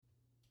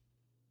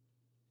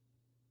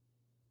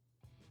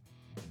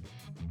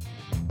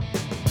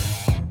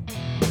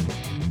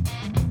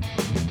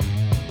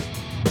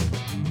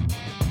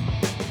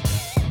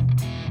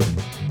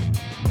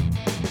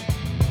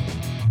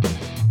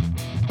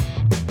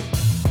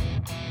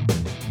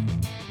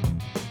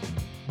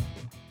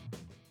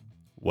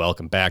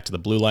Welcome back to the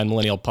Blue Line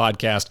Millennial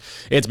Podcast.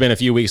 It's been a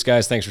few weeks,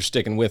 guys. Thanks for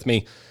sticking with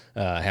me.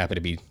 Happy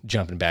to be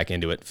jumping back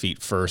into it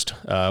feet first.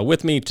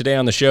 With me today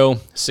on the show,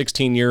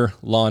 16-year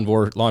law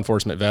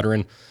enforcement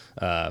veteran,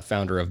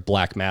 founder of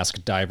Black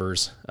Mask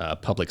Divers,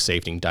 public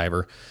safety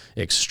diver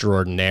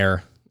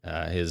extraordinaire.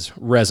 His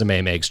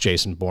resume makes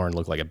Jason Bourne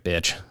look like a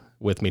bitch.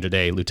 With me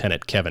today,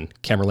 Lieutenant Kevin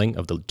Kemmerling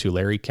of the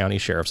Tulare County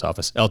Sheriff's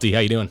Office. LT, how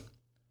you doing?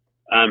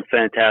 I'm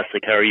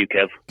fantastic. How are you,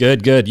 Kev?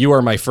 Good. You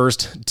are my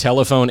first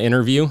telephone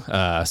interview,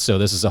 so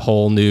this is a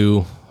whole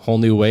new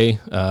way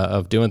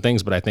of doing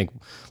things, but I think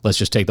let's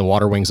just take the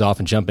water wings off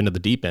and jump into the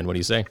deep end. What do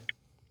you say?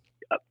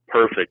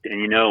 Perfect.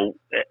 And,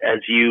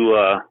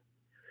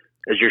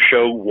 as your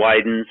show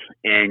widens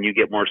and you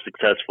get more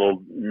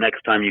successful,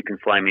 next time you can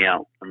fly me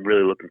out. I'm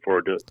really looking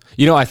forward to it.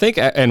 I think,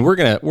 and we're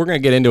gonna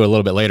get into it a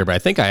little bit later, but I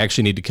think I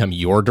actually need to come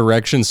your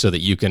direction so that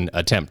you can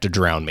attempt to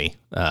drown me.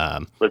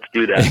 Let's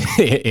do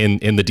that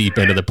in the deep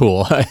end of the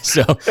pool.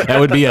 So that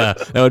would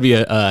be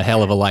a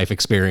hell of a life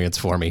experience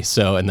for me.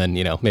 So, and then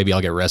maybe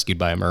I'll get rescued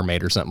by a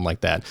mermaid or something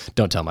like that.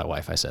 Don't tell my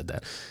wife I said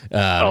that.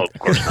 Of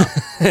course not.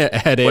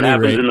 What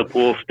happens in the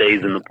pool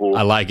stays in the pool.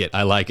 I like it.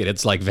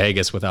 It's like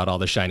Vegas without all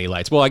the shiny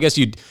lights. Well, I guess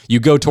you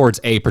go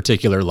towards a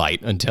particular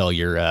light until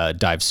your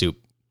dive suit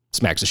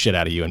smacks the shit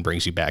out of you and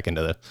brings you back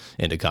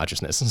into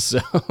consciousness. So,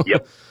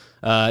 yep.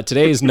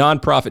 Today's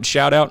nonprofit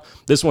shout out.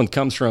 This one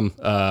comes from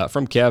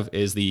Kev,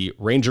 is the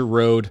Ranger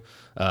Road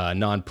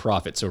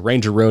nonprofit. So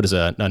Ranger Road is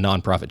a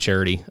nonprofit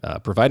charity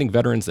providing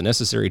veterans the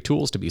necessary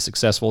tools to be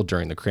successful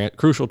during the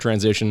crucial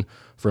transition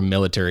from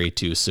military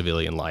to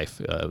civilian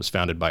life. It was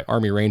founded by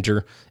Army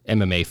Ranger,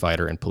 MMA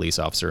fighter, and police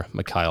officer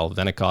Mikhail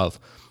Venikov.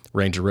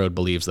 Ranger Road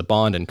believes the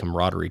bond and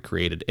camaraderie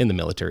created in the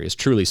military is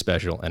truly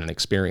special and an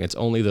experience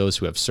only those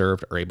who have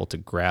served are able to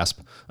grasp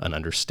an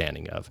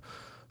understanding of.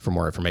 For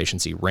more information,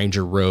 see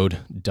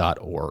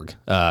rangerroad.org.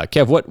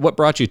 Kev, what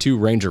brought you to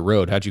Ranger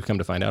Road? How'd you come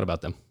to find out about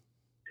them?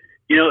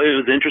 It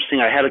was interesting.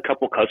 I had a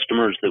couple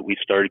customers that we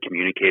started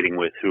communicating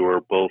with who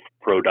are both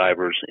pro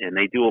divers, and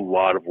they do a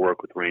lot of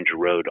work with Ranger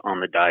Road on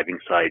the diving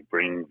side,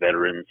 bringing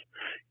veterans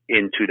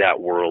into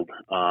that world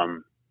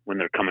when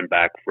they're coming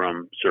back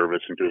from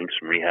service and doing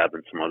some rehab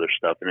and some other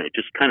stuff. And it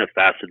just kind of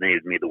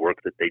fascinated me, the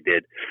work that they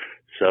did.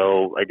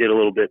 So I did a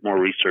little bit more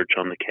research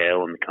on the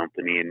Kale and the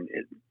company, and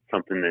it's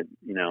something that,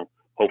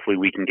 hopefully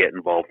we can get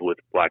involved with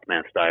Black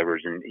Mask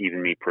Divers, and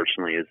even me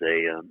personally as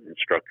a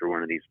instructor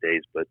one of these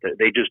days. But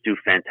they just do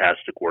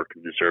fantastic work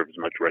and deserve as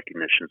much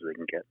recognition as they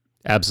can get.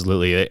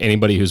 Absolutely.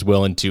 Anybody who's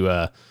willing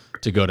to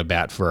go to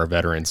bat for our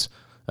veterans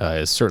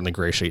is certainly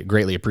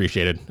greatly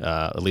appreciated,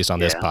 at least on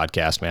this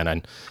podcast, man.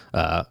 And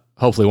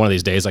hopefully one of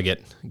these days I get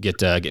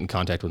in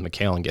contact with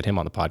Mikhail and get him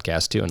on the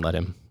podcast too, and let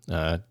him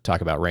talk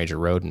about Ranger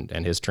Road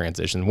and his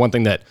transition. One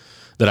thing that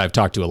I've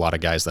talked to a lot of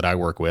guys that I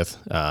work with,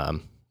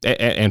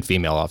 and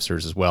female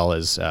officers as well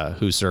as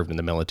who served in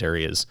the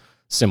military, is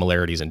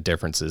similarities and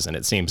differences. And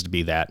it seems to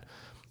be that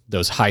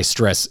those high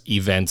stress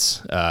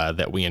events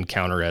that we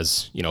encounter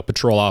as,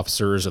 patrol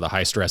officers, or the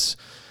high stress,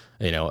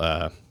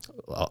 a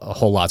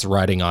whole lot's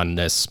riding on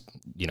this,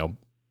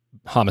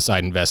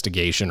 homicide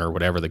investigation or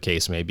whatever the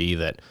case may be,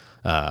 that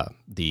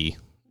the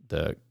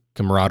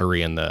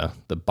camaraderie and the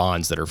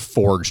bonds that are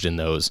forged in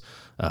those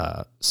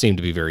seem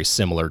to be very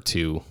similar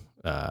to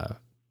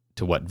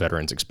what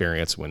veterans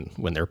experience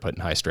when they're put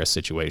in high stress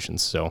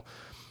situations. So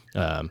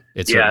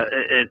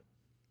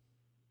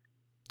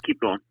keep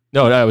going.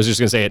 No, I was just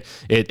going to say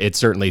it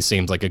certainly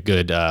seems like a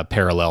good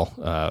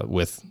parallel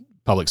with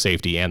public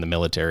safety and the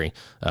military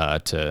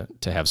to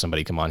have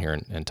somebody come on here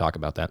and talk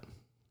about that.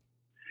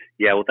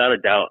 Yeah, without a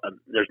doubt,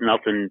 there's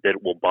nothing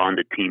that will bond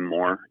a team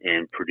more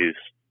and produce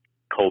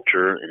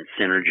culture and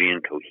synergy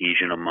and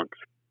cohesion amongst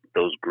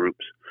those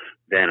groups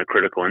than a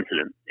critical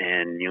incident.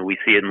 And, we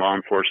see it in law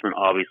enforcement.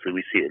 Obviously,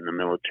 we see it in the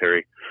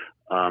military.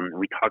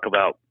 We talk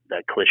about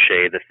that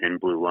cliche, the thin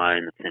blue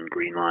line, the thin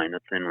green line, the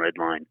thin red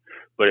line.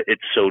 But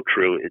it's so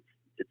true. It's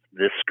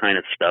this kind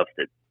of stuff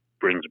that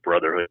brings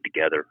brotherhood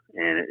together.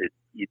 And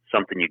it's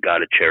something you got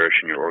to cherish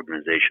in your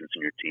organizations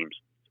and your teams.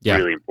 It's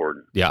really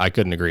important. Yeah, I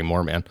couldn't agree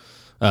more, man.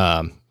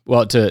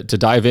 Well, to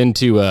dive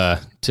into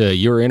to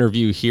your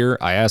interview here,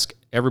 I ask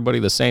everybody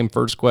the same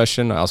first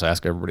question. I also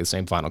ask everybody the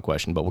same final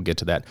question, but we'll get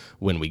to that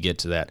when we get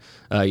to that.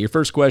 Your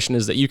first question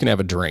is that you can have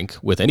a drink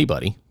with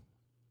anybody,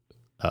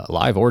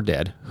 alive or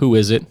dead. Who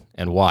is it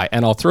and why?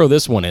 And I'll throw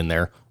this one in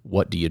there.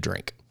 What do you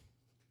drink?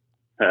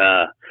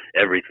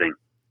 Everything.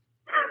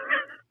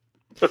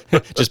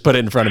 Just put it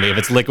in front of me. If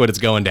it's liquid, it's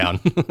going down.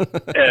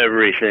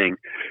 Everything.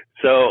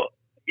 So,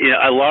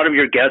 a lot of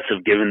your guests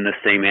have given the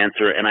same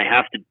answer, and I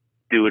have to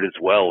do it as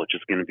well, which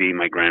is going to be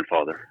my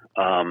grandfather.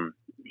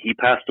 He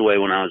passed away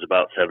when I was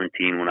about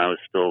 17, when I was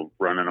still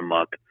running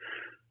amok,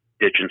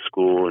 ditching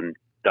school and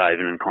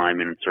diving and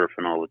climbing and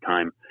surfing all the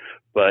time.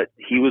 But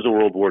he was a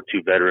World War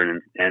II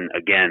veteran. And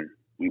again,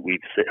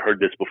 we've heard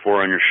this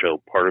before on your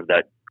show, part of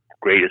that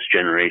greatest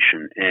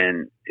generation.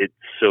 And it's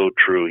so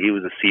true. He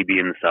was a CB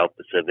in the South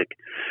Pacific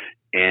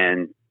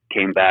and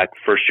came back,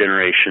 first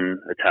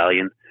generation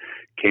Italian,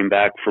 came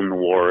back from the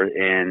war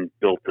and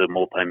built a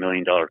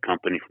multi-million-dollar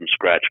company from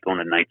scratch, going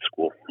to night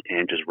school,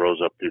 and just rose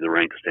up through the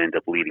ranks to end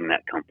up leading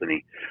that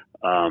company.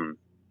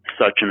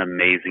 Such an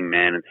amazing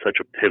man and such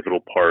a pivotal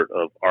part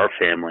of our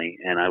family.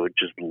 And I would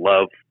just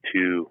love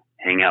to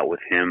hang out with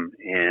him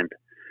and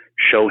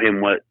show him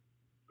what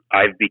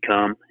I've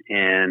become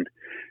and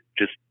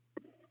just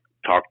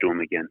talk to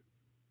him again.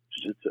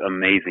 It's an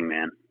amazing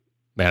man.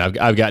 Man,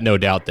 I've got no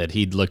doubt that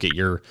he'd look at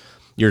your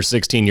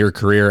 16-year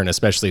career, and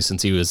especially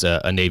since he was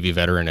a Navy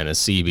veteran and a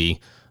Seabee,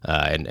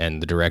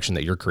 and the direction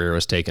that your career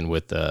was taken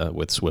with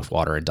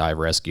Swiftwater and dive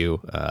rescue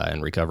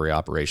and recovery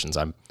operations.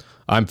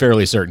 I'm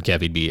fairly certain,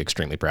 Kev, he'd be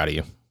extremely proud of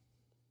you.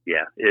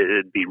 Yeah,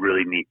 it'd be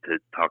really neat to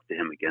talk to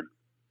him again.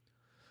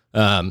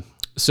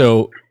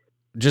 So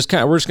we're just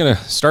going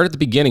to start at the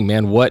beginning,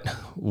 man. Who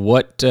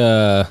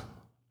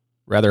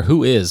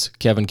is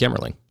Kevin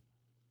Kimmerling?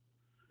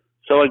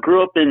 So I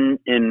grew up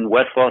in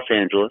West Los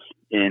Angeles,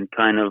 in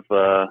kind of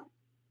the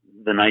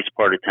nice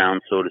part of town,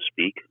 so to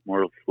speak,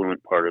 more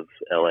affluent part of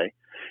LA,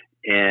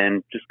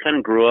 and just kind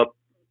of grew up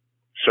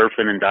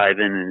surfing and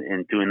diving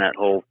and doing that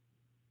whole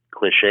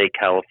cliche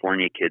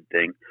California kid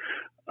thing.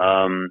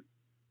 Kind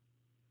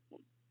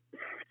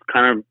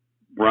of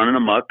running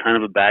amok, kind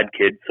of a bad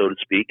kid, so to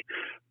speak.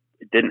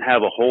 Didn't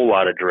have a whole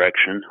lot of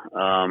direction.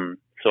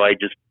 So I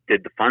just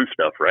did the fun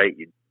stuff, right?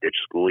 You ditch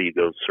school, you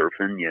go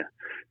surfing, you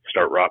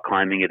start rock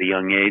climbing at a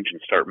young age and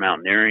start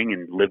mountaineering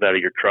and live out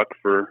of your truck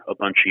for a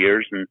bunch of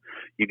years. And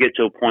you get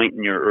to a point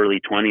in your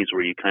early 20s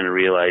where you kind of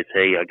realize,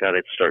 hey, I got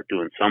to start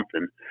doing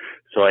something.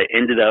 So I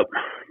ended up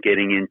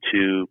getting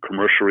into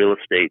commercial real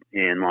estate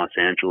in Los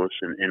Angeles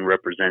and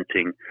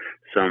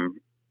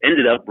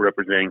ended up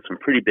representing some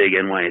pretty big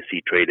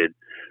NYSE traded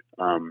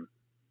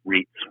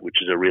REITs,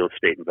 which is a real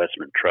estate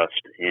investment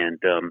trust, and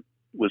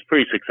was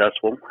pretty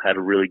successful, had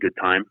a really good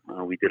time.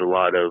 We did a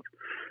lot of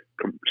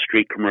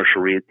street commercial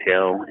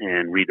retail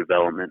and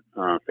redevelopment.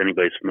 If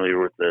anybody's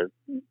familiar with the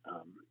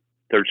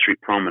 3rd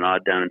Street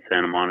Promenade down in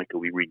Santa Monica,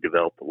 we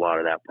redeveloped a lot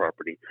of that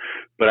property.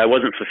 But I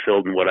wasn't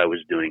fulfilled in what I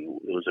was doing.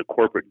 It was a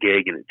corporate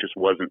gig, and it just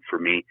wasn't for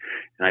me.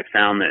 And I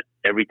found that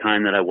every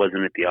time that I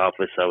wasn't at the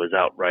office, I was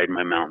out riding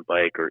my mountain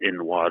bike or in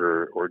the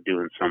water or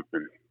doing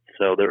something.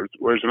 So there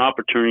was an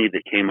opportunity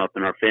that came up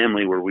in our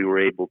family where we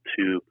were able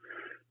to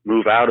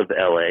move out of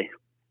LA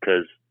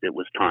because it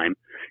was time.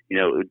 You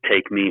know, it would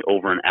take me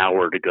over an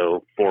hour to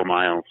go 4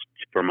 miles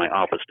from my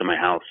office to my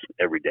house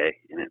every day.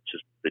 And it's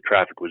just, the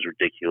traffic was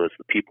ridiculous.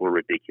 The people were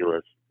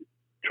ridiculous.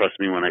 Trust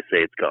me when I say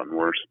it's gotten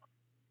worse.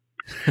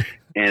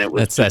 And it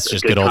was that's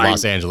just good old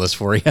Los Angeles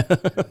for you.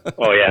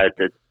 Oh yeah. It's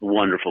a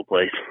wonderful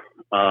place.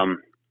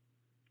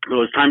 It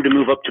was time to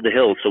move up to the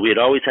hills. So we had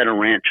always had a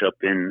ranch up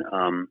in,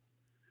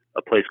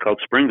 a place called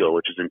Springville,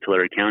 which is in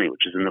Tulare County,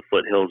 which is in the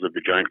foothills of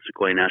the giant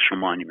Sequoia National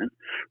Monument.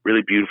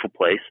 Really beautiful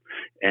place.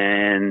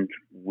 And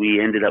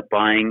we ended up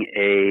buying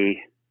a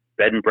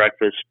bed and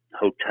breakfast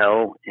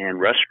hotel and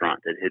restaurant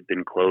that had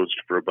been closed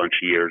for a bunch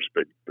of years,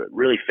 but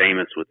really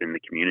famous within the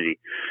community,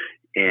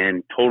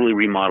 and totally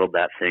remodeled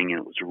that thing. And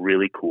it was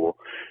really cool.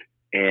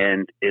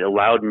 And it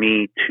allowed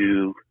me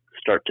to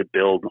start to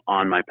build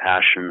on my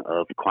passion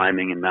of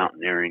climbing and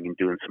mountaineering and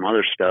doing some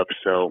other stuff.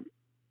 So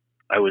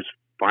I was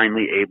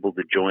finally able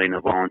to join a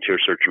volunteer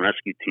search and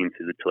rescue team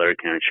through the Tulare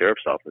County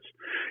Sheriff's Office.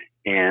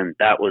 And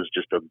that was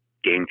just a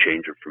game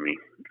changer for me.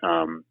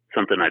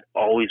 Something I'd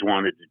always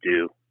wanted to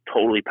do,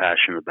 totally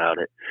passionate about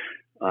it.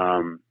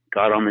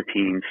 Got on the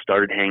team,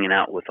 started hanging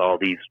out with all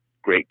these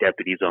great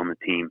deputies on the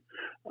team.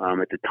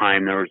 At the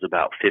time, there was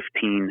about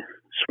 15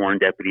 sworn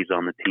deputies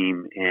on the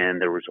team, and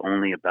there was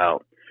only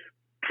about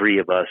 3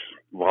 of us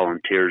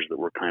volunteers that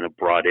were kind of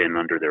brought in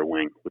under their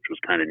wing, which was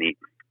kind of neat.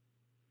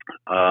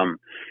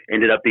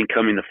 Ended up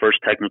becoming the first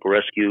technical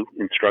rescue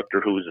instructor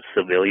who was a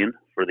civilian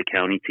for the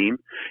county team.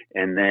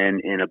 And then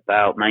in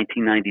about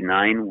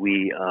 1999,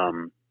 we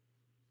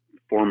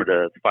formed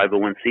a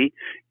 501c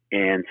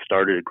and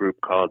started a group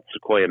called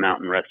Sequoia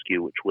Mountain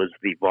Rescue, which was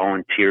the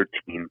volunteer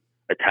team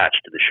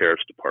attached to the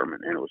Sheriff's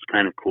Department. And it was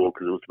kind of cool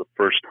because it was the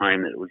first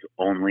time that it was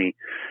only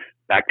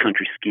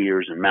backcountry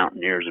skiers and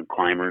mountaineers and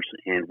climbers,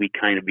 and we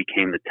kind of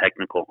became the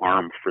technical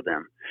arm for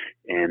them.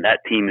 And that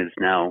team is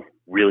now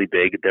really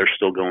big. They're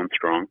still going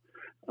strong.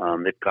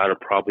 They've got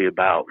probably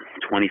about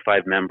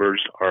 25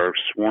 members. Our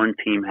sworn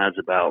team has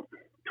about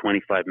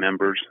 25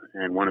 members,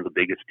 and one of the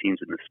biggest teams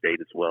in the state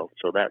as well.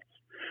 So that's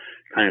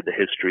kind of the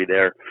history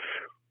there.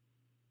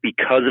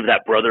 Because of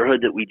that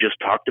brotherhood that we just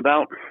talked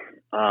about,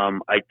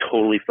 I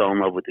totally fell in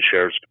love with the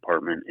Sheriff's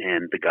Department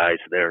and the guys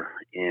there,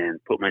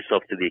 and put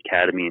myself through the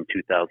academy in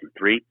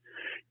 2003,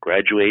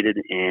 graduated,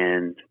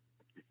 and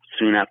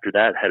soon after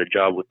that had a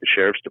job with the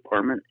Sheriff's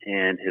Department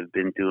and have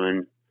been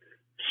doing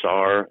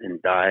SAR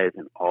and dive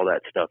and all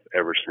that stuff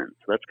ever since.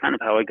 So that's kind of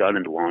how I got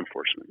into law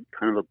enforcement.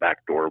 Kind of a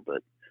backdoor,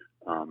 but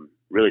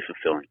really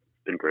fulfilling.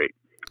 It's been great.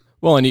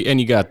 Well, and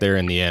you got there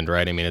in the end,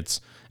 right? I mean,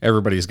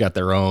 everybody's got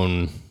their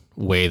own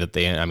way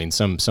that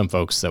some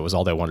folks, that was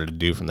all they wanted to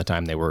do from the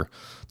time they were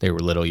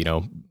little, you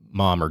know,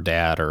 mom or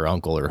dad or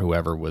uncle or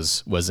whoever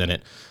was in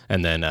it.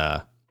 And then,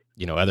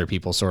 other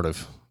people sort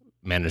of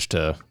managed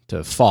to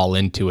fall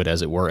into it,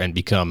 as it were, and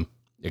become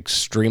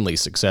extremely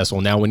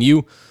successful. Now, when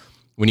you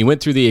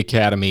went through the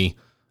academy,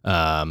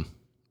 and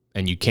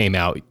you came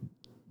out,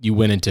 you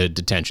went into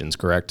detentions,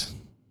 correct?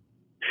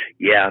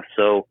 Yeah.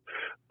 So,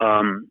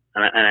 and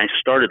I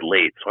started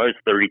late. So I was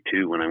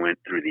 32 when I went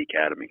through the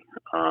academy.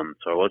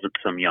 So I wasn't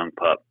some young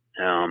pup.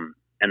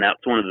 And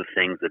that's one of the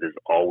things that has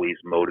always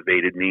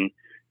motivated me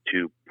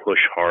to push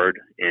hard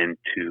and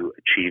to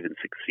achieve and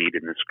succeed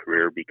in this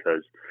career,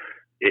 because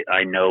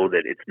I know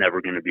that it's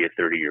never going to be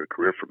a 30-year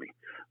career for me.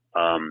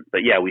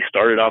 But yeah, we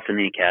started off in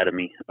the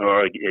academy,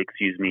 or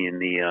excuse me, in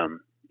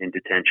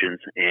detentions.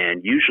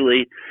 And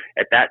usually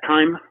at that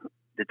time,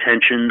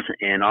 detentions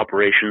and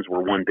operations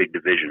were one big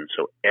division.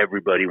 So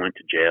everybody went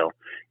to jail,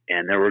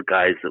 and there were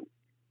guys that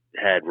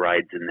had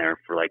rides in there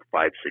for like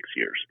 5-6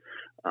 years.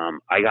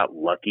 I got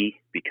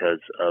lucky because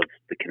of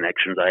the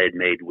connections I had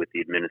made with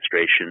the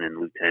administration and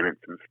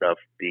lieutenants and stuff,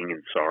 being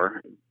in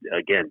SAR.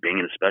 Again, being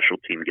in a special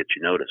team gets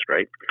you noticed,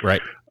 right?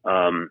 Right.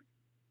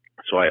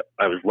 So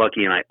I was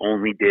lucky, and I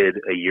only did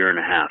a year and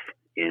a half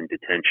in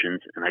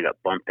detentions, and I got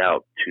bumped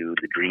out to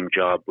the dream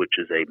job, which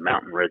is a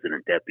mountain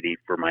resident deputy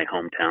for my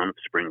hometown of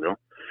Springville.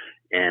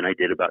 And I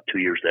did about 2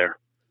 years there,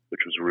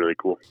 which was really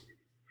cool.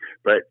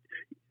 But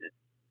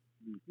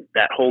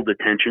that whole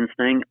detentions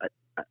thing,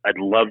 I'd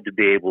love to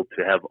be able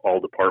to have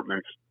all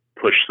departments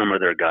push some of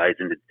their guys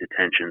into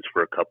detentions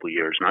for a couple of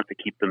years, not to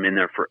keep them in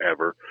there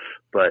forever,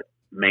 but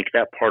make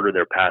that part of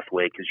their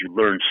pathway, because you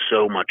learn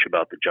so much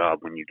about the job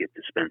when you get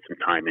to spend some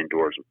time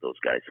indoors with those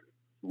guys.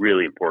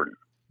 Really important.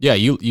 Yeah,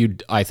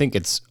 I think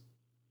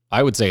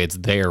I would say it's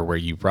there where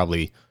you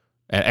probably,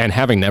 and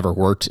having never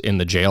worked in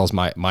the jails,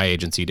 my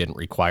agency didn't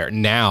require.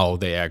 Now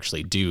they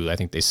actually do. I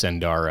think they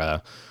send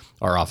our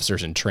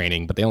officers in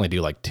training, but they only do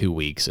like 2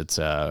 weeks. It's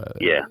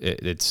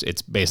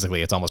it's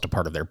basically, it's almost a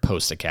part of their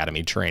post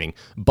academy training,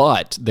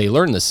 but they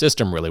learn the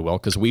system really well,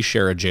 because we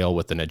share a jail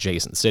with an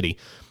adjacent city,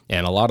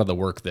 and a lot of the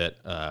work that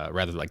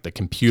rather like the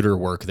computer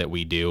work that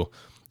we do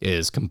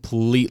is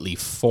completely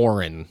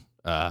foreign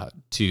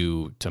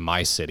to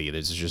my city.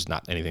 This is just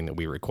not anything that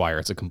we require.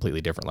 It's a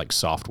completely different like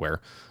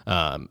software,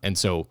 and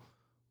so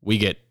we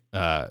get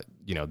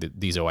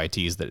these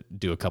OITs that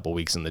do a couple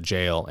weeks in the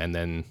jail, and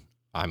then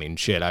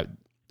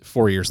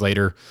 4 years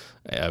later,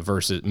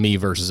 versus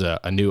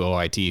a new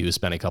OIT who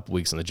spent a couple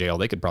weeks in the jail,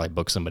 they could probably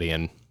book somebody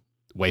in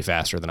way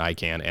faster than I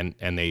can.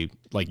 And they,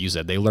 like you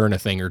said, they learn a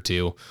thing or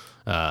two.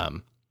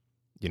 I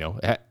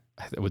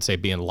would say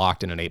being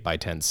locked in an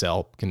 8x10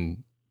 cell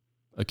can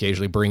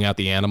occasionally bring out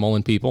the animal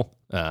in people.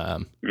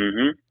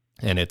 Mm-hmm.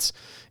 And it's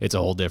a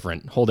whole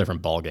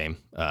different ball game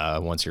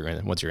once you're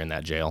in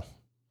that jail.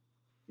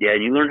 Yeah,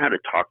 and you learn how to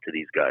talk to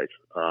these guys.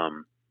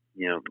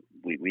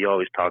 We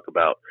always talk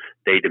about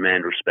they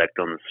demand respect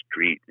on the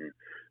street, and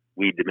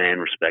we demand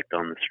respect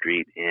on the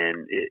street,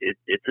 and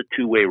it's a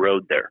two-way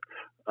road there.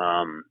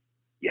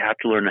 You have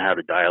to learn how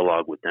to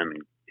dialogue with them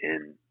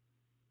and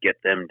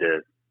get them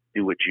to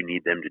do what you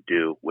need them to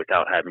do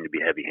without having to be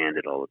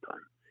heavy-handed all the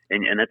time.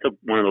 And that's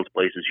one of those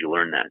places you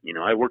learn that.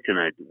 I worked in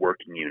a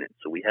working unit,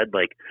 so we had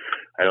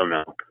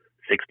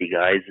 60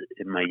 guys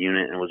in my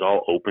unit, and it was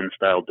all open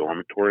style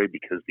dormitory,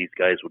 because these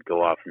guys would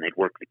go off and they'd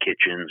work the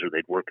kitchens, or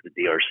they'd work the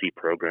DRC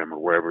program, or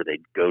wherever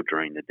they'd go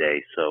during the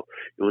day. So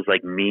it was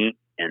like me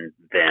and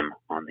them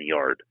on the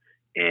yard.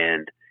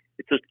 And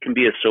it just can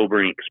be a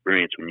sobering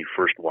experience when you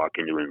first walk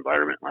into an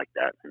environment like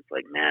that. And it's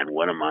like, man,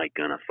 what am I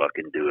gonna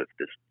fucking do if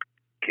this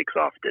kicks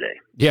off today?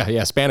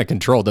 Yeah. Span of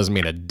control doesn't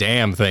mean a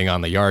damn thing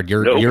on the yard.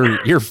 You're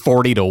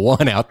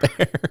 40-1 out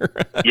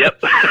there. Yep.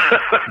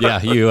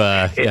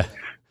 Yeah.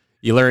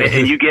 You learn,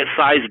 and you get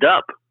sized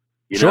up.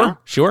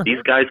 Sure.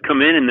 These guys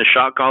come in, and the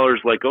shot caller's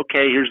like,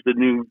 okay, here's the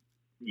new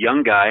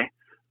young guy,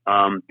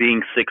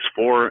 being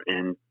 6'4"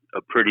 and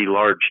a pretty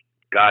large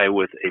guy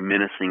with a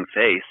menacing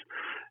face.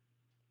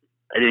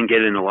 I didn't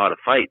get in a lot of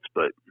fights,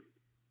 but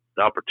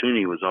the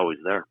opportunity was always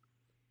there.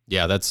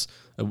 Yeah, that's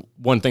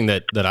one thing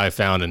that I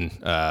found, and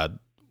I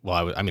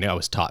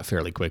was taught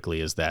fairly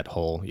quickly, is that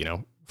whole,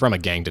 from a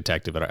gang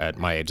detective at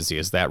my agency,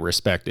 is that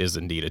respect is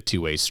indeed a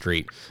two-way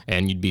street.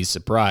 And you'd be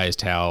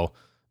surprised how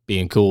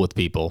being cool with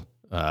people,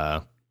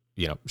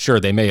 sure,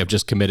 they may have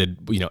just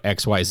committed,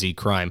 XYZ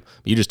crime,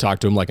 but you just talk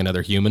to them like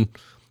another human.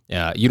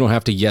 You don't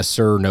have to yes,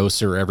 sir, no,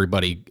 sir,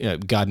 everybody.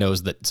 God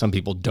knows that some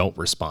people don't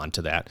respond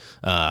to that,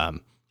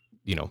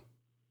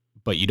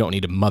 but you don't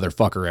need to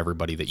motherfucker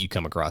everybody that you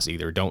come across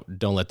either. Don't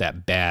let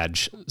that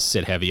badge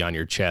sit heavy on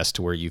your chest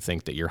to where you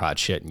think that you're hot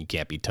shit and you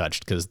can't be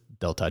touched, because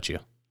they'll touch you.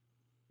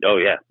 Oh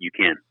yeah, you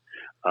can.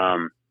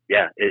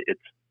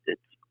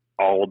 It's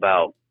all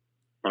about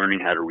learning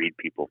how to read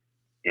people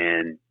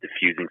and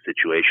diffusing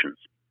situations.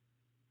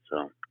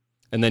 So,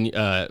 and then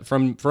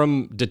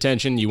from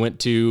detention, you went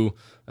to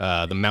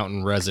the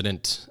mountain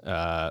resident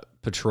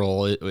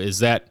patrol. Is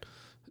that,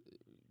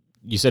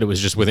 you said it was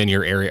just within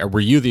your area? Were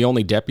you the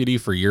only deputy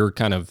for your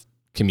kind of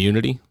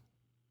community?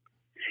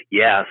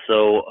 Yeah.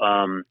 So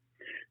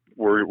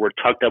we're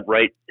tucked up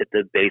right at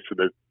the base of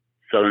the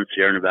Southern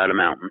Sierra Nevada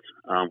mountains.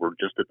 We're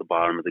just at the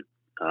bottom of the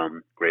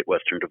Great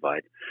Western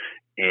Divide,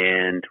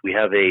 and we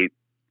have the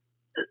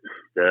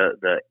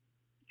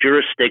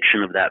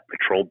jurisdiction of that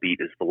patrol beat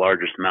is the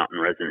largest mountain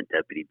resident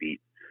deputy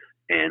beat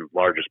and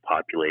largest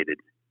populated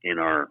in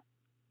our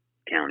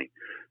county.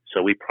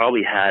 So we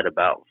probably had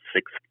about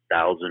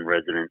 6,000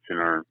 residents in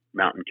our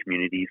mountain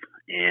communities,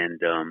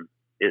 and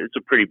it's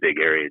a pretty big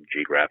area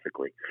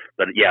geographically.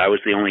 But yeah, I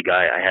was the only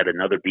guy. I had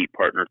another beat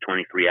partner,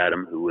 23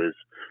 Adam, who was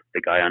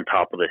the guy on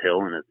top of the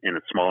hill in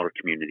a smaller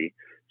community.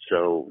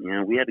 So,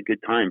 we had a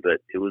good time,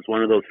 but it was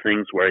one of those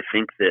things where I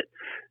think that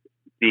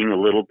being a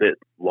little bit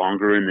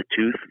longer in the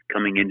tooth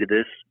coming into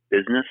this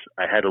business,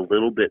 I had a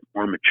little bit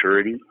more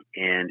maturity,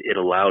 and it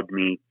allowed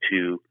me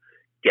to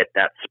get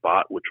that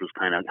spot, which was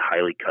kind of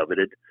highly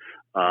coveted.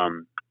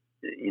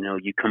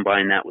 You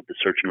combine that with the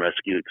search and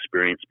rescue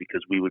experience,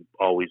 because we would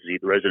always, the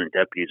resident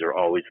deputies are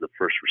always the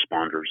first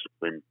responders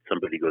when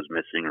somebody goes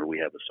missing or we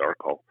have a SAR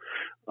call.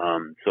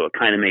 So it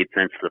kind of made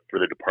sense for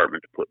the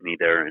department to put me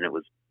there, and it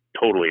was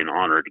totally an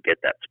honor to get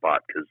that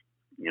spot, because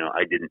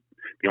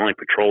the only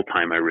patrol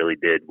time I really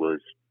did was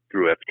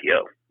through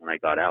FTO when I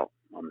got out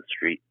on the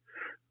street.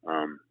 So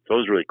it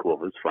was really cool.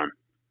 It was fun.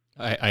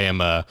 I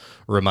am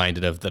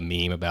reminded of the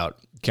meme about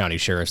county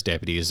sheriff's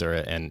deputies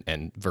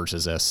and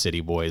versus us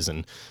city boys,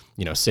 and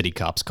city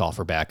cops call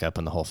for backup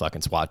and the whole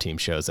fucking SWAT team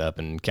shows up,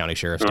 and county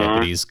sheriff's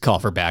deputies call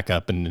for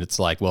backup, and it's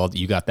like, well,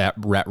 you got that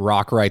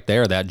rock right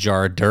there, that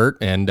jar of dirt,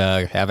 and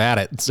have at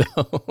it. So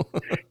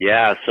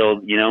yeah,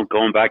 so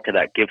going back to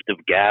that gift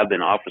of gab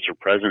and officer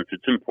presence,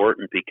 it's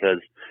important, because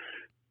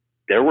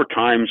there were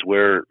times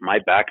where my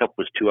backup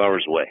was 2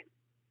 hours away.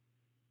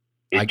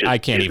 I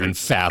can't even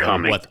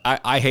fathom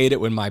I hate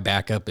it when my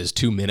backup is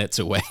 2 minutes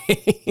away.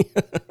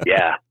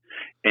 Yeah.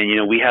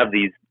 And, we have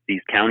these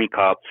county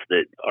cops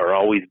that are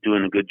always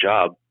doing a good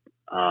job.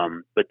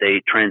 But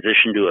they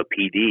transition to a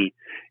PD,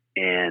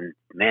 and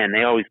man,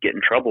 they always get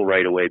in trouble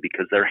right away,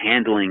 because they're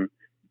handling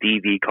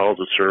DV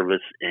calls of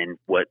service and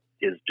what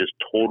is just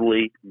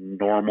totally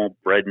normal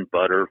bread and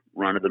butter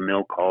run of the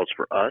mill calls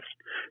for us.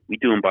 We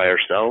do them by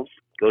ourselves,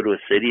 go to a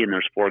city, and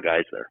there's 4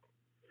 guys there.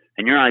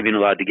 And you're not even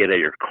allowed to get out of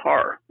your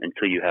car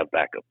until you have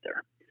backup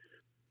there.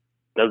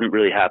 Doesn't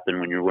really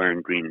happen when you're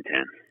wearing green and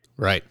tan.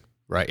 Right.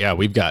 Yeah,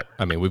 we've got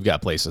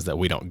places that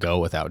we don't go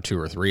without 2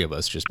 or 3 of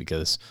us, just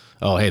because,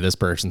 oh, hey, this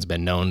person's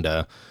been known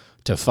to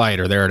fight,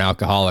 or they're an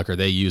alcoholic, or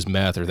they use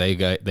meth, or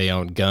they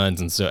own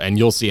guns, and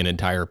you'll see an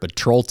entire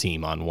patrol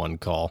team on one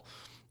call,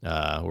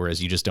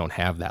 whereas you just don't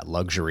have that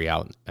luxury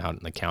out in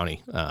the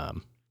county.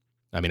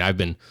 I've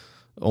been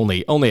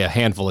only a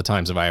handful of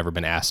times have I ever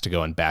been asked to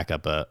go and back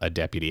up a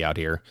deputy out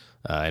here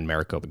in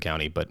Maricopa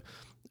County, but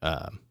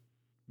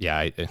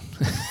yeah,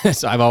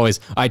 so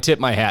I tip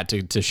my hat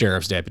to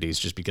sheriff's deputies,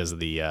 just because of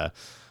the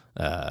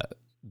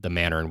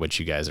manner in which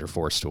you guys are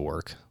forced to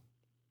work.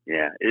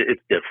 Yeah,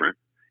 it's different,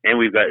 and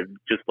we've got,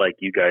 just like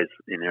you guys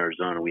in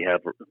Arizona, we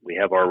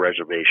have our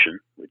reservation,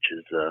 which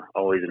is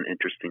always an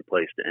interesting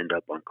place to end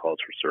up on calls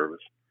for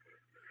service.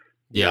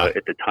 Yeah.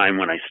 At the time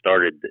when I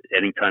started,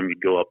 anytime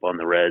you'd go up on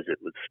the res, it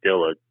was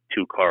still a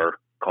 2-car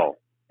call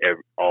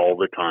all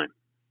the time.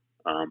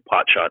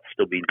 Pot shots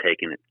still being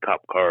taken at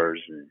cop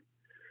cars, and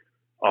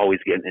always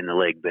getting in the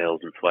leg bails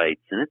and fights.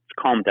 And it's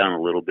calmed down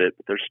a little bit,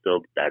 but there's still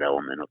that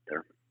element up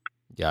there.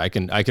 Yeah, I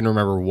can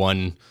remember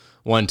one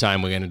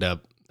time we ended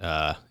up.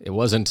 It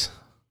wasn't,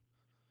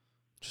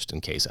 just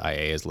in case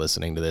IA is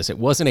listening to this, it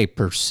wasn't a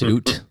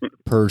pursuit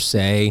per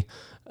se.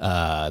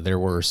 There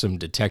were some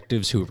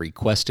detectives who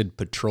requested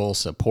patrol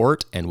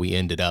support, and we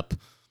ended up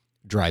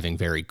driving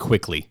very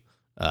quickly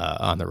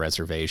on the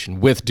reservation,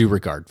 with due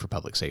regard for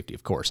public safety,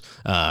 of course.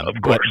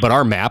 But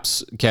our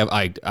maps, Kev,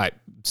 I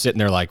sitting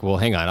there like, well,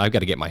 hang on, I've got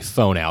to get my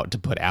phone out to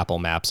put Apple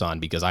Maps on,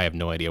 because I have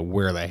no idea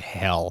where the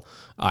hell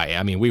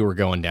I mean, we were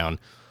going down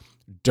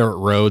dirt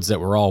roads that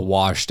were all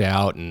washed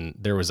out, and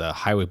there was a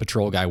highway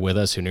patrol guy with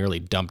us who nearly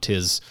dumped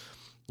his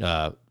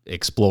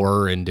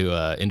Explorer into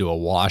a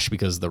wash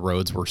because the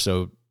roads were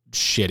so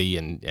shitty,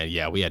 and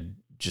yeah, we had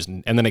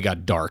and then it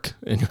got dark,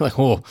 and you're like,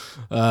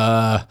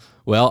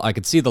 well, I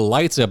could see the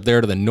lights up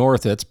there to the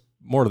north. That's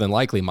more than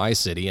likely my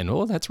city,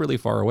 and that's really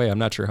far away. I'm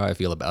not sure how I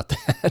feel about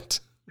that.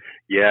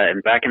 Yeah,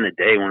 and back in the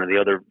day, one of the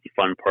other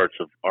fun parts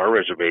of our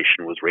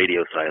reservation was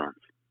radio silence.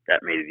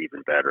 That made it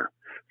even better.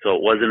 So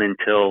it wasn't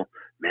until,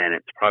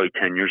 it's probably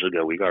 10 years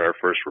ago, we got our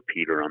first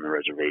repeater on the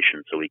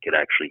reservation, so we could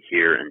actually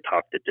hear and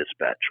talk to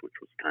dispatch, which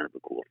was kind of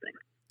a cool thing.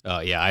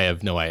 Yeah, I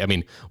have no idea. I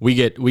mean,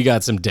 we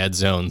got some dead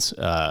zones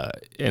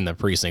in the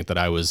precinct that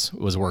I was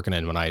working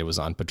in when I was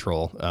on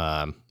patrol.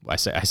 I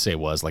say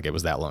was like it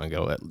was that long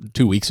ago.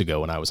 2 weeks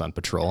ago when I was on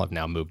patrol. I've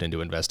now moved into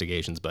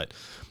investigations, but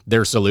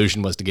their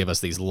solution was to give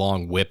us these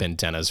long whip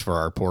antennas for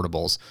our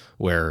portables,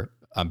 where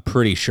I'm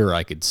pretty sure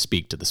I could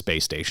speak to the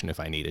space station if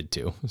I needed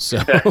to. So,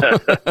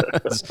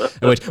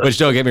 which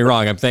don't get me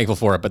wrong, I'm thankful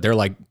for it, but they're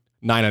like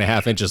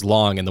 9.5 inches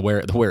long, and the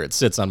where it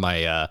sits on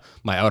my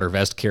my outer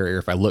vest carrier,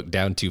 if I look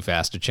down too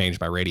fast to change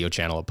my radio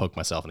channel, I'll poke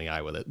myself in the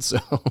eye with it. So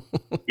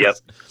yep.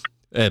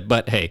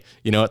 But hey,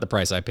 you know what? The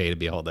price I pay to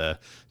be able to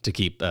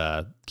keep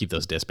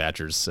those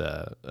dispatchers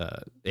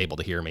able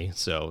to hear me.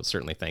 So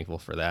certainly thankful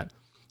for that.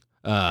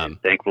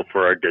 Thankful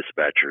for our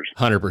dispatchers.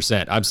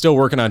 100%. I'm still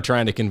working on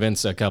trying to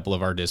convince a couple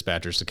of our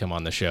dispatchers to come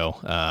on the show.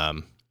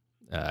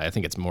 I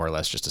think it's more or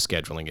less just a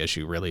scheduling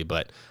issue, really.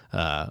 But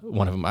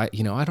one of them, I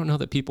don't know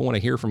that people want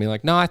to hear from me.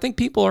 Like, no, I think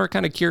people are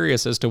kind of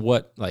curious as to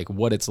what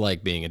it's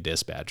like being a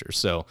dispatcher.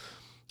 So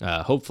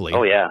hopefully,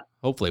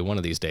 hopefully one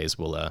of these days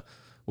we'll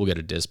get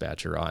a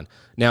dispatcher on.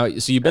 Now,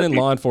 so you've been in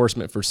law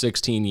enforcement for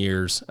 16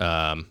 years.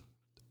 I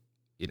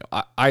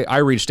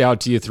reached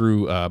out to you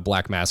through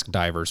Black Mask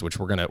Divers, which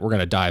we're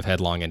gonna dive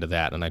headlong into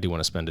that, and I do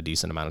want to spend a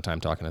decent amount of time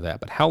talking to that.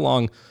 But how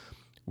long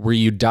were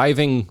you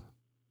diving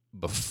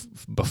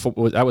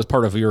before? That was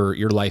part of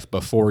your life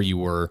before you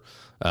were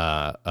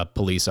a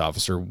police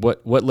officer.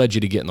 What led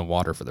you to get in the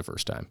water for the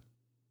first time?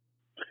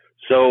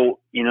 So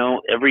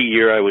every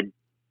year I would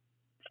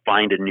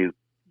find a new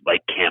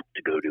camp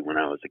to go to when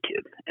I was a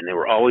kid, and they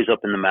were always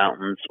up in the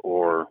mountains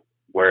or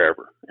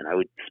wherever, and I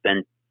would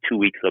spend 2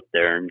 weeks up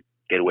there and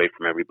get away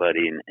from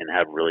everybody and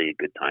have really a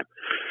good time.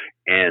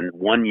 And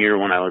one year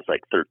when I was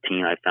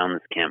 13, I found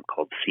this camp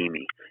called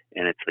SEMI,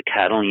 and it's the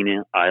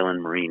Catalina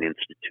Island Marine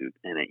Institute,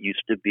 and it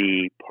used to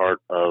be part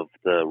of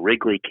the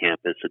Wrigley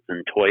campus. It's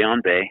in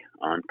Toyon Bay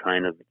on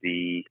kind of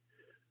the,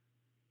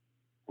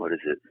 I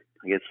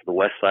guess the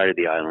west side of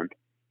the island.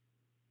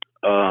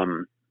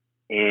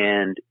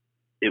 And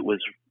it was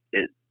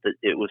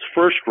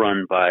first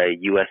run by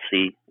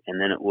USC, and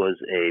then it was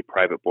a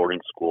private boarding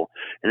school,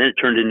 and then it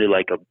turned into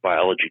a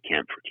biology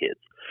camp for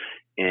kids.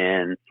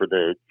 And for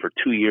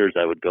 2 years,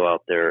 I would go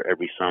out there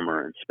every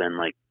summer and spend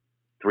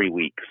 3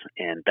 weeks,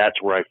 and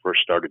that's where I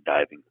first started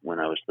diving when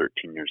I was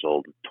 13 years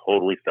old.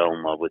 Totally fell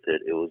in love with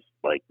it. It was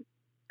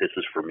this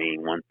is for me,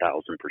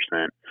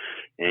 1,000%.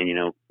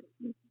 And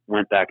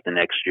went back the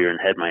next year and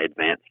had my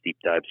advanced deep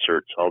dive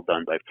certs all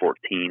done by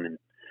 14, and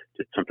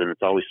it's something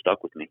that's always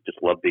stuck with me.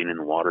 Just love being in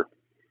the water.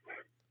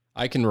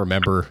 I can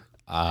remember.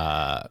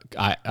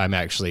 I'm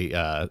actually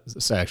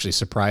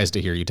surprised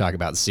to hear you talk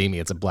about SEMI.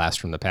 It's a blast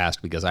from the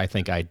past because I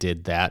think I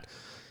did that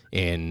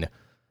in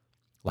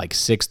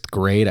sixth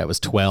grade. I was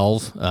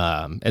 12,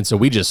 and so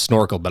we just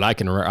snorkeled. But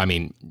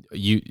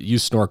you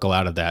snorkel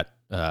out of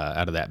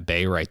that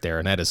bay right there,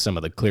 and that is some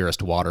of the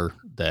clearest water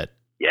that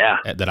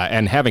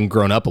and having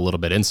grown up a little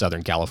bit in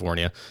Southern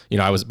California,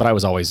 I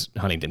was always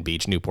Huntington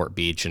Beach, Newport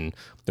Beach, and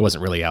it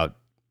wasn't really out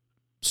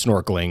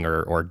snorkeling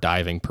or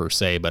diving per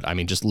se, but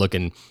just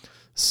looking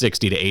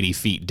 60 to 80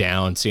 feet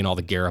down, seeing all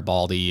the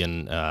Garibaldi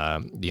and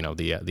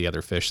the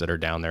other fish that are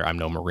down there. I'm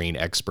no marine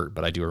expert,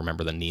 but I do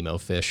remember the Nemo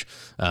fish.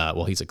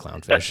 Well, he's a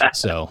clownfish,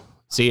 so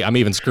see, I'm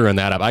even screwing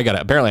that up.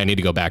 Apparently I need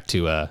to go back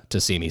to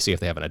SEMI, see if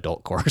they have an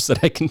adult course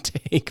that I can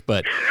take,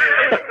 but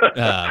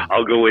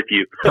I'll go with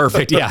you.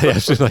 Perfect. Yeah.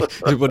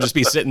 We'll just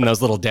be sitting in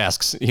those little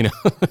desks,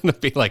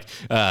 be like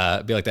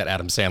that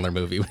Adam Sandler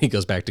movie when he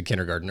goes back to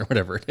kindergarten or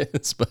whatever it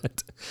is.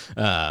 But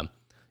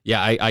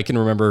I can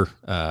remember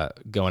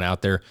going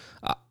out there.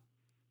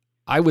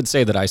 I would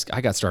say that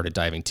I got started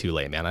diving too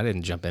late, man. I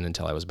didn't jump in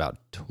until I was about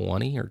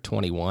 20 or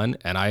 21,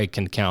 and I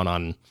can count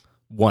on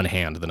one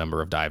hand the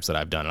number of dives that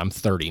I've done. I'm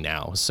 30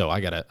 now, so I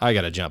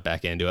gotta jump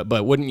back into it.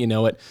 But wouldn't you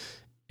know it,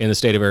 in the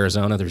state of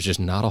Arizona, there's just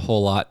not a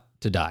whole lot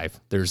to dive.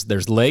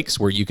 There's lakes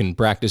where you can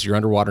practice your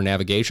underwater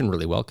navigation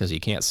really well because you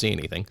can't see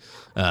anything,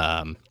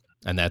 and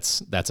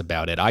that's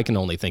about it. I can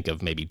only think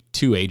of maybe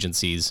two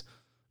agencies,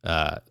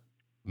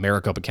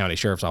 Maricopa County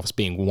Sheriff's Office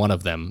being one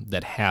of them,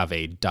 that have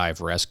a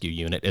dive rescue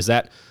unit. Is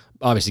that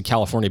obviously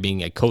California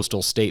being a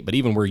coastal state, but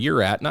even where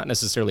you're at, not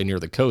necessarily near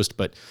the coast,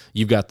 but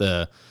you've got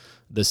the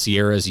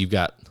Sierras, you've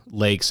got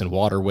lakes and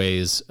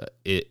waterways.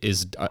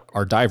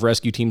 Are dive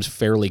rescue teams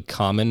fairly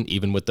common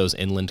even with those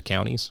inland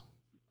counties?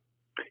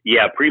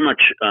 Yeah, pretty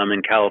much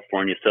in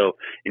California. So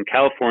in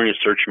California,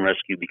 search and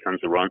rescue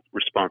becomes the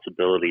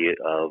responsibility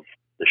of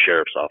the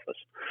sheriff's office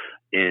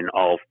in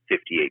all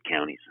 58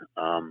 counties.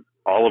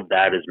 All of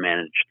that is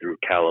managed through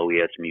Cal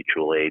OES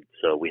Mutual Aid.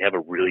 So we have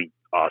a really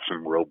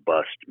awesome,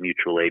 robust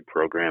mutual aid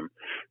program.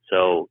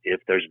 So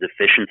if there's a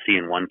deficiency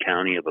in one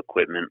county of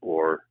equipment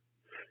or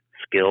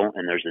skill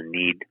and there's a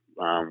need,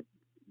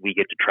 we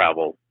get to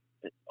travel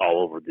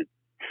all over the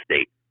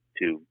state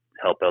to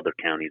help other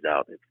counties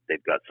out if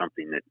they've got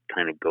something that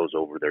kind of goes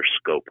over their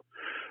scope.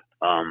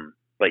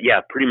 But yeah,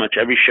 pretty much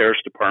every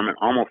sheriff's department,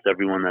 almost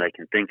everyone that I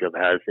can think of,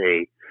 has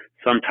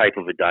some type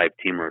of a dive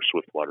team or a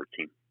swiftwater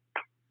team.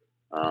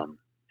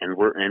 And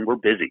we're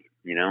busy,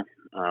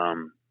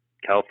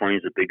 California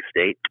is a big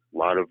state, a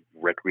lot of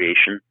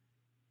recreation.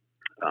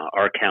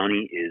 Our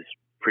county is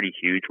pretty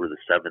huge. We're the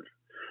 7th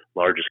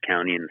largest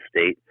county in the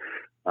state.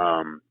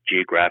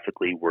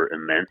 Geographically, we're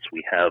immense.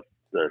 We have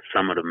the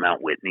summit of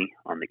Mount Whitney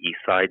on the east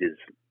side is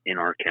in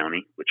our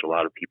county, which a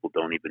lot of people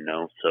don't even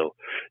know. So,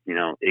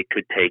 it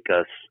could take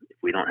us, if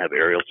we don't have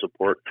aerial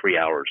support, 3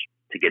 hours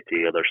to get to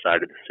the other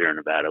side of the Sierra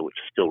Nevada, which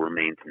still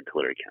remains in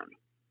Tulare County.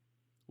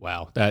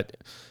 Wow,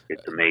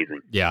 it's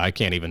amazing. Yeah, I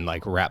can't even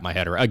wrap my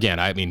head around.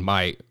 Again,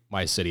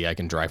 my city, I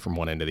can drive from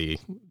one end of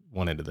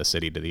one end of the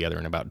city to the other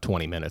in about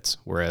 20 minutes.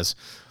 Whereas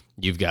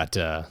you've got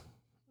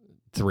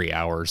 3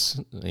 hours,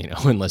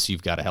 unless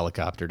you've got a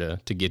helicopter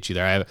to get you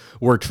there. I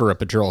worked for a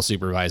patrol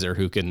supervisor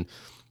who can,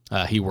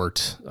 he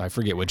worked, I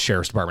forget which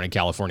sheriff's department in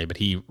California, but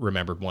he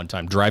remembered one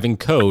time driving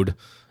code,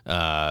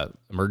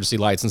 emergency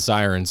lights and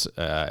sirens,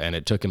 and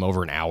it took him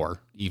over an hour,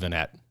 even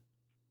at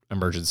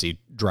emergency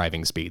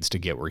driving speeds, to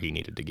get where he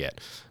needed to get.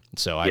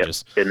 So I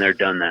just been there,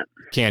 done that.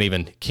 Can't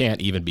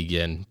even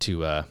begin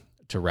to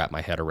wrap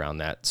my head around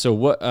that. So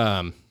what,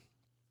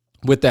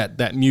 with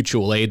that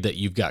mutual aid that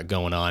you've got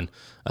going on,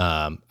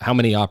 how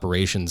many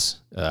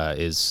operations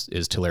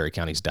is Tulare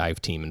County's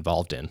dive team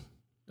involved in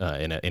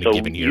a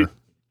given year?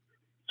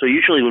 So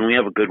usually when we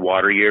have a good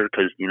water year,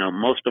 because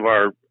most of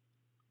our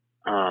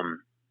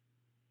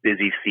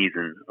busy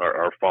season,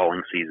 our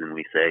falling season,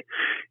 we say,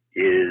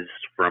 is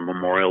from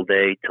Memorial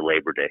Day to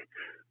Labor Day.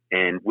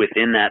 And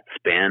within that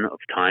span of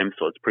time,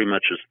 so it's pretty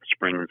much just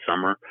spring and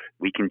summer,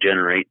 we can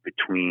generate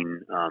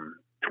between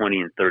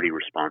 20 and 30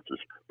 responses,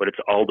 but it's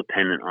all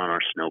dependent on our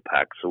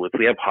snowpack. So if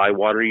we have high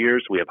water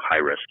years, we have high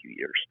rescue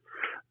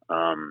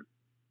years.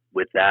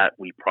 With that,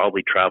 we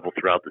probably travel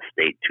throughout the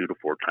state 2 to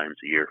 4 times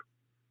a year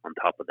on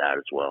top of that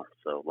as well.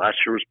 So last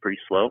year was pretty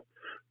slow,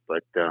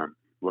 but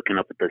looking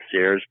up at the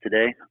Sierras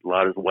today, a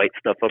lot of white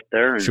stuff up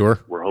there, and sure,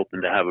 we're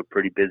hoping to have a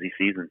pretty busy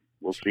season.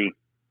 We'll see.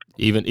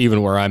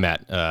 Even where I'm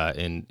at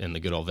in the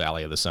good old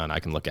Valley of the Sun, I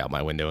can look out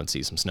my window and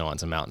see some snow on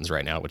some mountains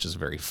right now, which is a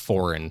very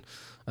foreign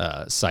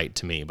sight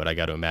to me. But I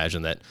got to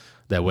imagine that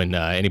when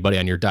anybody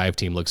on your dive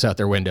team looks out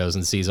their windows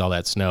and sees all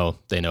that snow,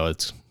 they know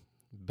it's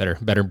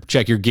better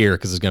check your gear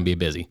because it's going to be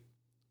busy.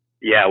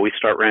 Yeah, we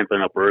start ramping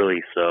up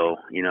early, so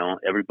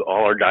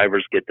all our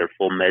divers get their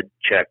full med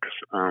checks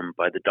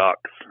by the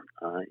docks.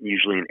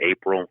 Usually in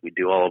April, we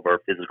do all of our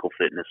physical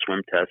fitness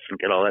swim tests and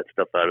get all that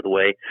stuff out of the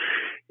way.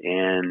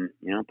 And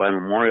by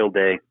Memorial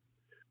Day,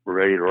 we're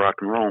ready to rock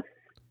and roll.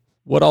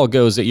 What all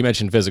goes? You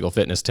mentioned physical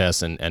fitness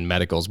tests and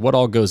medicals. What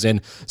all goes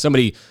in?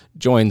 Somebody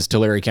joins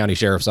Tulare County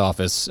Sheriff's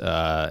Office,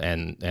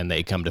 and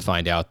they come to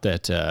find out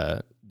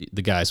that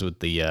the guys with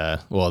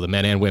the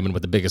men and women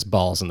with the biggest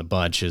balls in the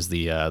bunch is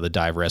the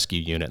dive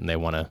rescue unit, and they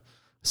want to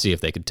see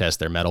if they could test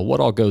their mettle. What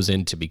all goes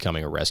into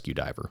becoming a rescue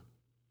diver?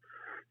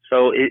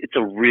 So it's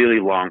a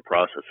really long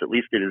process. At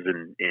least it is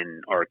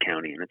in our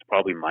county, and it's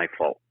probably my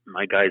fault.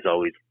 My guys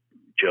always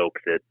joke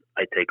that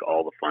I take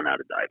all the fun out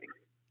of diving.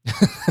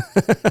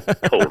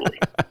 Totally.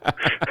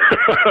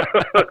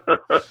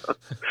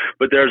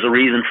 But there's a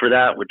reason for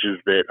that, which is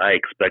that I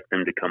expect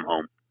them to come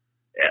home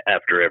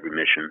after every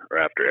mission or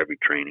after every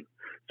training.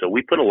 So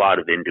we put a lot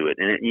into it.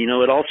 And,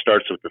 it all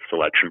starts with the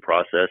selection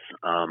process.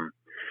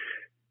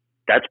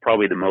 That's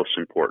probably the most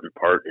important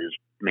part, is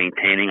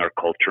maintaining our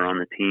culture on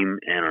the team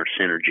and our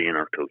synergy and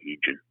our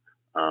cohesion.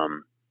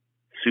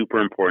 Super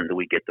important that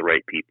we get the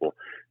right people.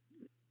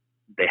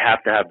 They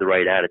have to have the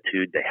right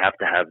attitude. They have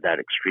to have that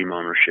extreme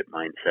ownership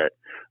mindset.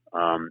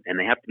 And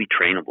they have to be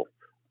trainable.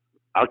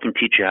 I can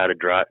teach you how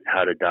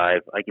to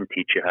dive. I can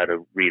teach you how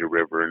to read a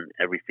river and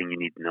everything you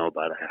need to know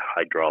about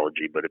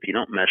hydrology. But if you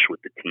don't mesh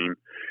with the team,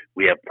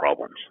 we have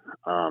problems.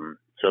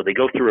 So they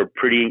go through a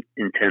pretty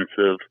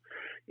intensive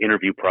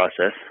interview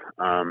process.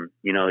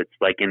 It's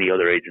like any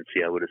other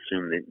agency. I would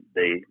assume that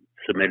they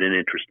submit an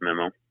interest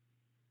memo,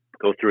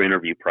 go through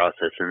interview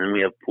process, and then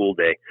we have pool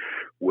day,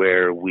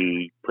 where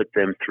we put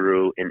them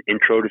through an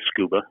intro to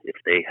scuba if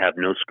they have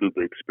no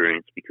scuba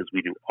experience, because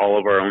we do all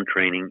of our own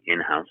training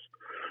in-house.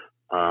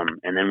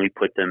 And then we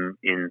put them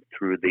in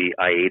through the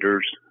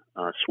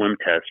IATRS swim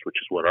test, which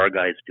is what our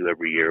guys do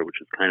every year,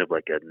 which is kind of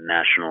like a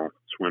national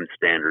swim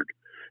standard.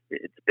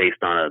 It's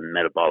based on a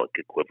metabolic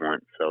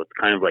equivalent. So it's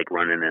kind of like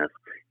running an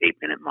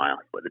 8-minute mile,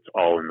 but it's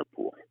all in the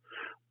pool.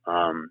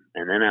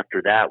 And then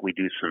after that, we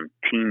do some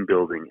team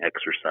building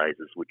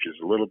exercises, which is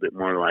a little bit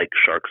more like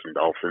sharks and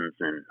dolphins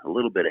and a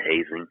little bit of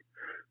hazing.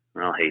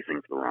 Well,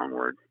 hazing's the wrong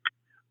word.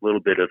 A little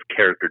bit of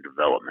character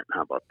development.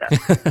 How about that?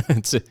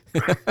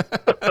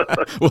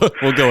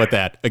 We'll go with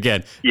that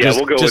again. Yeah,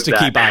 we'll go just with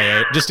to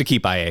that.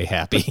 keep IA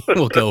happy.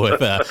 We'll go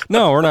with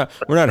no, we're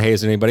not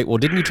hazing anybody. Well,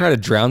 didn't you try to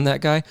drown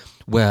that guy?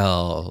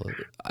 Well,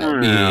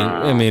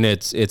 I mean,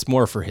 it's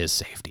more for his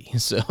safety.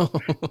 So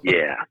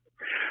yeah.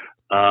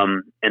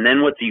 And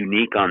then what's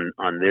unique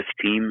on this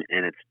team,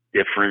 and it's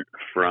different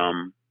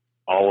from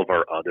all of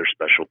our other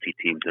specialty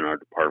teams in our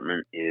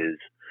department, is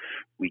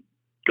we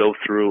go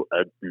through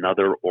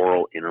another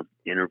oral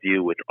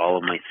interview with all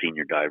of my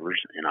senior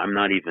divers, and I'm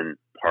not even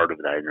part of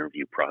that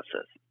interview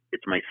process.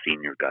 It's my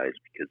senior guys,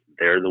 because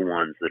they're the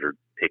ones that are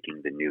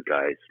picking the new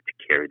guys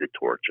to carry the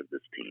torch of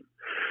this team.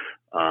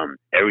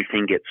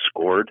 Everything gets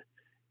scored,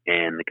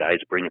 and the guys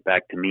bring it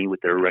back to me with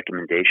their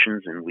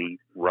recommendations, and we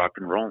rock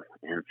and roll.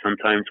 And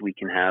sometimes we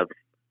can have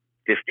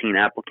 15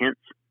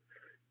 applicants.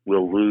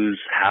 We'll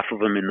lose half of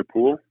them in the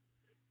pool,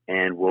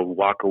 and we'll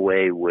walk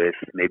away with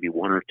maybe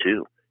 1 or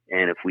 2.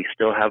 And if we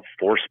still have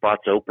 4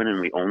 spots open and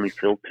we only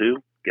fill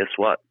 2, guess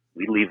what?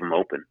 We leave them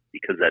open,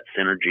 because that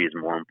synergy is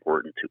more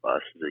important to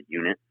us as a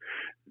unit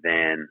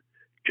than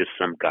just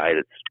some guy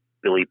that's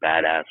Billy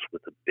Badass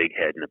with a big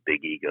head and a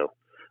big ego.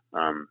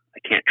 I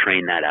can't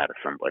train that out of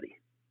somebody,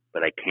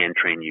 but I can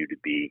train you to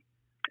be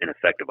an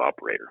effective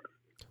operator.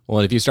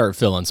 Well, if you start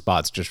filling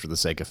spots just for the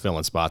sake of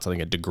filling spots, I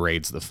think it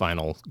degrades the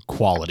final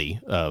quality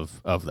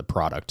of the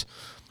product,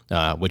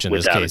 which in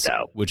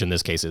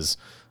this case is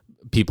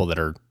people that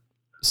are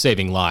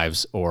saving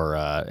lives, or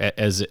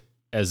as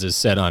is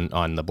said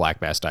on the Black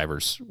Bass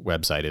Divers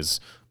website, is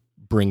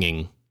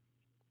bringing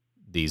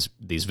these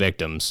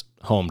victims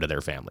home to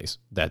their families.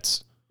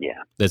 That's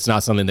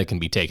not something that can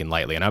be taken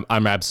lightly, and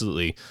I'm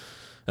absolutely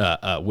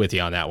with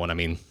you on that one. I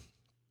mean,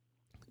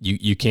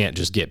 you can't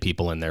just get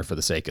people in there for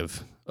the sake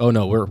of, oh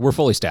no, we're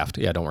fully staffed.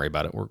 Yeah, don't worry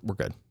about it. We're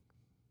good.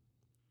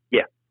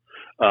 Yeah.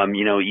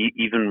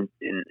 Even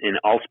in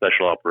all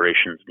special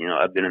operations,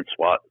 I've been in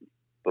SWAT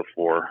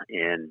before,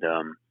 and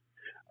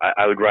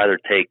I would rather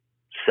take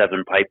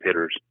 7 pipe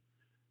hitters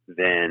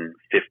than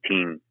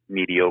 15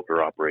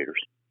 mediocre operators.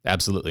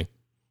 Absolutely.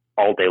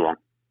 All day long.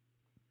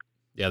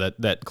 Yeah,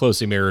 that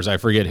closely mirrors. I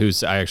forget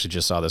who's. I actually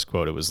just saw this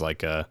quote. It was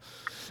like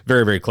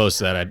very, very close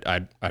to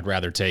that. I'd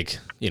rather take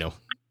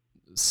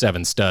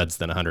 7 studs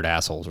than 100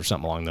 assholes, or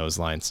something along those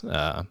lines.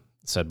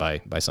 Said by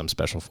some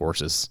special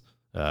forces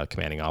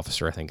commanding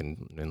officer, I think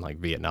in like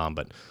Vietnam.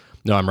 But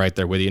no, I'm right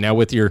there with you. Now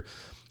with your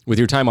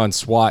time on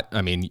SWAT,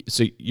 I mean,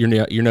 so you're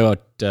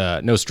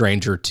no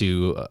stranger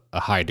to a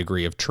high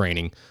degree of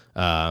training.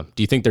 Do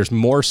you think there's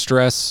more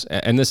stress?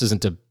 And this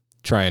isn't to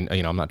try and,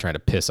 I'm not trying to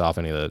piss off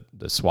any of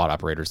the SWAT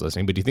operators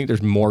listening, but do you think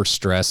there's more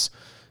stress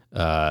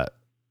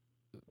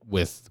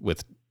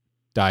with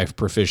dive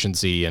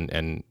proficiency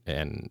and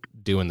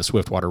doing the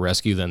swiftwater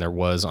rescue than there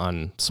was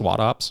on SWAT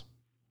ops?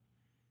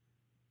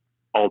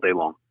 All day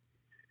long.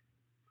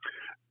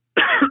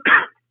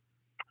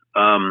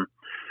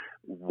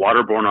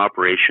 Waterborne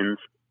operations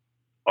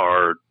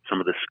are some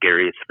of the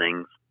scariest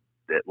things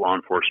that law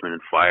enforcement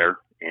and fire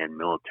and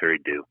military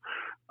do.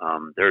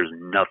 There's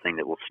nothing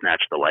that will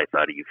snatch the life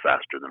out of you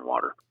faster than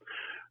water.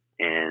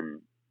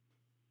 And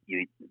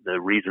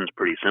the reason's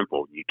pretty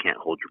simple. You can't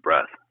hold your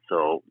breath.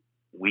 So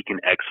we can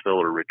exfil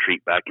or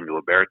retreat back into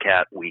a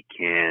Bearcat. We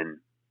can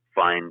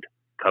find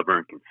cover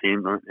and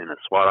concealment in a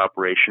SWAT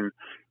operation.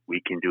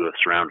 We can do a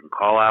surround and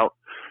call out.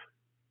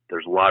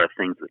 There's a lot of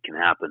things that can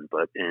happen,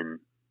 but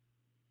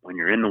when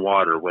you're in the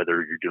water,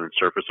 whether you're doing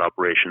surface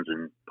operations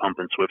in pump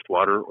and swift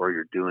water, or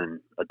you're doing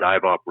a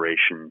dive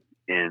operation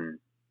in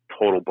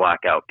total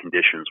blackout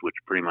conditions, which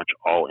pretty much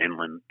all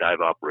inland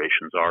dive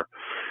operations are,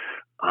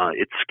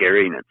 it's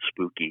scary and it's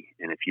spooky.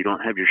 And if you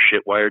don't have your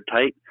shit wired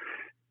tight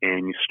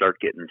and you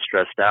start getting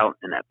stressed out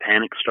and that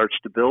panic starts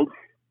to build,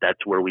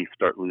 that's where we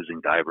start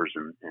losing divers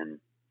and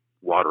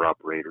water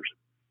operators.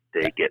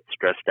 They get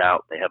stressed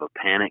out, they have a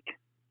panic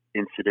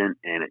incident,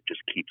 and it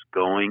just keeps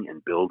going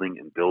and building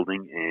and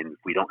building. And if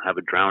we don't have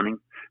a drowning,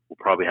 we'll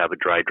probably have a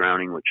dry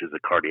drowning, which is a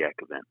cardiac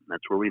event. And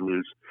that's where we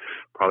lose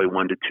probably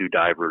 1 to 2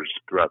 divers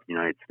throughout the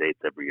United States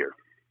every year.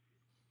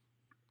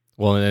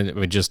 Well, and I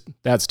mean, just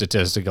that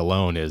statistic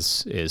alone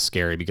is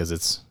scary, because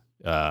it's,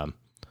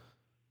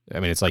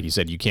 it's like you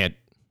said, you can't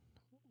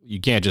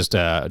just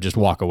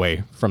walk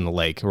away from the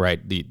lake,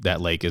 right?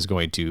 That lake is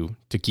going to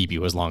keep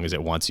you as long as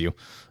it wants you.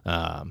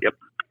 Yep.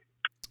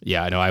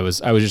 Yeah, I know. I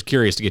was just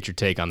curious to get your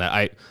take on that.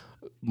 I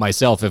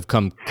myself have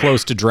come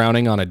close to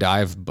drowning on a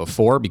dive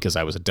before because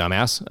I was a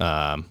dumbass.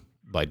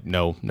 But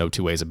no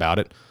 2 ways about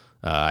it.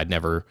 I'd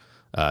never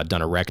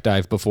done a wreck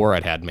dive before.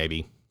 I'd had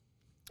maybe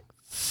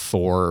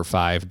 4 or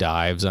 5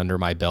 dives under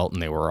my belt,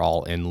 and they were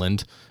all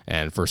inland.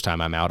 And first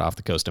time I'm out off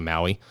the coast of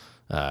Maui,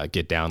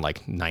 get down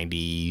like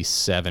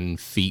 97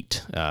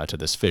 feet to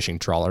this fishing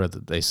trawler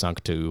that they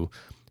sunk to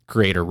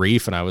create a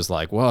reef, and I was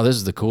like, wow, this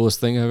is the coolest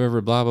thing I've ever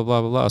blah blah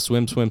blah blah blah.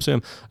 Swim.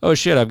 Oh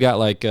shit, I've got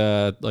like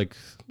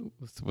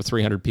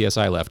 300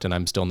 psi left, and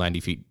I'm still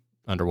 90 feet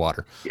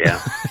underwater.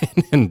 Yeah.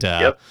 And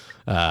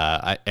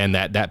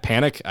that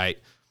panic.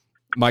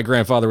 My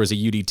grandfather was a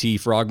UDT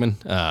frogman,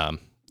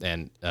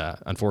 and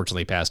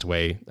unfortunately passed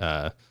away.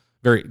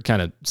 Very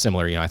kind of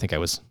similar. I think I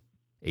was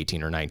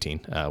 18 or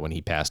 19 when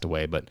he passed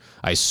away, but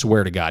I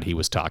swear to God he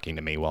was talking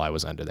to me while I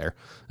was under there,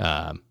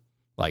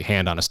 like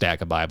hand on a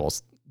stack of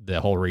Bibles. The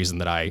whole reason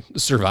that I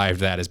survived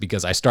that is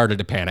because I started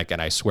to panic,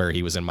 and I swear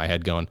he was in my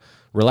head going,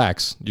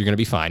 relax, you're going to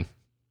be fine.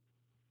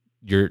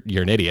 You're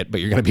an idiot, but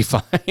you're going to be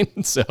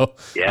fine. So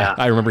yeah,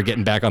 I remember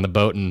getting back on the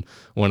boat, and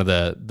one of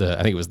the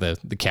I think it was the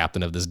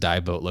captain of this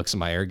dive boat looks at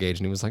my air gauge,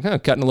 and he was like,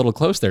 cutting a little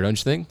close there, don't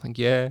you think? Like,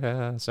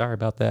 yeah, sorry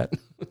about that.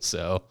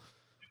 So.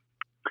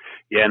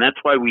 Yeah. And that's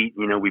why we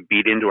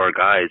beat into our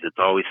guys. It's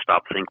always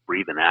stop, think,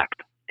 breathe, and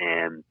act.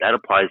 And that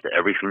applies to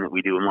everything that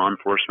we do in law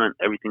enforcement,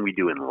 everything we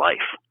do in life.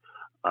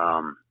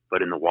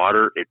 But in the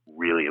water, it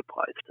really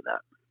applies to that.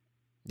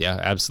 Yeah,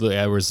 absolutely.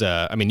 I was,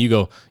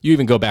 you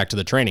even go back to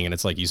the training, and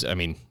it's like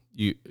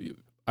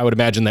I would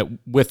imagine that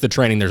with the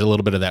training, there's a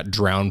little bit of that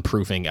drown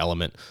proofing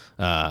element,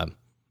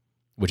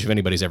 which if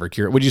anybody's ever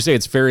curious, would you say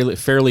it's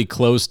fairly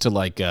close to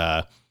like,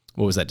 what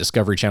was that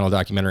Discovery Channel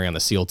documentary on the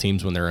SEAL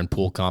teams when they're in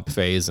pool comp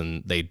phase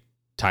and they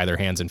tie their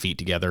hands and feet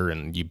together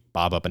and you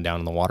bob up and down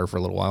in the water for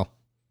a little while?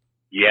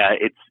 Yeah,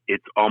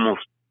 it's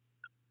almost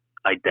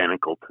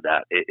identical to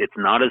that. It's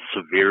not as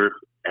severe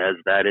as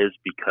that is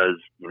because,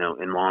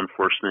 in law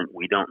enforcement,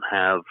 we don't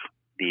have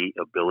the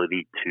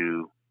ability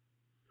to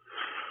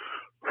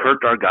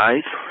hurt our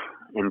guys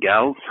and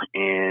gals,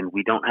 and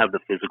we don't have the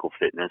physical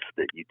fitness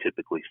that you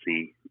typically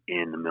see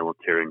in the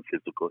military and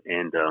physical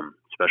and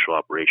special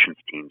operations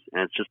teams.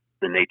 And it's just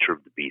the nature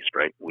of the beast,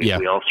 right? We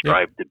all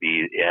strive to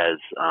be as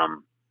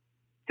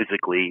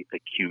physically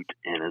acute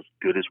and as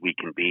good as we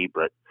can be,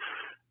 but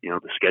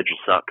the schedule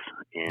sucks,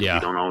 and we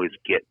don't always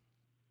get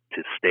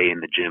to stay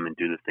in the gym and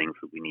do the things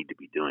that we need to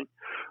be doing.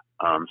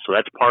 So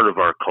that's part of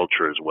our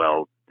culture as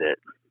well, that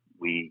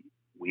we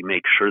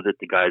make sure that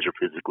the guys are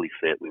physically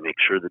fit. We make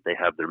sure that they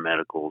have their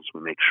medicals.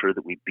 We make sure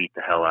that we beat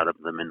the hell out of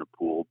them in the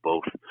pool,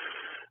 both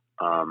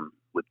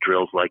with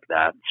drills like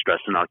that, stress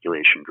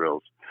inoculation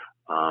drills.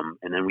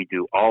 And then we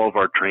do all of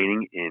our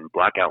training in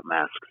blackout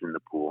masks in the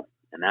pool.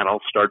 And that all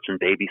starts in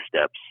baby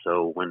steps.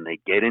 So when they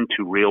get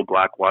into real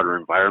blackwater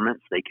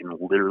environments, they can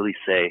literally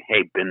say,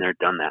 hey, been there,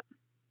 done that.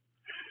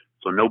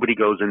 So nobody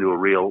goes into a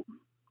real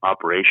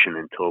operation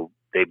until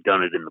they've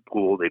done it in the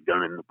pool. They've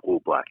done it in the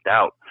pool blacked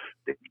out.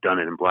 They've done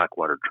it in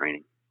blackwater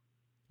training.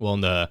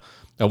 Well, I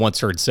once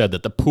heard said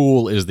that the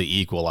pool is the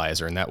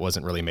equalizer, and that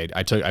wasn't really made.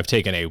 I've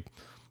taken a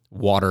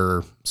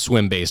water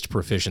swim-based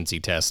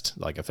proficiency test,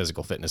 like a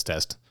physical fitness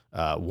test,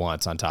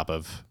 once on top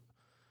of,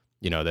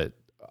 that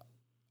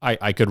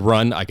I could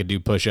run, I could do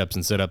push-ups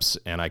and sit-ups,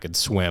 and I could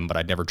swim, but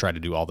I'd never tried to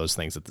do all those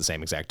things at the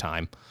same exact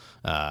time.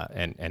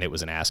 And it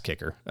was an ass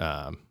kicker.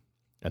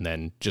 And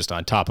then just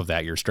on top of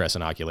that, your stress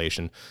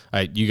inoculation.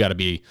 You got to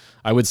be,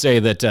 I would say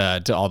that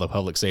to all the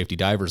public safety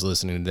divers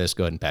listening to this,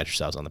 go ahead and pat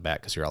yourselves on the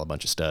back because you're all a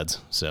bunch of studs.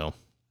 So,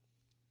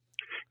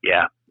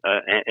 yeah,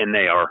 and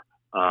they are.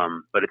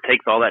 But it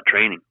takes all that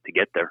training to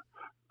get there.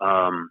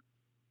 And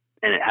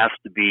it has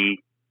to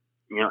be,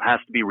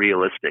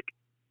 realistic.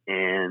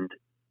 And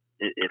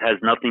it has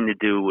nothing to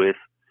do with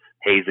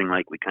hazing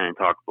like we kind of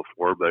talked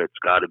before, but it's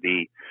got to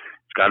be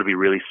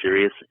really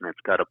serious, and it's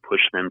got to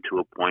push them to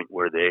a point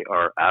where they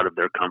are out of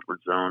their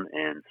comfort zone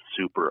and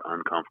super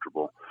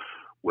uncomfortable,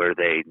 where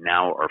they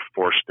now are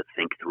forced to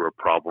think through a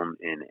problem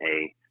in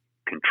a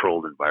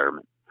controlled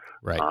environment.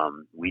 Right.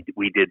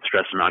 We did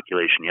stress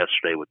inoculation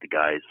yesterday with the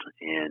guys,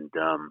 and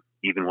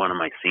even one of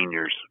my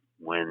seniors,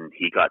 when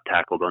he got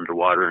tackled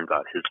underwater and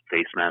got his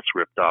face mask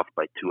ripped off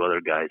by two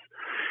other guys,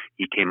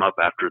 he came up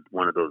after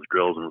one of those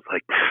drills and was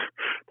like,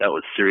 that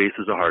was serious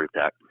as a heart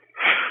attack.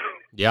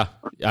 Yeah,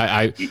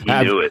 I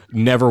knew it.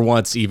 Never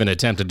once even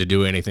attempted to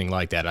do anything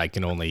like that. I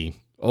can only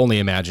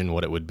imagine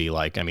what it would be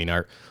like. I mean,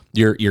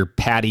 your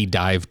PADI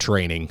dive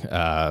training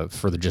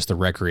for just the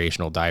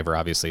recreational diver.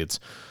 Obviously, it's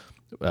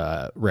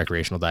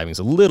recreational diving is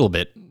a little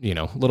bit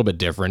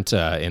different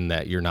in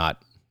that you're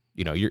not,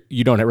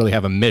 you don't really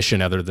have a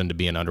mission other than to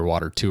be an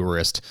underwater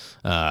tourist.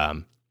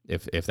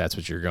 If that's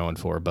what you're going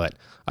for. But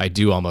I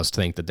do almost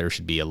think that there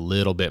should be a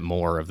little bit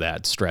more of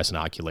that stress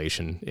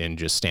inoculation in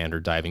just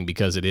standard diving,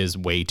 because it is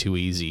way too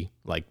easy.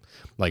 Like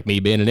me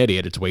being an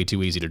idiot, it's way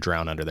too easy to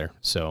drown under there.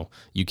 So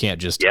you can't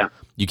just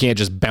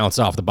bounce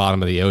off the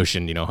bottom of the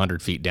ocean,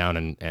 100 feet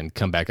down and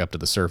come back up to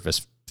the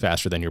surface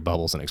faster than your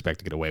bubbles and expect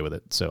to get away with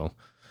it. So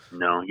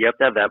no, you have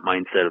to have that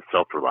mindset of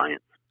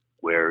self-reliance,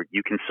 where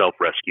you can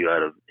self-rescue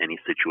out of any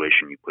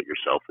situation you put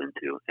yourself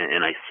into.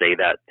 And I say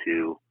that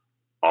to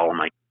all of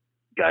my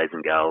guys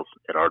and gals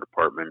at our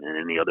department and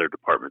any other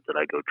department that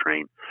I go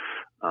train.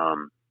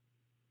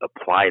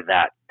 Apply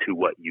that to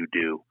what you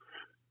do,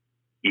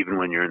 even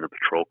when you're in the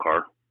patrol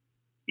car,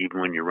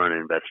 even when you're running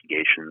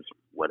investigations,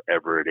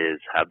 whatever it is.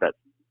 Have that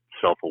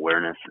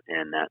self-awareness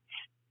and that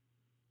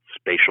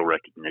spatial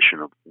recognition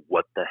of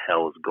what the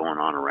hell is going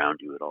on around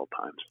you at all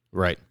times.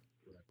 Right.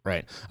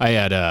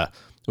 I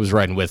was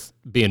riding with,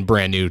 being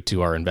brand new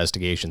to our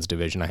investigations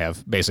division. I'm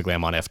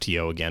on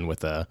FTO again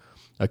with a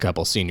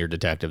couple senior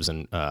detectives,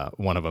 and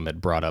one of them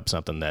had brought up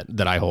something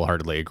that I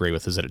wholeheartedly agree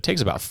with, is that it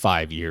takes about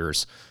 5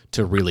 years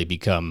to really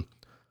become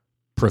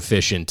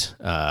proficient,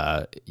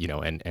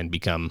 and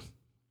become,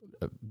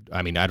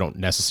 I don't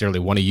necessarily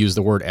want to use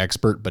the word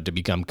expert, but to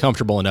become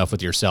comfortable enough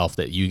with yourself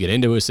that you get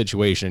into a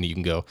situation and you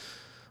can go,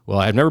 well,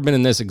 I've never been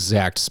in this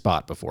exact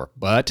spot before,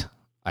 but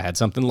I had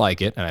something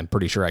like it, and I'm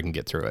pretty sure I can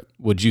get through it.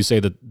 Would you say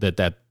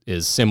that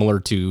is similar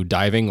to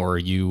diving, or are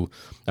you?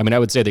 I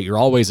would say that you're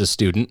always a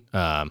student,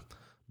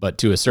 but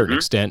to a certain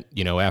extent,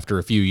 after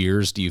a few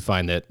years, do you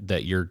find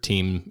that your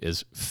team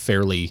is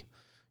fairly,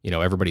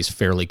 everybody's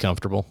fairly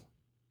comfortable?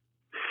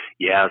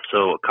 Yeah.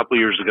 So a couple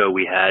years ago,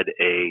 we had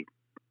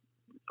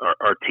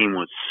our team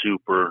was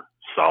super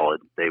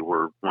solid. They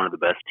were one of the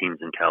best teams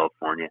in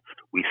California.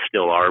 We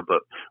still are,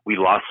 but we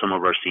lost some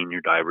of our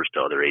senior divers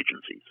to other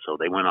agencies. So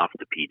they went off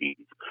to PDs,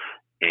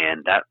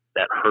 and that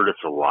hurt us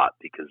a lot,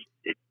 because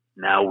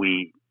now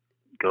we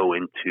go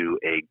into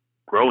a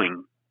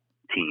growing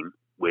team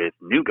with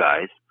new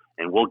guys,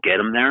 and we'll get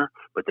them there,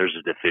 but there's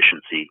a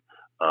deficiency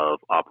of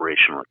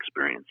operational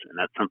experience. And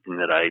that's something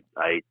that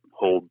I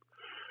hold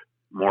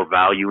more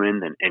value in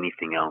than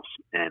anything else.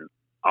 And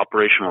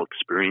operational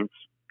experience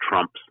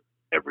trumps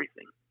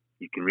everything.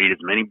 You can read as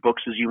many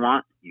books as you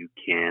want. You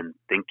can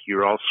think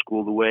you're all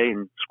schooled away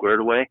and squared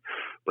away,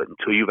 but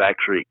until you've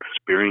actually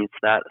experienced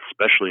that,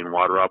 especially in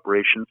water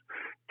operations,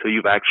 until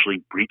you've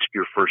actually breached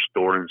your first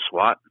door in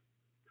SWAT,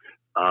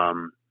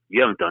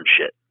 you haven't done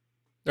shit.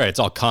 Right, it's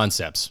all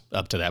concepts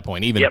up to that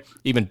point.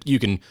 Even you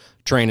can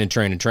train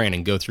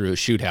and go through a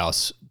shoot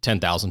house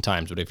 10,000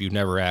 times, but if you've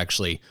never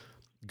actually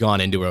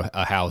gone into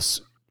a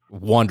house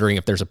wondering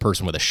if there's a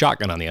person with a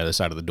shotgun on the other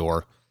side of the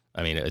door,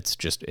 I mean, it's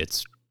just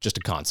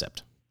a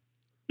concept.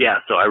 Yeah,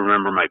 so I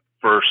remember my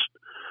first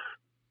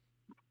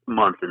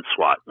month in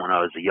SWAT when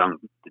I was a young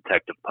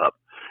detective pup,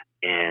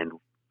 and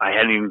I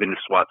hadn't even been to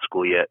SWAT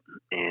school yet,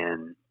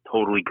 and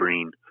totally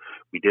green.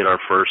 We did our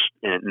first,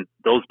 and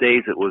those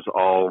days it was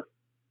all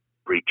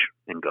breach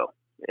and go.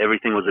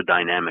 Everything was a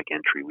dynamic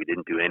entry. We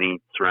didn't do any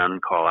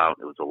surrounding call out.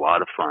 It was a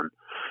lot of fun.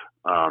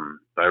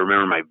 But I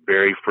remember my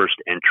very first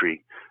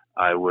entry,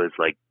 I was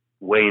like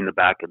way in the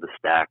back of the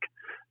stack.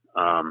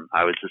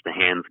 I was just a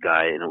hands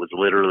guy, and it was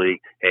literally,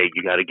 hey,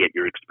 you got to get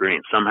your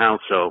experience somehow,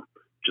 so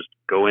just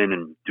go in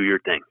and do your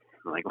thing.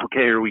 I'm like,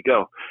 okay, here we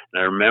go.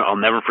 And I remember, I'll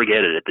never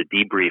forget it, at the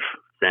debrief,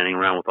 standing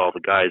around with all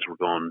the guys, we're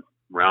going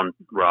round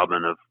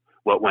robin of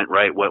what went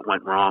right, what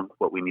went wrong,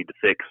 what we need to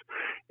fix.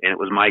 And it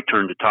was my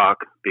turn to talk,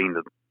 being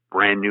the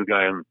brand new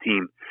guy on the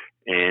team.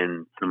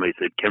 And somebody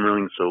said,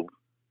 Kimmerling, so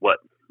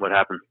what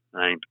happened?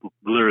 And I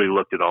literally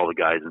looked at all the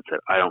guys and said,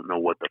 I don't know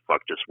what the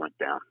fuck just went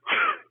down.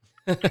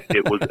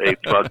 It was a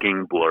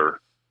fucking blur.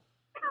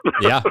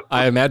 Yeah,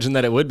 I imagine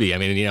that it would be. I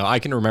mean, I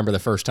can remember the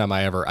first time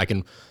I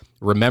can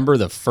remember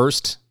the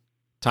first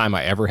time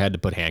I ever had to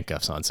put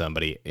handcuffs on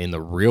somebody in the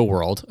real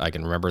world. I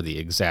can remember the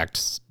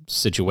exact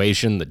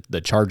situation,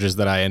 the charges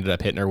that I ended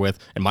up hitting her with,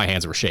 and my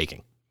hands were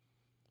shaking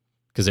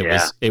because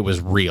it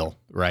was real,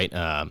 right?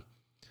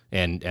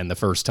 And the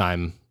first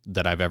time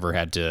that I've ever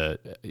had to,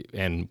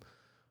 and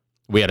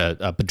we had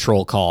a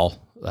patrol call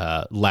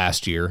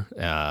last year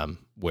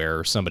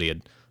where somebody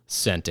had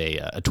sent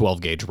a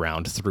 12 gauge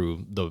round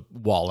through the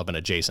wall of an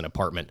adjacent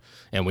apartment,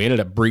 and we ended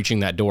up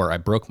breaching that door. I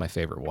broke my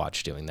favorite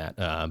watch doing that,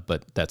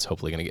 but that's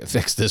hopefully going to get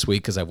fixed this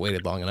week because I've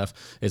waited long enough.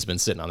 It's been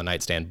sitting on the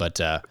nightstand, but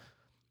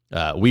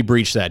we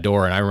breached that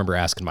door, and I remember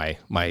asking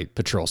my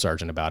patrol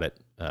sergeant about it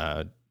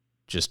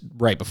just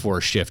right before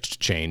shift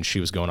change.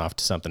 She was going off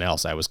to something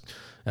else. I was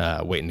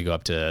waiting to go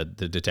up to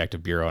the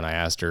detective bureau, and I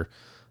asked her,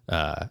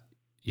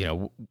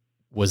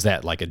 was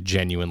that like a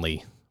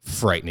genuinely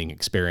frightening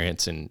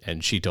experience?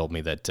 And she told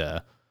me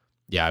that,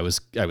 I was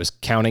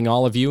counting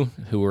all of you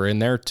who were in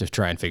there to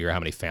try and figure out how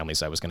many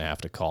families I was going to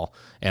have to call.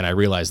 And I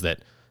realized that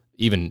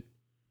even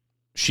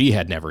she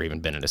had never even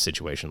been in a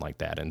situation like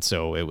that. And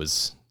so it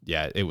was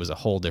a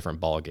whole different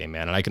ball game,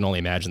 man. And I can only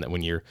imagine that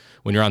when you're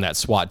on that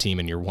SWAT team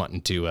and you're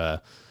wanting to,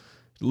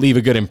 leave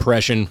a good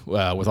impression,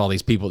 with all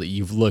these people that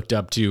you've looked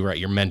up to, right?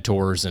 Your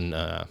mentors and,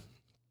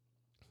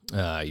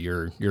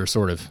 your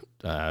sort of,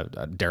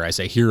 dare I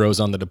say, heroes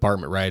on the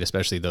department, right?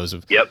 Especially those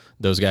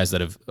guys that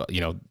have,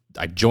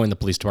 I joined the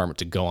police department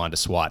to go on to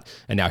SWAT,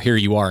 and now here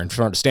you are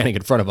standing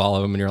in front of all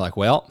of them, and you're like,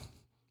 well,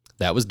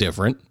 that was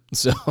different.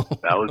 So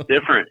that was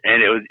different,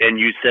 and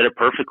you said it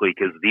perfectly,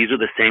 because these are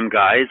the same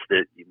guys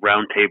that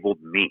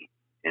roundtabled me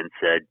and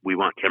said, we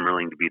want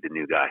Kimmerling to be the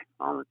new guy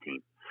on the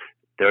team.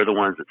 They're the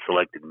ones that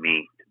selected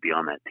me to be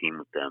on that team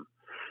with them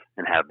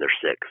and have their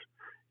six.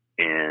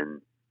 And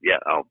yeah,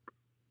 I'll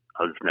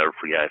just never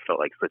forget. I felt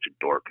like such a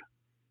dork.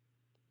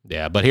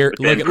 Yeah, but here,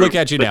 look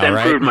at you now,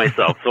 right? I proved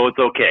myself, so it's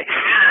okay.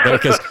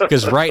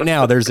 Because right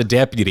now there's a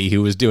deputy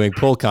who was doing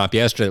pull comp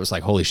yesterday. It was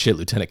like, holy shit,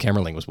 Lieutenant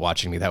Kimmerling was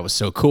watching me. That was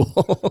so cool.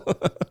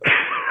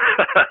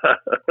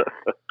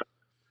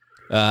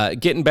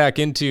 Getting back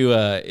into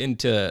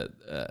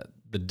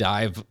the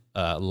dive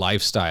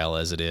lifestyle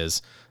as it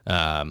is,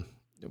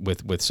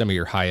 with some of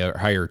your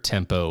higher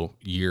tempo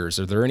years,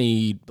 are there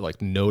any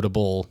like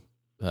notable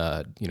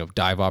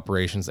dive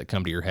operations that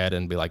come to your head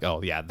and be like,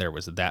 oh yeah, there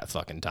was that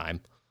fucking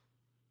time?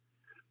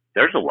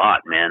 There's a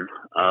lot, man.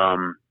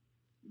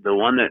 The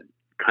one that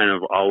kind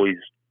of always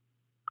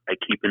I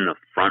keep in the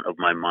front of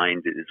my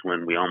mind is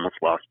when we almost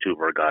lost two of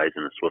our guys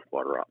in a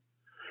swiftwater op.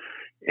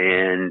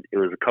 And it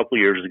was a couple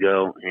years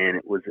ago, and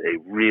it was a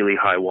really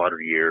high water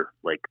year,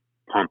 like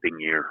pumping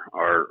year.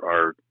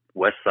 Our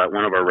west side,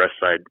 one of our west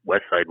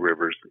side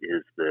rivers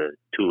is the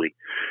Tule.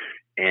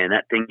 And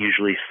that thing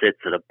usually sits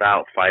at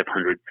about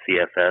 500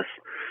 CFS.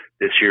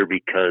 This year,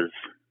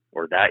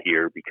 that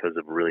year, because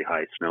of really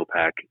high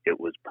snowpack, it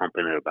was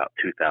pumping at about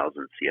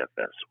 2,000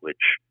 CFS, which,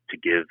 to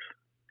give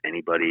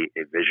anybody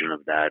a vision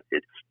of that,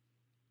 it's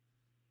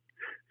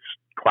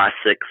class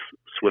 6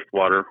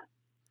 swiftwater.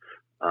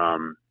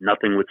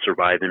 Nothing would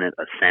survive in it.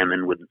 A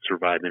salmon wouldn't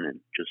survive in it.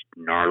 Just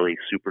gnarly,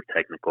 super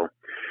technical.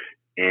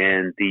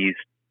 And these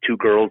two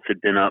girls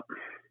had been up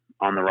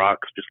on the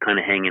rocks just kind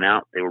of hanging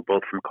out. They were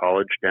both from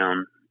college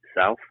down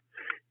south,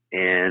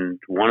 and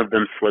one of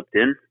them slipped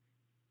in,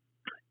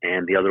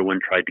 and the other one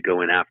tried to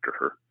go in after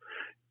her.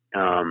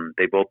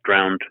 They both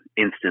drowned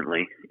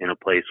instantly in a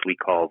place we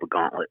call the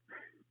Gauntlet.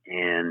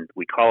 and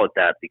we call it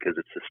that because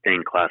it's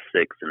sustained Class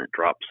 6, and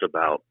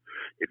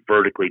it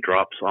vertically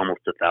drops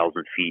almost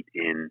 1,000 feet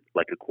in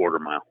like a quarter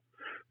mile.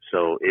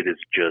 So it is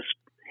just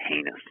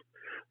heinous.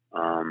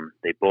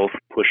 They both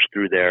pushed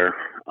through there.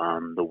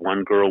 The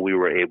one girl we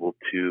were able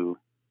to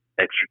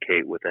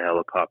extricate with a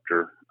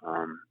helicopter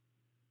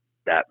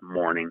that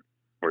morning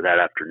or that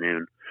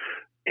afternoon,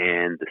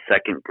 and the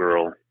second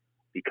girl,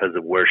 because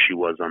of where she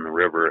was on the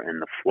river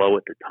and the flow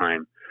at the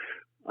time,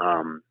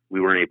 we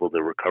weren't able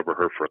to recover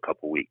her for a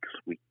couple weeks.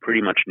 We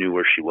pretty much knew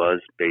where she was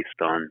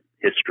based on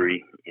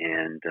history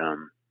and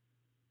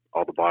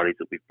all the bodies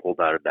that we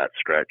pulled out of that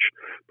stretch,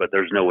 but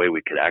there's no way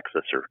we could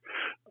access her.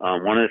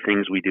 One of the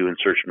things we do in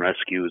search and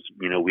rescue is,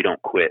 we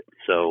don't quit.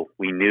 So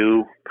we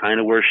knew kind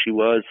of where she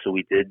was, so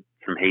we did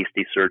some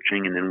hasty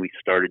searching, and then we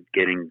started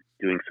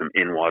doing some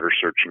in-water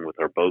searching with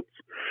our boats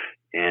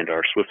and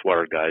our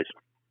swiftwater guys.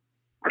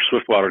 Our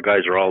swiftwater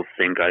guys are all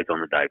the same guys on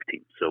the dive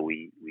team, so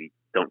we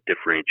don't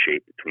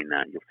differentiate between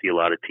that. You'll see a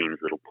lot of teams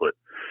that'll put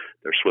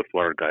their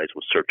swiftwater guys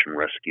with search and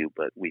rescue,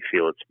 but we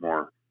feel it's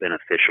more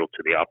beneficial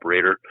to the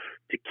operator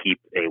to keep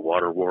a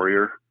water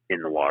warrior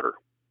in the water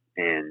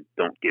and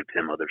don't give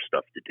him other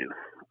stuff to do.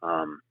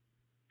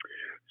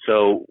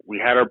 So we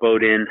had our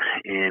boat in,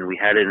 and we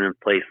had it in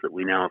a place that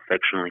we now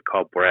affectionately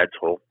call Brad's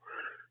Hole.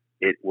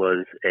 It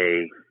was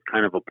a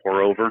kind of a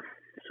pour over,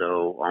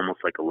 so almost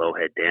like a low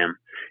head dam.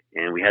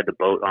 And we had the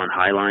boat on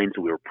high lines.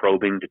 We were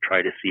probing to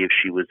try to see if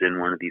she was in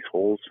one of these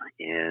holes.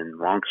 And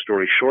long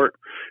story short,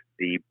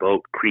 the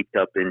boat creeped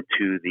up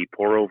into the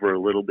pour over a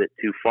little bit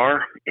too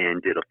far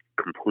and did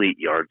a complete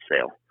yard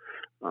sail.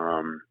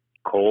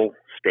 Cole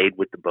stayed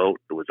with the boat.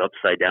 It was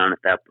upside down at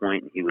that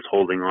point, and he was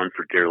holding on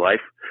for dear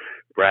life.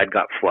 Brad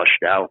got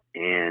flushed out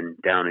and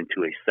down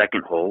into a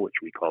second hole, which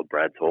we called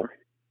Brad's Hole.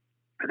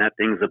 And that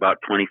thing's about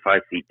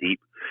 25 feet deep.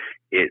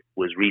 It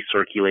was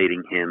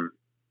recirculating him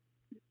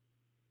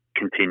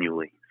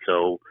continually.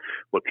 So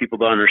what people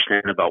don't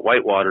understand about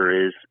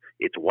whitewater is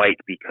it's white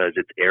because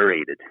it's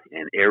aerated.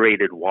 And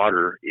aerated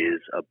water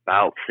is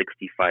about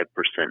 65%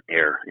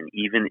 air. And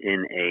even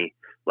in a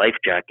life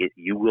jacket,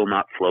 you will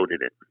not float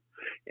in it.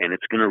 And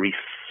it's going to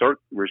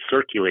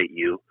recirculate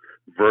you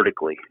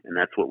vertically. And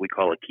that's what we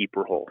call a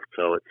keeper hole.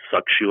 So it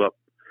sucks you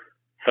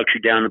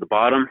down to the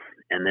bottom,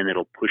 and then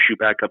it'll push you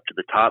back up to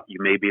the top. You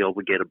may be able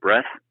to get a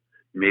breath.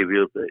 You may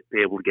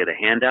be able to get a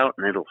hand out,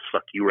 and it'll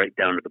suck you right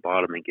down to the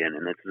bottom again.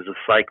 And this is a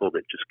cycle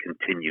that just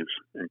continues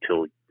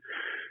until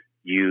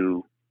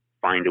you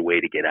find a way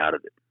to get out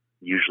of it.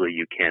 Usually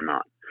you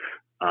cannot.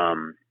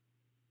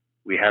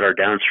 We had our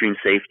downstream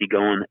safety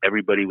going.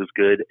 Everybody was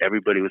good.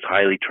 Everybody was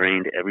highly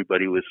trained.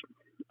 Everybody was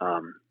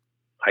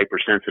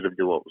hypersensitive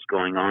to what was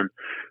going on.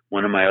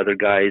 One of my other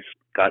guys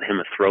got him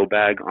a throw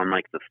bag on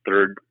like the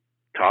third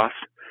toss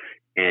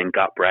and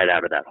got Brad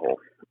out of that hole.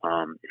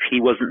 If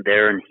he wasn't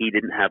there and he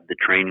didn't have the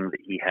training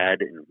that he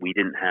had, and we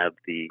didn't have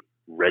the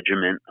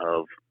regiment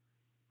of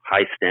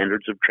high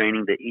standards of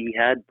training that he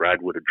had,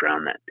 Brad would have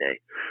drowned that day.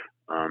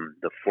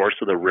 The force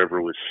of the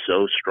river was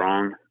so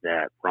strong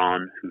that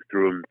Ron, who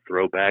threw him the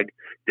throw bag,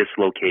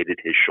 dislocated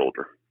his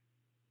shoulder.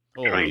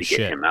 Trying to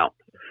get him out.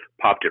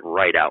 Popped it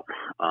right out.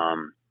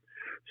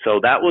 So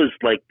that was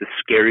like the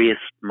scariest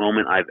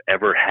moment I've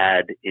ever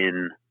had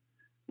in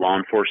law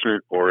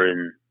enforcement or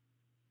in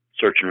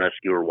search and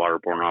rescue or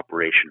waterborne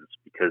operations,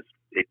 because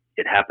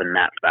it happened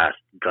that fast,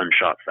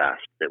 gunshot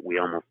fast, that we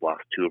almost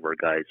lost two of our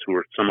guys who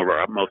were some of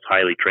our most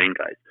highly trained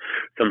guys.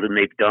 Something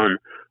they've done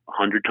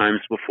 100 times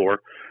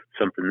before,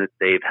 something that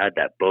they've had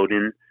that boat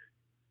in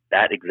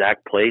that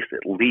exact place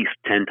at least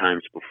 10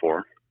 times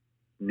before,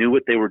 knew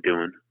what they were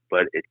doing,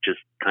 but it just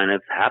kind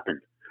of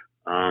happened.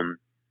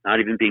 Not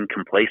even being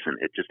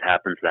complacent, it just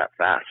happens that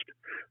fast.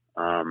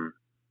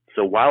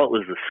 So while it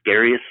was the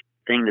scariest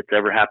thing that's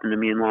ever happened to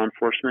me in law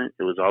enforcement,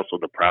 it was also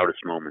the proudest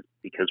moment,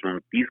 because when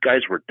these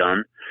guys were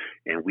done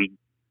and we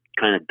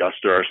kind of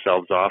dusted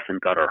ourselves off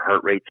and got our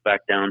heart rates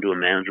back down to a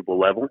manageable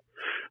level,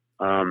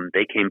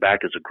 they came back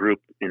as a group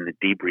in the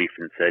debrief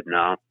and said,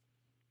 "Nah,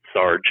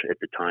 Sarge," at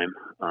the time,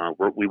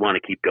 we want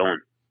to keep going.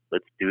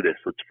 Let's do this.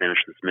 Let's finish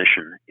this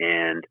mission.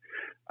 And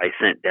I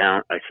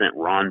sent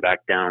Ron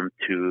back down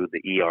to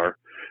the ER.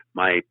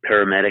 My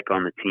paramedic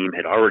on the team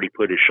had already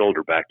put his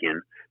shoulder back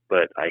in,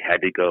 but I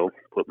had to go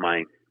put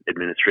my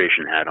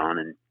administration hat on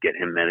and get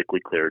him medically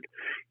cleared.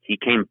 He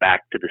came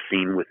back to the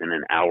scene within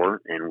an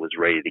hour and was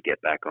ready to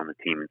get back on the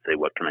team and say,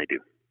 "What can I do?"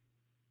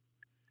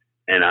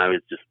 And I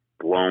was just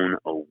blown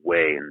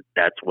away. And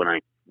that's what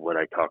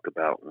I talk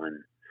about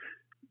when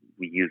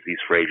we use these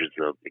phrases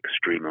of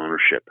extreme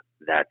ownership.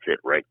 That's it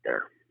right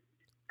there.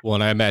 Well,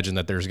 and I imagine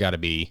that there's got to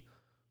be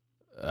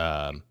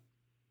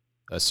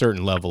a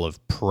certain level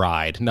of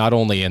pride, not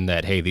only in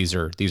that, hey, these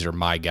are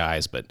my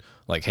guys, but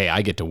like, hey,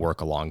 I get to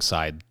work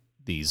alongside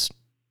these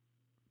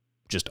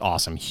just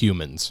awesome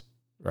humans,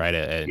 right?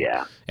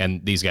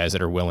 And these guys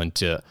that are willing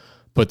to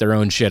put their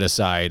own shit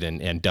aside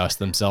and dust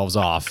themselves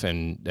off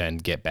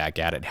and get back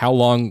at it. How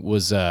long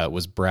was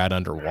Brad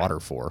underwater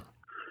for?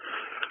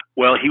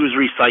 Well, he was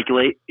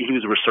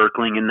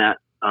recircling in that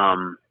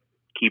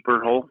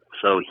keeper hole.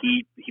 So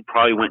he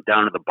probably went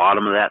down to the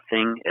bottom of that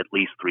thing at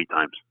least 3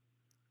 times.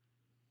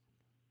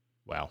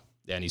 Wow.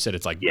 And you said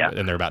it's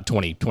and they're about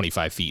 20,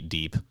 25 feet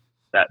deep.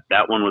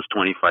 That one was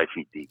 25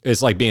 feet deep.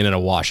 It's like being in a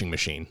washing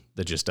machine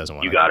that just doesn't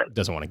want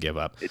to give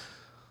up.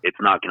 It's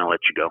not going to let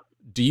you go.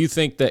 Do you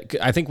think that,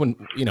 I think when,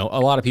 a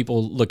lot of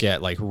people look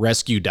at like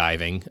rescue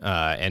diving,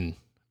 and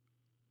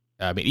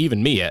I mean,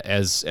 even me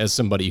as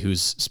somebody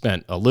who's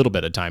spent a little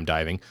bit of time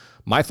diving,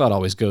 my thought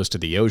always goes to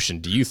the ocean.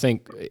 Do you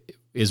think,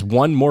 is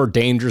one more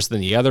dangerous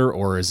than the other,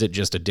 or is it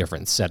just a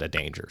different set of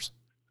dangers?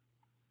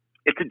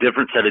 It's a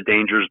different set of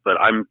dangers, but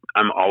I'm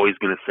always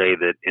going to say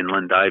that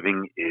inland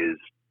diving is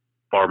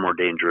far more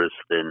dangerous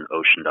than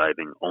ocean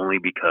diving, only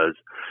because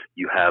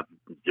you have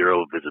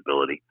zero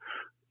visibility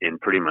in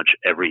pretty much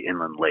every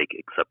inland lake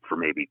except for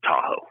maybe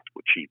Tahoe,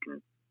 which you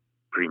can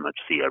pretty much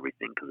see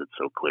everything because it's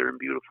so clear and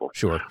beautiful.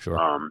 Sure.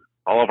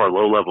 All of our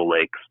low-level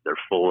lakes, they're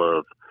full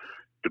of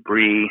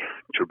debris,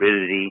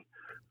 turbidity.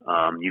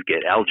 You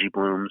get algae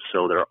blooms,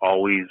 so they're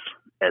always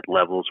at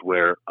levels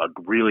where a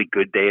really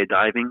good day of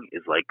diving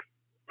is like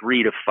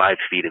 3 to 5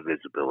 feet of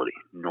visibility.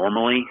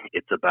 Normally,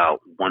 it's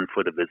about 1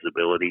 foot of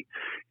visibility.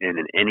 And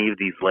in any of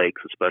these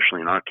lakes,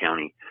 especially in our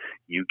county,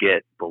 you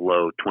get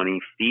below 20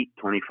 feet,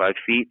 25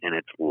 feet, and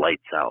it's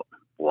lights out.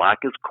 Black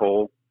as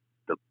coal,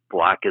 the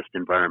blackest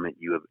environment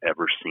you have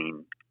ever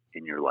seen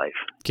in your life.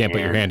 Can't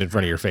put your hand in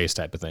front of your face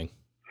type of thing.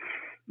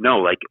 No,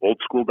 like old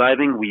school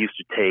diving, we used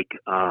to take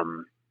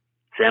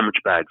sandwich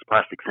bags,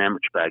 plastic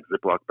sandwich bags,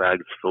 Ziploc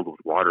bags filled with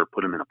water,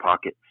 put them in a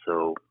pocket.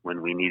 So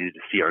when we needed to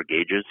see our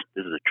gauges,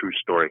 this is a true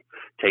story,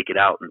 take it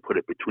out and put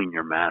it between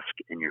your mask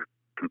and your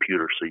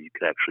computer so you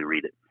could actually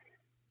read it.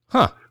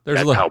 Huh.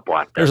 There's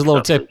a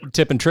little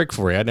tip and trick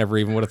for you. I never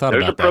even would have thought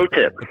about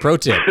that. A pro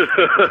tip.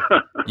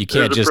 You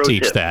can't just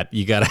teach that.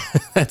 You got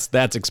to,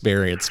 that's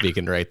experience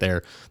speaking right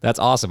there. That's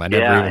awesome. I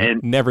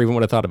never even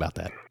would have thought about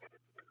that.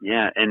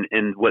 Yeah,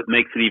 and what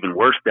makes it even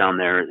worse down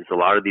there is a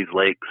lot of these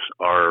lakes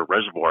are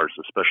reservoirs,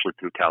 especially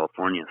through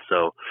California.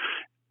 So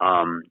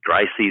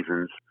dry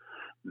seasons,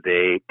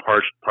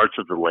 parts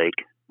of the lake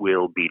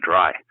will be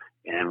dry.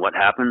 And what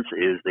happens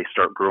is they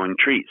start growing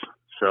trees.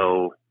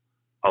 So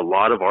a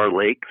lot of our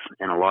lakes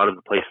and a lot of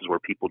the places where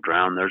people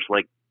drown, there's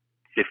like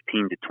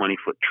 15 to 20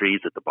 foot trees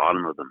at the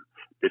bottom of them.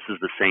 This is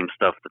the same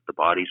stuff that the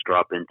bodies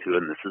drop into,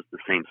 and this is the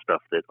same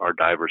stuff that our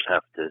divers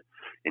have to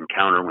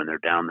encounter when they're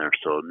down there.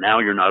 So now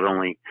you're not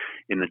only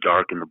in the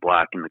dark and the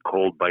black and the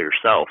cold by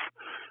yourself,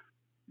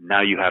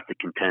 now you have to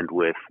contend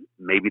with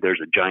maybe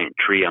there's a giant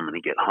tree I'm going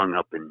to get hung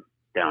up in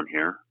down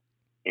here.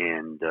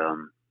 And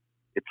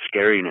it's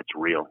scary and it's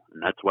real.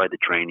 And that's why the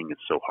training is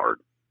so hard.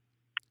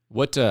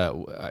 What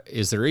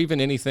is there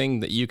even anything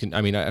that you can?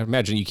 I mean, I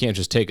imagine you can't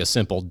just take a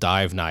simple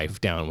dive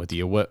knife down with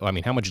you.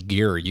 How much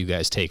gear are you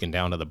guys taking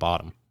down to the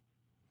bottom?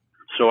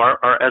 So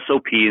our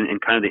SOP and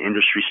kind of the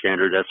industry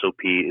standard SOP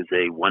is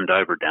a one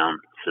diver down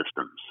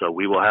system. So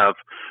we will have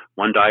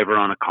one diver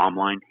on a comm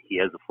line. He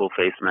has a full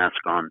face mask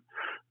on,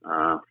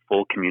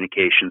 full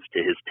communications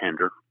to his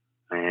tender,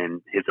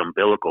 and his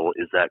umbilical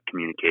is that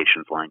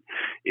communications line.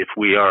 If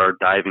we are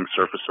diving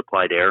surface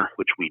supplied air,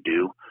 which we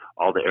do,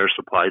 all the air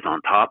supply is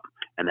on top,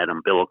 and that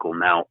umbilical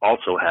now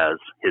also has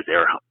his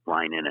air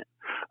line in it.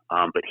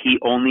 But he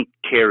only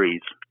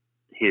carries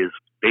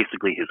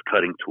basically his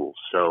cutting tools.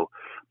 So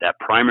that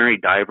primary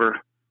diver,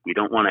 we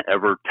don't want to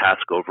ever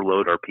task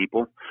overload our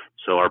people.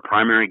 So our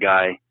primary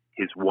guy,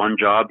 his one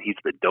job, he's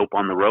the dope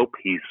on the rope.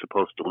 He's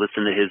supposed to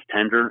listen to his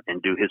tender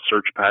and do his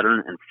search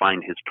pattern and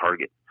find his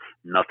target,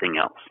 nothing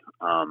else.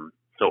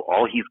 So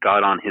all he's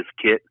got on his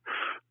kit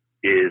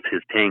is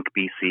his tank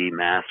BC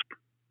mask,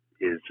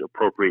 his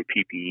appropriate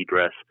PPE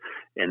dress,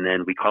 and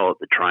then we call it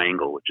the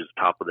triangle, which is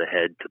top of the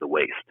head to the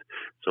waist.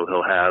 So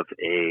he'll have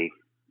a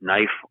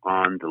knife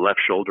on the left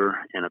shoulder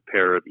and a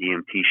pair of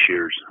EMT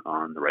shears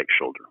on the right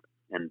shoulder.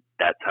 And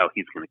that's how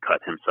he's going to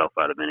cut himself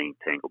out of any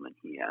entanglement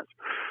he has.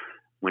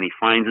 When he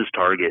finds his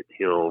target,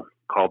 he'll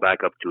call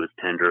back up to his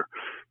tender,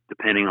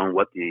 depending on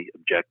what the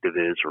objective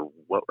is or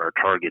what our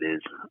target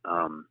is.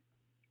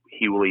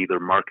 He will either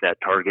mark that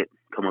target,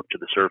 come up to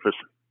the surface,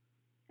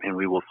 and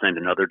we will send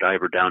another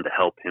diver down to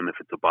help him. If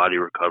it's a body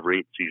recovery,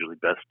 it's usually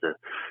best to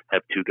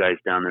have two guys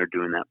down there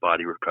doing that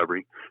body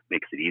recovery.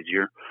 Makes it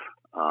easier.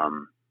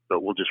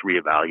 But we'll just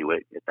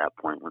reevaluate at that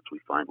point once we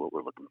find what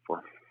we're looking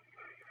for.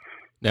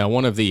 Now,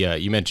 one of the,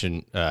 you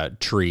mentioned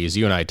trees.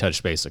 You and I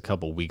touched base a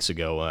couple weeks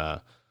ago.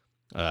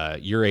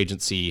 Your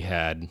agency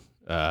had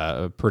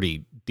a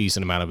pretty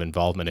decent amount of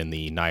involvement in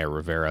the Naya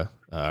Rivera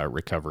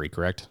recovery,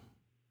 correct?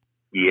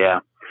 Yeah.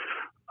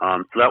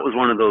 So that was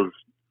one of those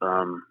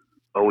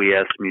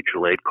OES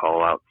mutual aid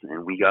call-outs,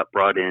 and we got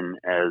brought in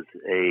as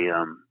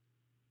a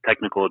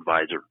technical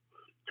advisor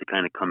to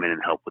kind of come in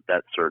and help with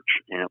that search.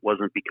 And it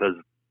wasn't because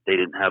they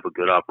didn't have a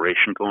good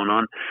operation going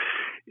on.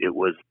 It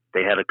was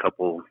they had a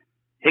couple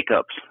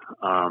hiccups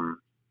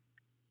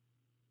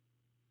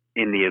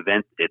in the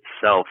event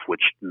itself,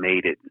 which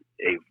made it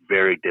a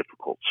very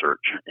difficult search.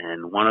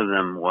 And one of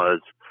them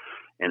was,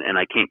 and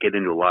I can't get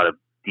into a lot of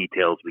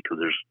details because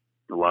there's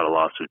a lot of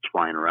lawsuits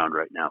flying around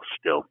right now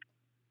still,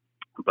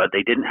 but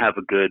they didn't have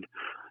a good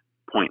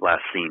point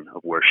last seen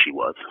of where she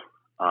was.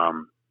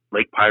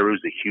 Lake Piru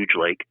is a huge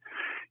lake.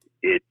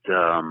 It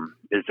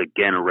is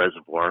again a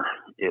reservoir.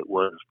 It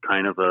was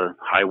kind of a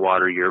high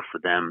water year for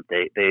them.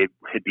 They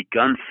had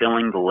begun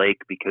filling the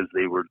lake because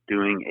they were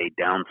doing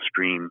a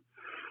downstream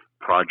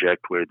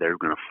project where they're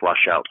going to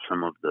flush out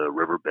some of the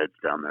riverbeds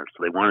down there.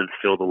 So they wanted to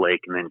fill the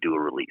lake and then do a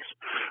release.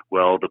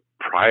 Well, the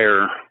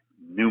prior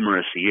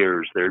numerous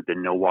years, there had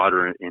been no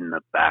water in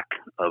the back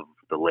of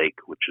the lake,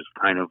 which is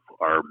kind of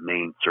our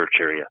main search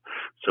area.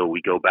 So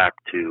we go back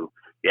to,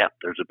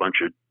 there's a bunch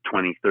of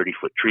 20,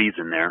 30-foot trees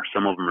in there.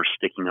 Some of them are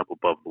sticking up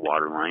above the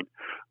water line.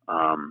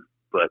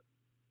 But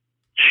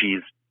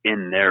she's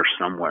in there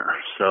somewhere.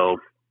 So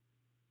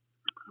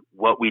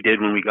what we did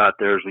when we got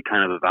there is we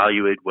kind of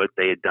evaluated what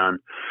they had done,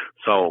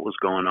 saw what was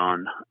going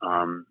on.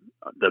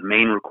 The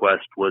main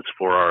request was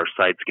for our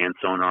side scan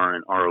sonar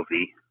and ROV.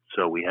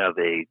 So we have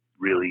a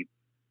really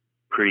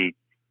pretty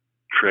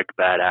trick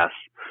badass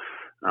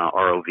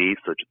ROV,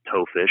 such a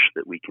towfish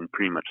that we can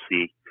pretty much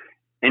see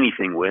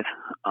anything with.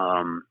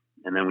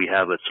 And then we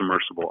have a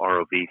submersible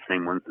ROV,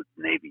 same ones that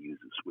the Navy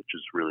uses, which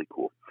is really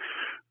cool.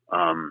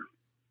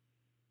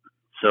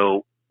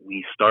 So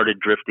we started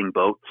drifting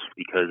boats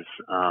because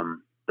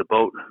the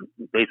boat,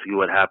 basically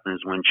what happened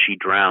is when she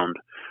drowned,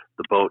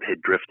 the boat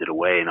had drifted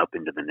away and up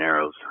into the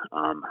Narrows.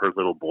 Her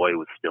little boy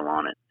was still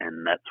on it,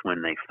 and that's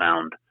when they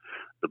found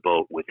the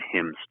boat with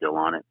him still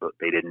on it, but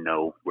they didn't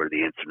know where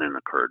the incident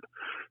occurred.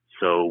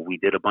 So we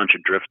did a bunch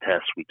of drift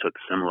tests. We took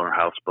similar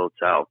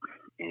houseboats out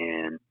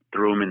and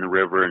threw them in the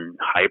river in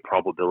high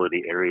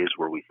probability areas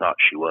where we thought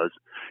she was.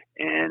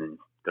 And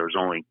there was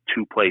only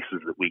 2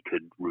 places that we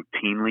could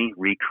routinely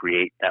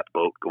recreate that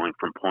boat going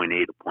from point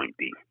A to point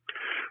B.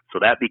 So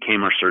that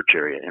became our search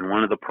area. And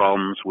one of the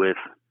problems with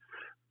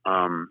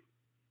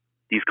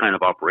these kind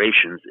of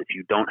operations, if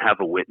you don't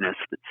have a witness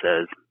that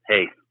says,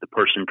 hey, the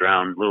person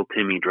drowned, little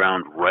Timmy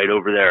drowned right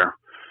over there,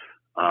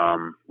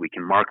 we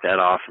can mark that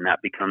off, and that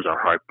becomes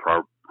our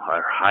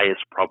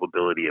highest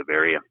probability of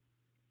area.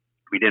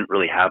 We didn't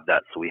really have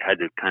that, so we had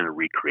to kind of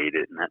recreate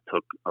it, and that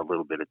took a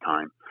little bit of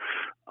time.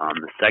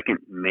 The second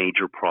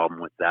major problem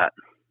with that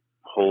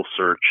whole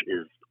search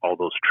is all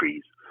those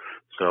trees.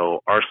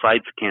 So our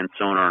side scan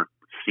sonar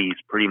sees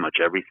pretty much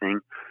everything,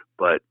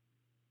 but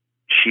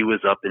she was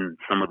up in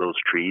some of those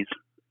trees,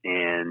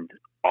 and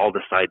all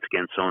the side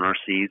scan sonar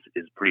sees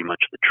is pretty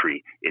much the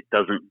tree. It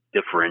doesn't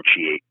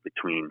differentiate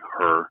between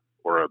her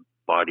or a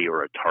body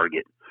or a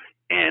target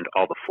and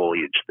all the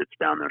foliage that's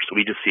down there. So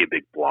we just see a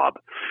big blob.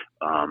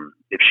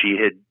 If she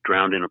had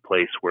drowned in a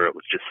place where it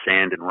was just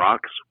sand and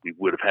rocks, we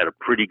would have had a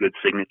pretty good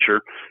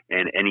signature,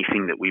 and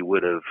anything that we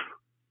would have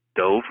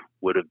dove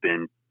would have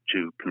been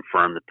to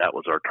confirm that that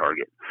was our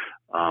target.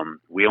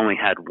 We only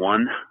had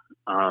one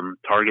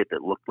target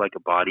that looked like a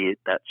body at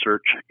that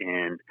search,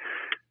 and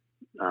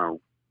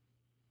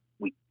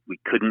we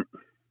couldn't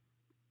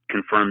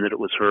confirm that it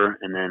was her.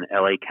 And then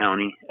LA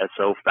County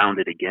SO found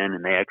it again,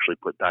 and they actually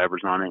put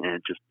divers on it, and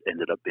it just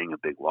ended up being a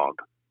big log.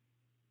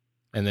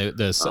 And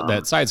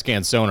that side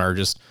scan sonar,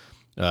 just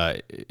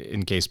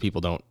in case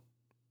people don't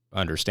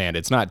understand,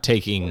 it's not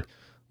taking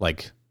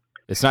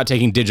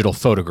digital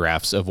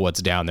photographs of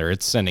what's down there.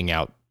 It's sending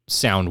out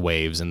sound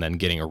waves and then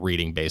getting a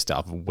reading based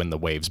off of when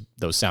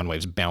those sound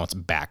waves bounce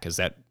back. Is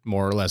that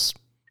more or less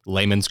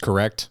layman's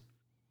correct?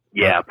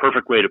 Yeah,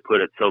 perfect way to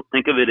put it. So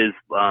think of it as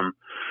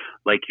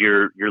like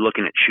you're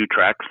looking at shoe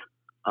tracks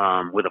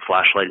with a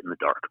flashlight in the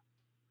dark,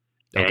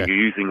 and you're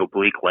using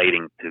oblique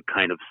lighting to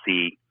kind of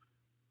see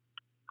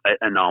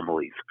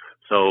anomalies.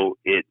 So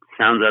it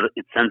sends out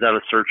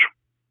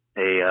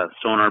a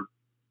sonar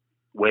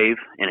wave,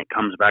 and it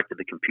comes back to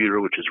the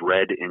computer, which is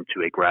read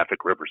into a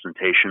graphic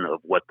representation of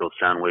what those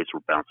sound waves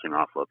were bouncing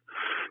off of.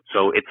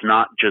 So it's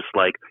not just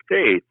like,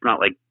 hey, it's not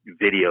like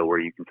video where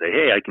you can say,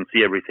 hey, I can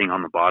see everything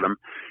on the bottom.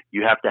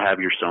 You have to have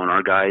your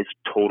sonar guys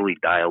totally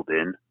dialed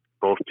in,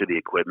 both to the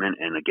equipment,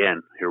 and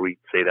again, here we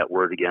say that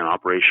word again,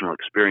 operational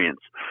experience,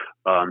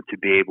 to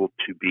be able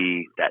to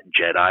be that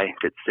Jedi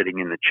that's sitting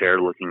in the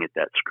chair looking at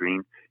that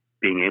screen,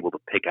 being able to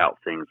pick out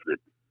things that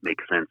make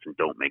sense and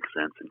don't make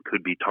sense and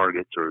could be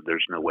targets, or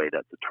there's no way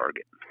that's a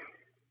target.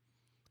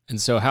 And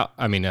so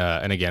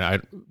and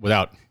again,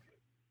 without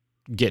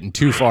getting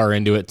too far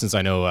into it, since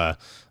I know,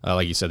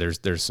 like you said,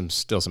 there's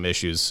still some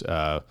issues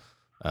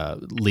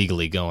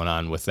legally going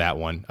on with that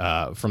one.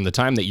 From the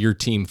time that your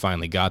team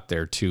finally got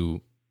there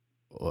to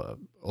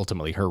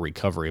ultimately her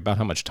recovery, about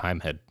how much time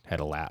had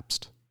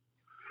elapsed?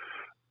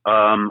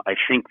 I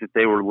think that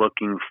they were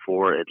looking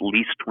for at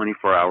least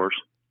 24 hours.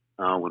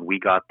 When we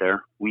got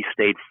there, we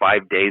stayed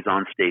 5 days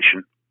on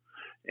station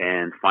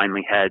and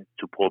finally had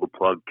to pull the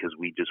plug because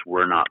we just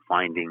were not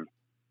finding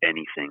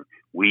anything.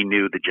 We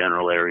knew the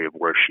general area of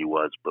where she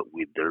was, but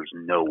there's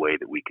no way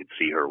that we could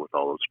see her with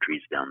all those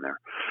trees down there.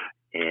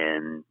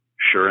 And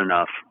sure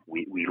enough,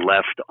 we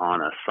left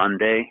on a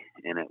Sunday,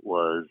 and it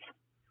was,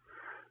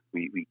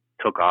 we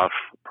took off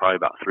probably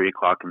about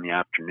 3:00 in the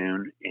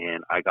afternoon,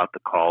 and I got the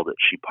call that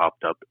she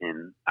popped up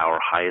in our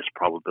highest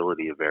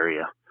probability of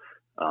area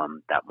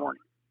that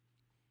morning.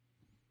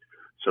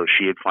 So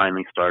she had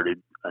finally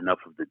started enough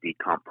of the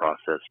decomp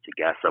process to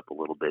gas up a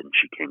little bit, and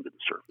she came to the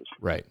surface.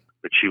 Right.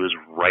 But she was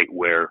right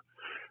where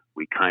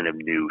we kind of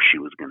knew she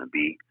was going to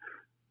be,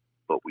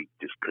 but we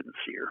just couldn't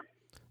see her.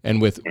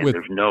 And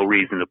there's no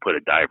reason to put a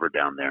diver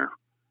down there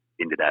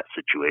into that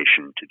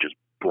situation to just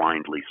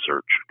blindly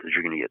search, because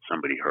you're going to get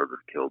somebody hurt or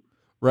killed.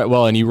 Right.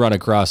 Well, and you run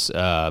across,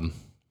 I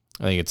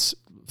think it's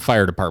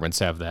fire departments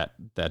have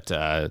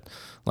that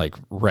like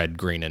red,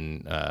 green,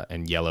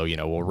 and yellow.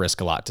 We'll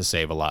risk a lot to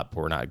save a lot,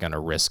 but we're not going to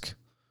risk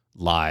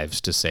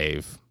lives to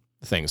save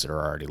things that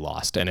are already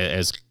lost. And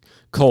as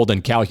cold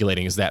and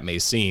calculating as that may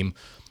seem,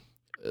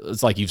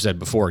 it's like you've said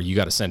before, you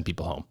got to send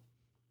people home.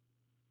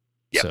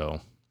 Yep.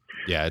 So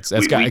yeah, it's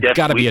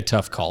got to be a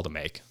tough call to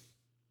make.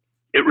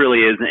 It really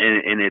is,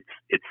 and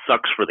it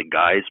sucks for the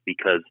guys,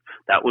 because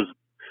that was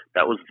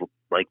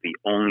like the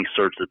only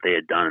search that they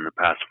had done in the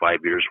past 5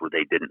 years where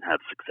they didn't have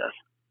success.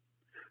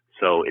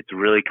 So it's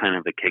really kind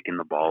of a kick in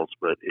the balls.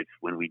 But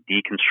when we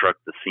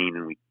deconstruct the scene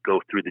and we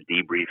go through the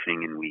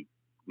debriefing and we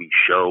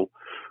show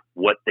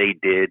what they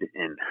did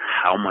and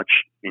how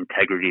much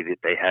integrity that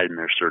they had in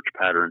their search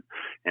pattern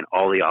and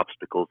all the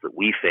obstacles that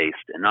we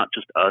faced, and not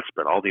just us,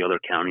 but all the other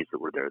counties that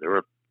were there. There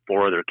were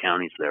 4 other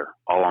counties there,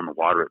 all on the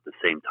water at the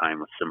same time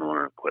with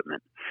similar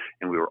equipment,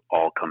 and we were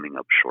all coming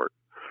up short.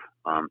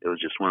 It was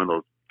just one of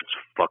those just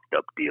fucked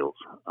up deals.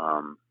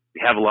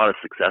 We have a lot of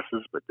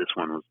successes, but this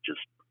one was just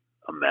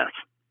a mess.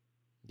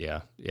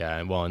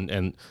 Yeah. Well,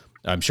 and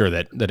I'm sure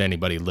that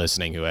anybody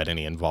listening who had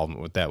any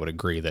involvement with that would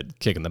agree that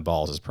kicking the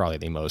balls is probably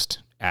the most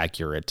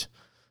accurate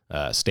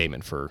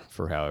statement for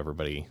how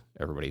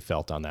everybody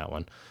felt on that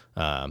one.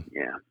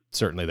 Yeah.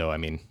 Certainly, though, I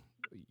mean,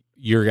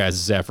 your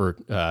guys' effort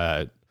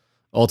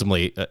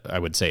ultimately, I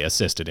would say,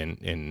 assisted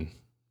in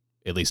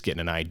at least getting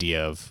an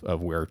idea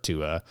of where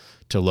to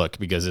look,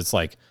 because it's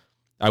like,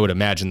 I would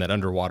imagine that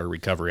underwater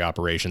recovery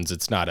operations,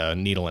 it's not a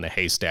needle in a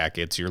haystack.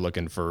 It's you're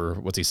looking for,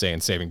 what's he saying,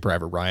 Saving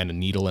Private Ryan, a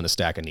needle in a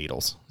stack of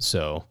needles.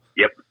 So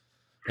yep,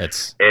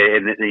 that's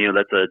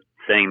that's a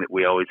saying that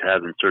we always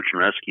have in search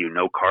and rescue: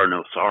 no car,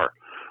 no SAR.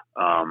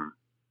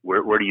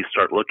 Where do you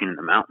start looking in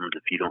the mountains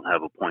if you don't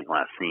have a point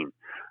last seen?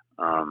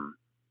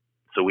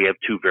 So we have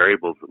 2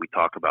 variables that we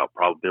talk about: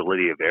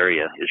 probability of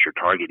area, is your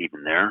target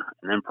even there,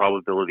 and then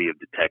probability of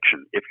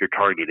detection. If your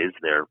target is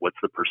there, what's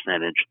the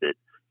percentage that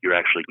you're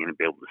actually going to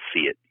be able to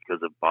see it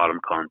because of bottom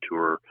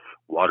contour,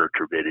 water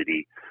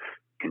turbidity,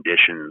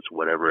 conditions,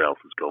 whatever else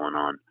is going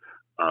on.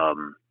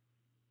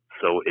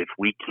 So if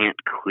we can't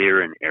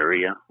clear an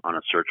area on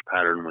a search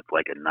pattern with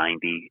like a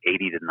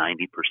 80 to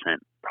 90%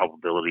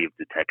 probability of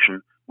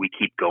detection, we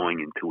keep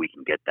going until we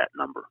can get that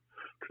number.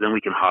 Because then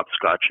we can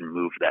hopscotch and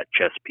move that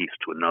chess piece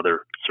to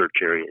another search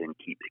area and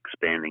keep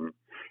expanding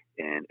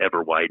and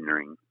ever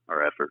widening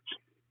our efforts.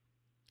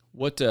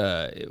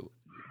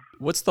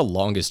 What's the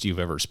longest you've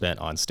ever spent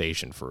on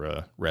station for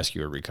a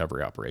rescue or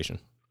recovery operation?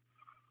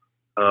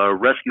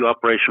 Rescue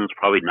operation was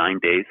probably 9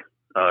 days,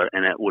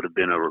 and that would have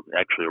been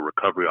actually a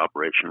recovery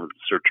operation. It was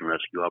a search and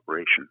rescue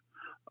operation.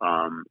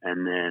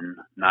 And then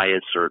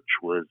Naya's search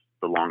was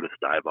the longest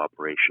dive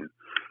operation.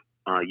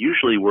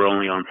 Usually we're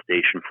only on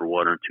station for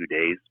 1 or 2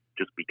 days,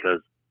 just because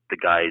the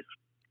guys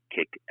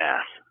kick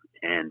ass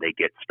and they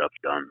get stuff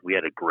done. We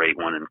had a great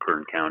one in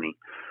Kern County,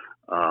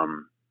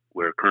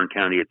 where Kern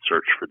County had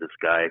searched for this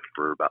guy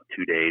for about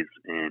 2 days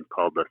and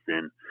called us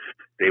in.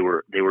 They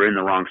were in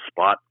the wrong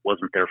spot.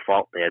 Wasn't their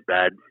fault. They had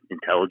bad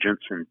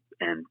intelligence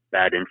and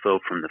bad info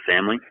from the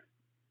family.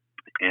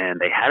 And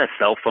they had a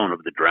cell phone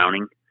of the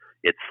drowning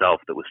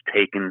itself that was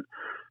taken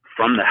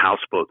from the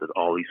houseboat that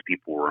all these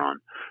people were on.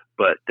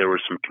 But there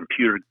were some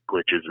computer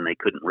glitches and they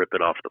couldn't rip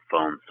it off the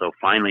phone. So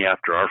finally,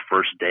 after our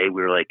first day,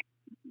 we were like,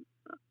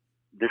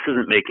 this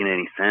isn't making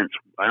any sense.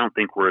 I don't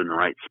think we're in the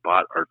right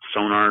spot. Our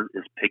sonar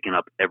is picking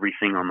up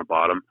everything on the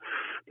bottom.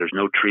 There's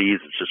no trees.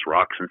 It's just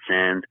rocks and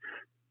sand.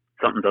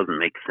 Something doesn't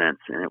make sense.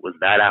 And it was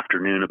that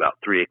afternoon about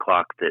 3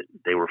 o'clock that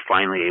they were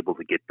finally able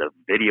to get the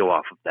video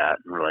off of that.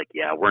 And we're like,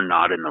 yeah, we're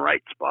not in the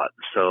right spot.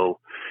 So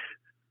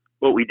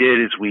what we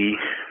did is we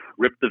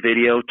ripped the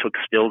video, took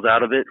stills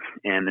out of it,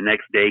 and the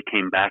next day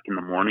came back in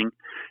the morning,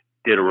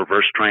 did a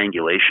reverse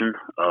triangulation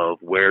of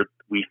where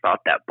we thought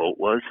that boat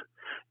was.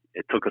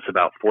 It took us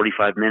about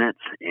 45 minutes,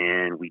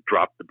 and we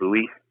dropped the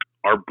buoy.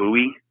 Our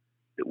buoy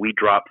that we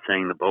dropped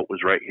saying the boat was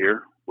right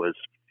here was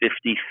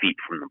 50 feet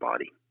from the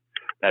body.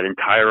 That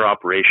entire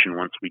operation,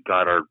 once we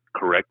got our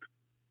correct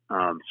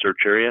search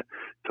area,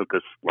 took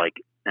us like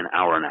an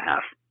hour and a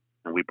half,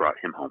 and we brought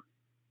him home.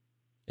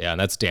 Yeah, and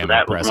that's damn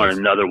that impressive. Was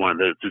another one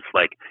that's just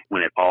like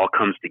when it all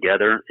comes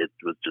together, it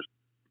was just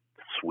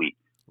sweet.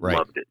 Right.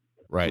 Loved it.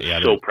 Right.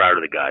 Yeah. So proud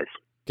of the guys.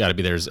 Got to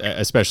be theirs,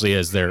 especially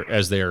as their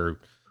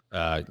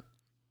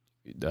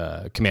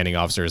commanding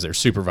officer, as their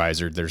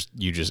supervisor.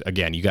 You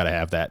got to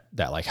have that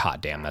like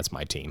hot damn, that's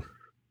my team.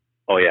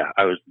 Oh yeah,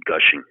 I was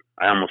gushing.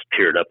 I almost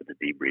teared up at the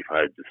debrief.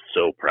 I was just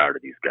so proud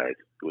of these guys.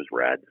 It was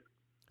rad.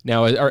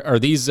 Now, are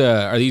these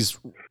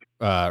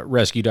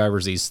rescue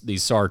divers,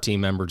 these SAR team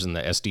members in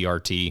the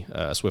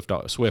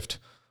SDRT Swift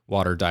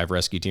Water Dive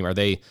Rescue Team, are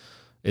they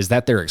is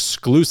that their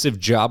exclusive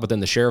job within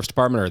the sheriff's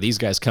department, or are these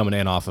guys coming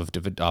in off of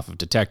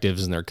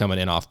detectives and they're coming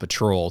in off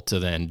patrol to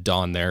then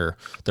don their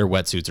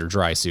wetsuits or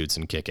dry suits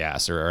and kick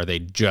ass, or are they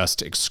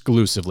just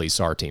exclusively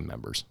SAR team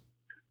members?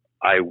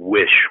 I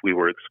wish we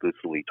were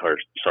exclusively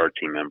SAR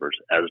team members,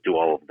 as do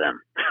all of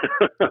them.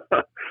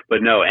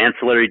 But no,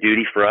 ancillary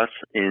duty for us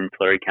in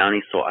Tulare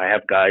County. So I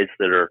have guys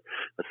that are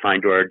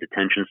assigned to our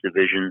detentions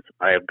divisions.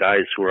 I have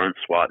guys who are on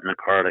SWAT and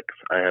narcotics.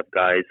 I have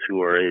guys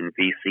who are in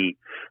VC.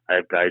 I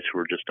have guys who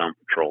are just on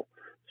patrol.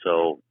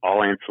 So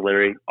all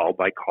ancillary, all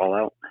by call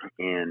out.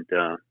 And,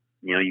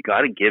 you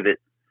got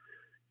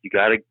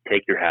to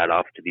take your hat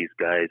off to these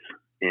guys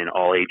in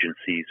all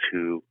agencies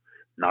who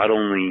not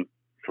only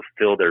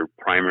fulfill their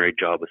primary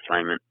job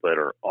assignment, but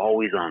are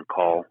always on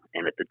call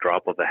and at the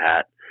drop of a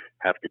hat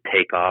have to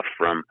take off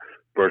from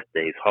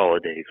birthdays,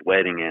 holidays,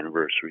 wedding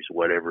anniversaries,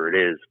 whatever it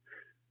is,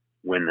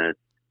 when the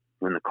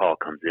call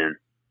comes in,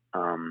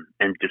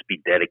 and just be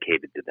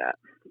dedicated to that.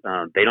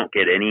 They don't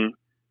get any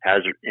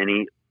hazard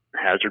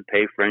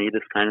pay for any of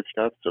this kind of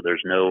stuff, so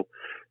there's no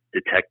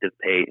detective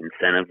pay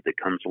incentive that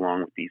comes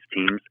along with these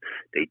teams.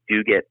 They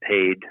do get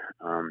paid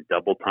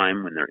double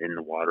time when they're in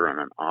the water on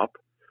an op.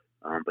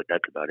 But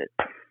that's about it.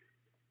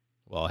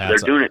 Well, they're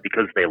doing it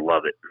because they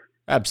love it.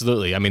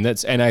 Absolutely. I mean,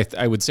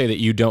 I would say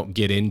that you don't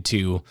get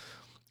into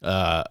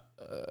a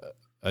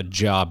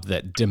job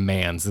that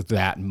demands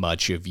that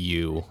much of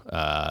you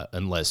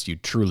unless you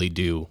truly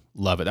do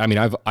love it. I mean,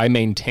 I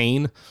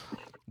maintain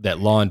that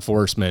law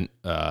enforcement,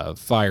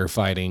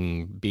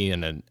 firefighting,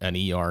 being an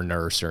ER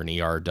nurse or an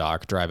ER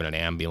doc, driving an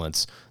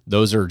ambulance,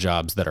 those are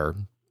jobs that are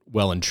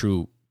well and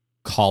true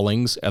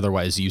callings.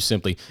 Otherwise,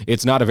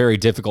 it's not a very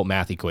difficult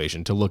math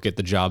equation to look at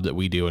the job that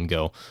we do and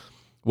go,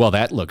 well,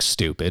 that looks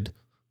stupid,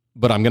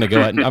 but I'm going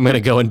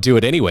to go and do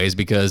it anyways,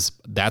 because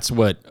that's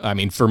what, I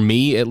mean, for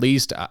me, at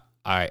least,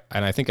 I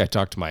think I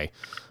talked to I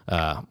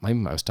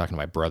was talking to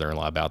my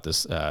brother-in-law about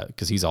this,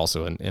 cause he's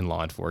also in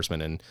law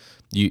enforcement, and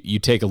you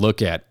take a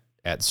look at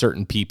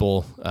certain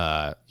people,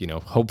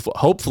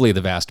 hopefully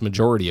the vast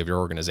majority of your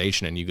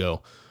organization, and you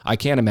go, I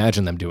can't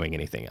imagine them doing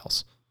anything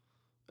else.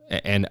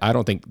 And I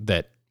don't think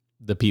that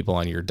the people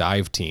on your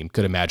dive team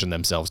could imagine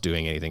themselves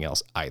doing anything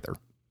else either.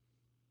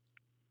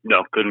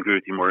 No, couldn't agree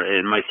with you more,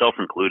 and myself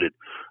included.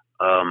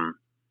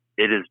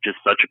 It is just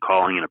such a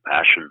calling and a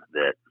passion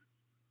that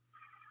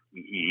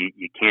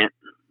you can't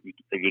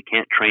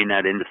train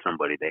that into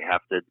somebody. They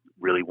have to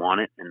really want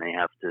it, and they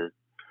have to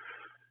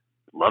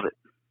love it.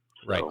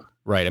 So.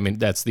 Right. I mean,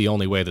 that's the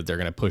only way that they're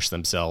going to push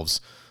themselves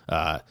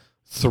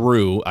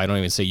through. I don't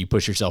even say you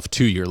push yourself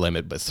to your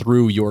limit, but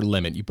through your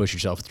limit. You push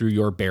yourself through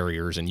your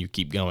barriers, and you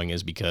keep going,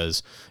 is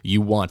because you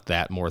want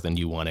that more than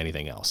you want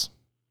anything else.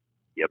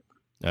 Yep.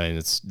 And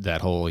it's that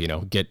whole,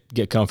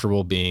 get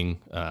comfortable being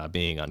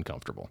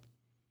uncomfortable.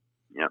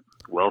 Yep.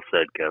 Well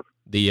said, Kev.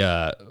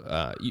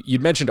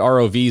 You'd mentioned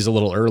ROVs a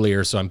little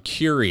earlier, so I'm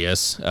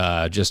curious,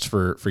 just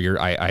for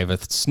your, I have a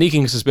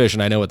sneaking suspicion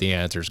I know what the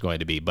answer is going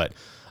to be, but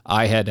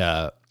I had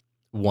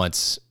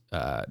once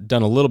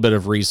done a little bit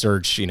of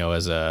research,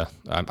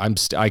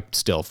 I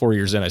still 4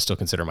 years in, I still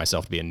consider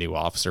myself to be a new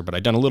officer, but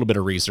I'd done a little bit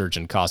of research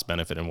and cost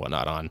benefit and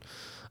whatnot on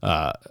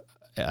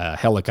a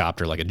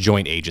helicopter, like a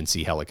joint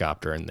agency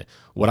helicopter. And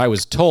what I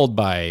was told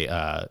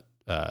by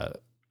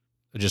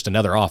just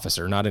another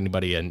officer, not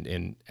anybody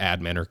in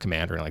admin or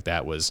command or anything like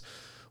that, was,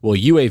 well,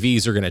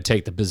 UAVs are going to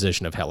take the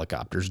position of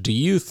helicopters. Do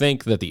you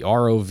think that the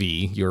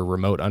ROV, your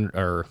remote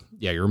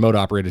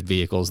operated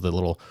vehicles, the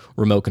little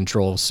remote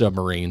control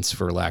submarines,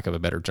 for lack of a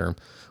better term,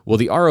 will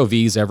the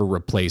ROVs ever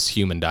replace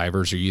human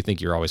divers, or you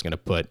think you're always going to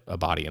put a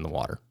body in the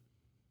water?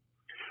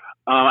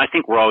 I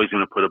think we're always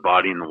going to put a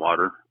body in the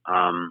water.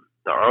 The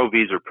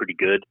ROVs are pretty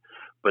good,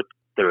 but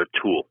they're a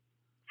tool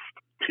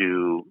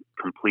to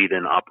complete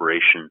an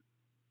operation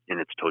in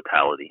its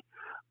totality.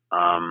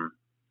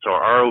 So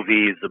our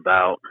ROV is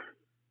about,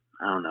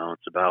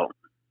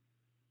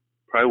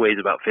 probably weighs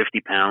about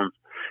 50 pounds.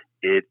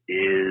 It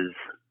is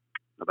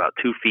about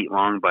 2 feet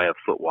long by a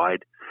foot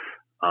wide.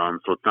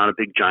 So it's not a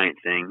big giant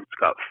thing. It's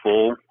got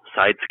full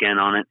side scan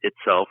on it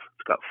itself.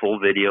 It's got full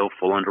video,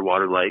 full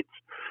underwater lights.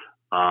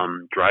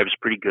 Drives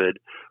pretty good,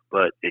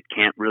 but it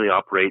can't really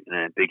operate in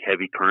a big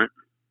heavy current,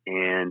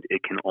 and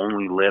it can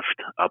only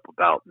lift up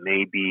about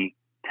maybe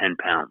 10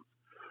 pounds.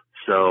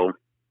 So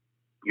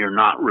you're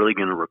not really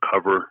going to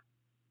recover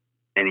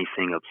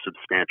anything of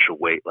substantial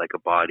weight like a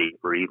body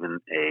or even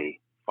a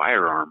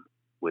firearm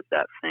with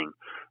that thing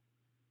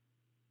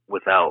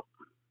without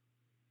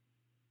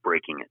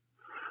breaking it.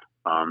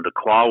 The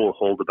claw will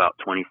hold about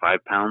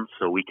 25 pounds,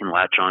 so we can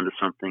latch onto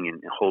something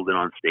and hold it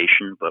on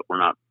station, but we're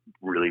not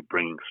really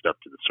bringing stuff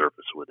to the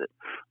surface with it.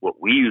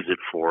 What we use it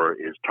for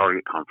is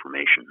target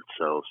confirmation.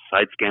 So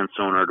side scan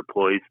sonar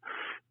deploys,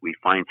 we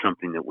find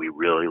something that we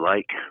really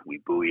like, we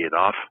buoy it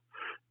off.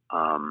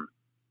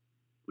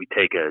 We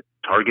take a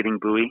targeting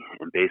buoy,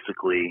 and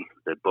basically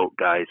the boat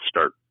guys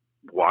start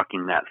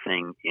walking that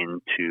thing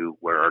into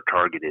where our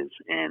target is,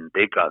 and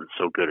they've gotten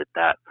so good at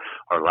that.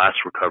 Our last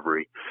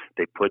recovery,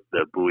 they put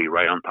the buoy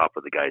right on top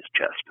of the guy's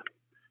chest.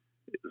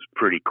 It was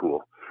pretty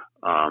cool.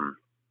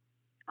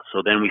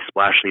 So then we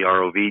splash the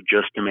ROV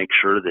just to make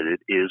sure that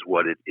it is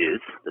what it is,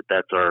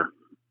 that's our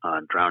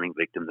drowning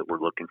victim that we're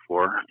looking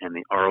for. And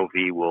the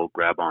ROV will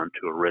grab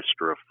onto a wrist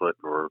or a foot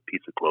or a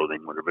piece of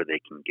clothing, whatever they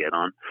can get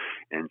on,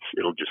 and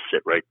it'll just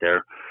sit right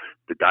there.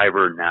 The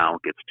diver now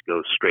gets to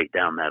go straight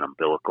down that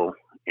umbilical,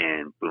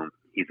 and boom,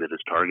 he's at his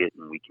target,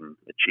 and we can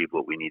achieve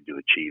what we need to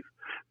achieve.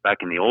 Back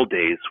in the old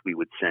days, we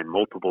would send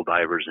multiple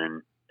divers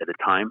in at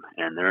a time,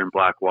 and they're in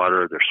black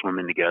water, they're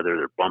swimming together,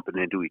 they're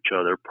bumping into each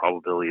other.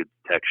 Probability of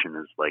detection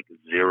is like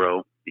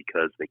zero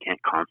because they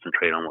can't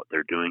concentrate on what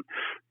they're doing.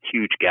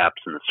 Huge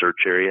gaps in the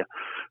search area,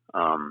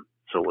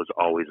 so it was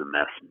always a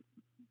mess.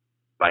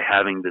 By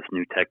having this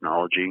new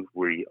technology,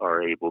 we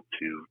are able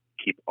to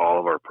keep all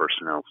of our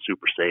personnel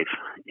super safe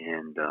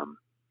and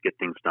get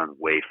things done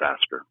way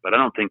faster. But I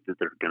don't think that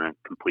they're going to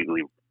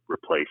completely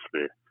replace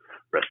the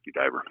rescue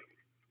diver.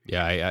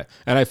 Yeah,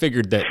 and I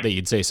figured that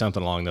you'd say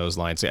something along those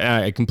lines.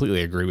 I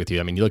completely agree with you.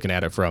 I mean, you're looking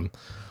at it from,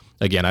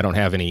 again, I don't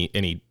have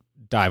any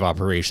dive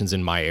operations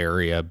in my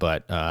area,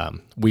 but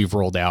we've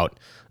rolled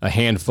out a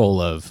handful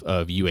of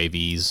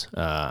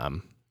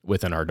UAVs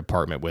within our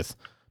department with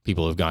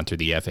people who've gone through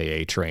the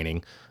FAA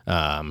training.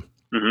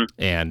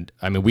 And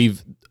I mean,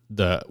 we've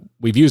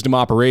used them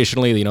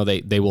operationally. You know,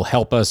 they will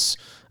help us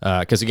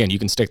because again, you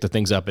can stick the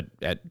things up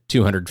at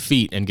 200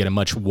 feet and get a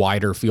much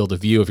wider field of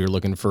view if you're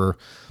looking for,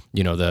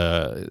 you know,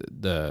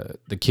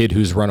 the kid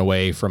who's run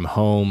away from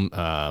home,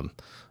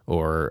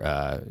 or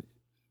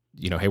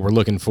you know, hey, we're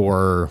looking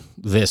for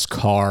this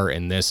car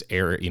in this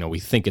area. You know, we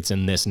think it's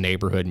in this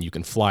neighborhood, and you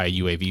can fly a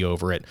UAV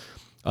over it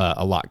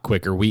a lot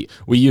quicker. We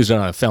used it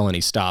on a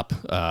felony stop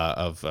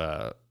of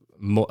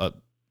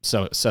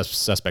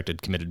suspect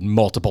had committed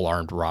multiple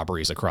armed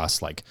robberies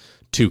across like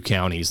 2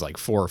 counties, like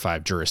 4 or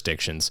 5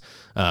 jurisdictions.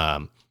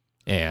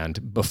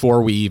 And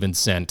before we even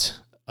sent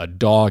a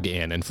dog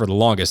in, and for the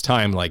longest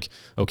time, like,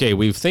 okay,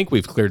 we think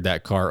we've cleared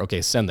that car.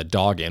 Okay, send the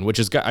dog in, which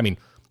is, I mean,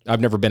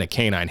 I've never been a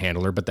canine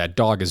handler, but that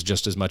dog is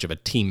just as much of a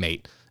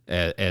teammate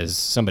as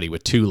somebody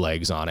with 2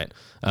 legs on it.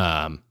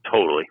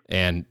 Totally.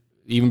 And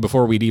even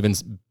before we'd even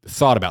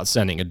thought about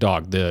sending a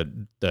dog, the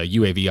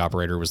UAV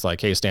operator was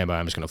like, hey, stand by.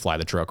 I'm just going to fly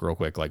the truck real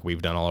quick. Like,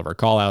 we've done all of our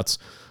call outs.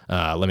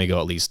 Let me go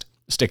at least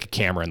stick a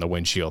camera in the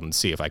windshield and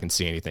see if I can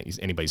see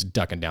anybody's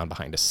ducking down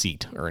behind a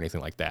seat or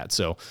anything like that.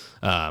 So,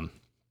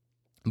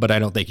 but I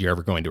don't think you're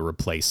ever going to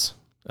replace,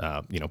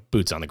 you know,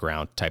 boots on the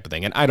ground type of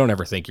thing. And I don't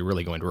ever think you're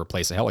really going to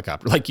replace a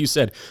helicopter. Like you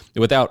said,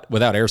 without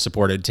air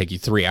support, it'd take you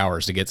 3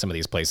 hours to get some of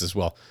these places.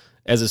 Well,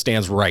 as it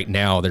stands right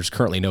now, there's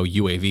currently no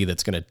UAV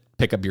that's going to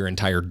pick up your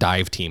entire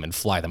dive team and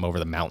fly them over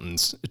the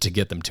mountains to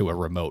get them to a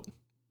remote,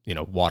 you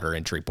know, water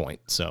entry point.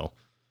 So,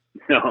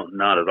 no,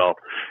 not at all.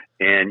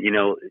 And, you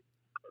know,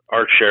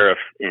 our sheriff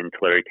in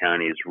Tulare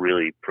County is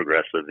really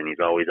progressive, and he's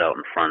always out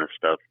in front of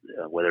stuff,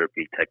 whether it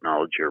be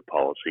technology or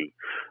policy.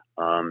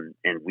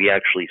 And we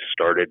actually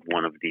started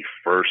one of the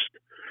first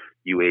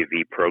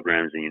UAV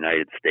programs in the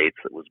United States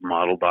that was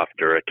modeled off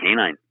Dura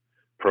Canine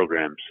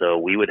program. So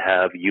we would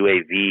have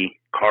UAV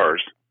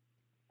cars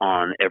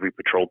on every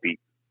patrol beat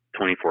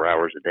 24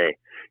 hours a day.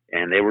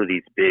 And they were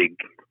these big,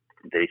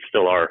 they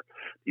still are,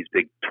 these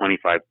big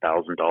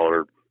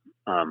 $25,000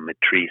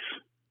 Matrice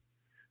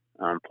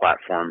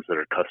platforms that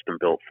are custom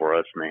built for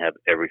us, and they have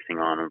everything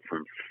on them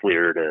from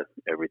FLIR to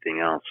everything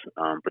else.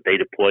 But they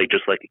deploy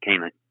just like a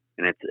canine,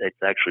 and it's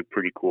actually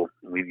pretty cool.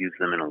 We've used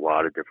them in a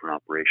lot of different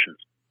operations.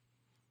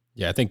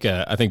 Yeah, I think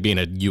being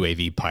a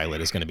UAV pilot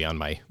is going to be on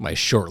my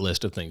short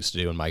list of things to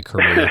do in my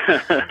career.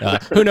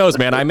 Who knows,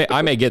 man?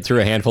 I may get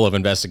through a handful of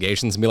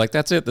investigations and be like,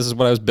 that's it. This is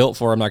what I was built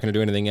for. I'm not going to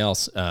do anything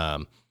else.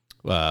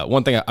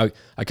 One thing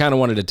I kind of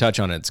wanted to touch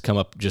on, and it's come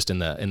up just in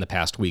the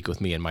past week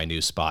with me in my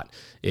new spot,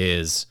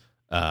 is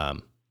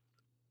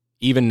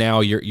even now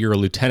you're a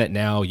lieutenant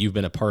now. You've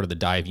been a part of the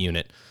dive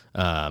unit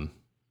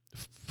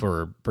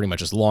for pretty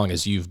much as long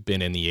as you've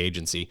been in the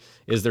agency.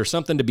 Is there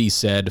something to be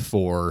said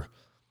for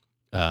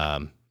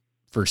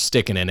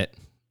sticking in it,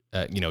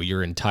 you know,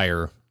 your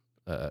entire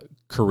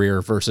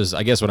career versus,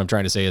 I guess what I'm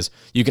trying to say is,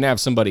 you can have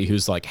somebody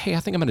who's like, hey, I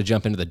think I'm going to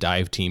jump into the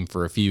dive team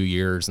for a few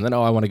years, and then,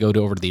 I want to go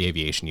over to the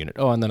aviation unit.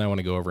 And then I want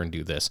to go over and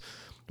do this,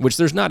 which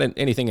there's not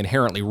anything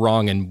inherently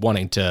wrong in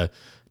wanting to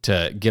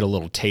get a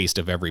little taste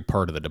of every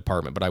part of the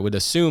department. But I would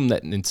assume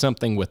that in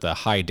something with a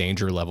high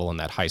danger level and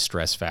that high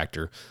stress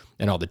factor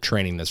and all the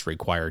training that's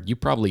required, you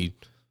probably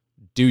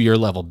do your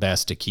level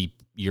best to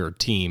keep your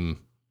team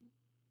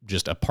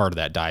just a part of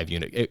that dive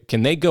unit.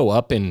 Can they go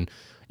up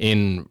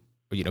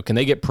can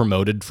they get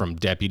promoted from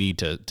deputy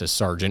to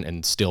sergeant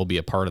and still be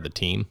a part of the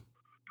team?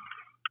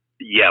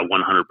 Yeah,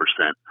 100%.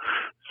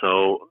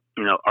 So,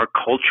 you know, our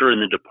culture in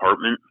the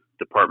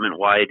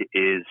department-wide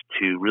is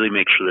to really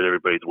make sure that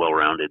everybody's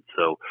well-rounded.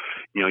 So,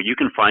 you know, you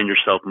can find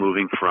yourself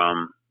moving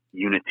from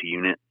unit to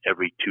unit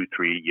every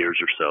 2-3 years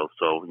or so.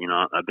 So, you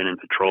know, I've been in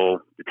patrol,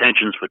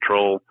 detentions,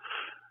 patrol,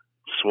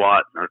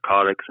 SWAT,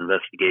 narcotics,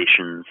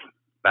 investigations,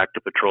 back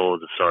to patrol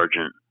as a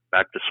sergeant,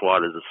 back to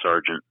SWAT as a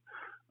sergeant,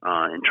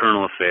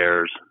 internal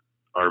affairs,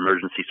 our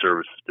emergency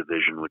services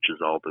division, which is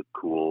all the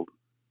cool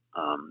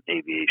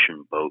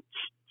aviation, boats,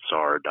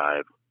 SAR,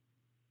 dive,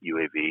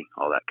 UAV,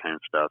 all that kind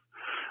of stuff.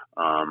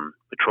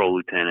 Patrol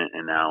lieutenant,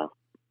 and now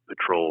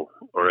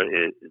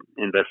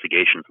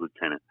investigations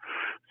lieutenant.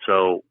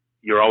 So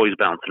you're always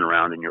bouncing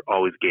around, and you're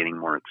always gaining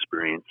more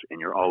experience, and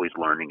you're always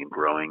learning and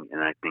growing.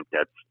 And I think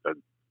that's a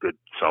good,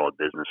 solid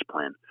business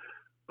plan.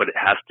 But it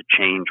has to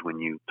change when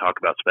you talk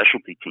about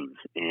specialty teams.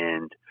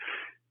 And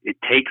it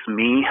takes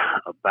me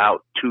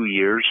about 2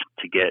 years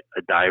to get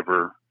a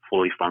diver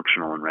fully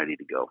functional and ready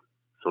to go.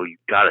 So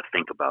you've got to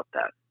think about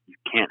that. You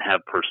can't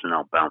have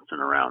personnel bouncing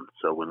around.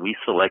 So when we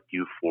select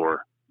you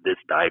for this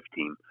dive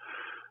team,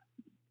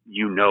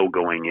 you know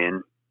going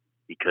in,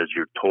 because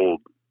you're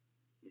told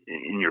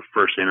in your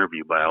first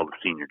interview by all the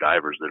senior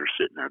divers that are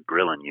sitting there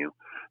grilling you,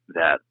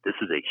 that this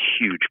is a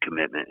huge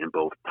commitment in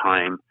both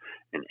time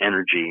and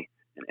energy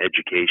and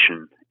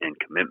education and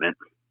commitment.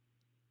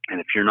 And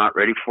if you're not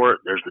ready for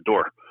it, there's the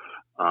door.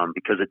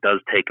 Because it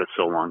does take us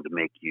so long to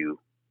make you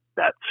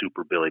that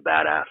super Billy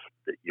badass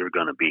that you're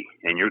going to be,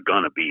 and you're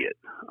going to be it.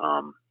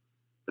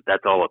 But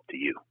that's all up to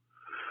you.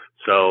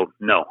 So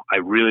no, I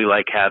really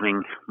like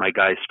having my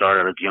guys start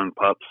out as young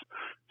pups,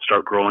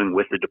 start growing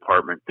with the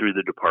department, through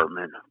the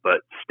department,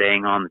 but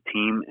staying on the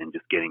team and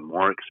just getting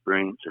more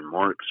experience and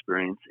more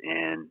experience.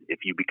 And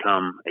if you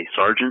become a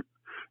sergeant,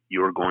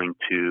 you're going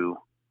to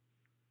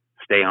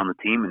stay on the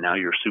team, and now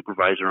you're a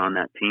supervisor on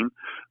that team.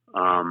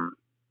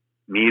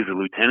 Me as a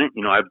lieutenant,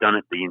 I've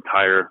done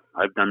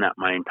that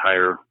my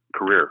entire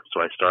career.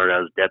 So I started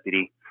as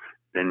deputy,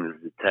 then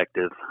as a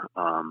detective,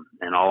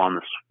 and all on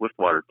the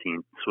Swiftwater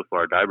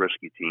dive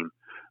rescue team,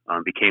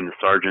 became the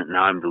sergeant.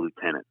 Now I'm the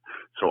lieutenant.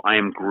 So I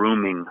am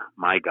grooming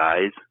my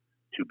guys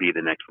to be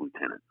the next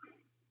lieutenant,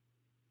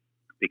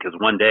 because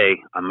one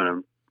day I'm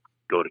going to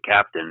go to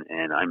captain,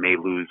 and I may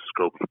lose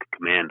scope of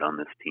command on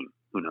this team.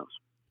 Who knows?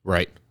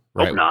 Right.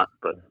 Hope not,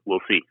 but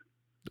we'll see.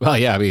 Well,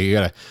 yeah, I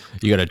mean,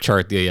 you gotta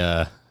chart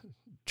the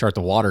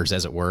waters,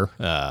 as it were.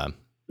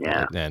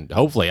 Yeah. And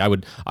hopefully, I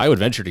would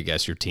venture to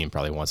guess your team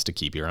probably wants to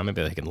keep you around.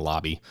 Maybe they can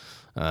lobby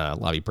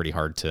pretty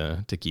hard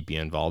to keep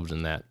you involved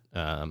in that.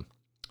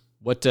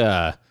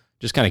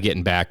 Just kind of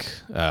getting back,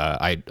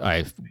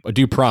 I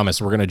do promise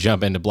we're going to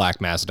jump into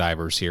black mass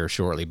divers here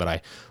shortly,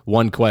 but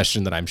one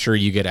question that I'm sure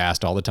you get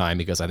asked all the time,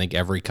 because I think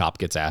every cop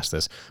gets asked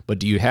this, but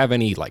do you have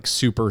any like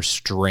super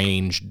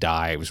strange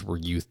dives where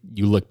you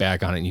look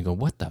back on it and you go,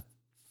 what the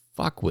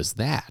fuck was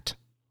that?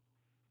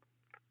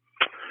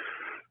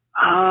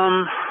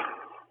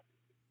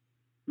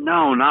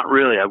 No, not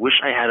really. I wish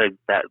I had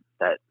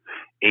that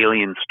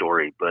alien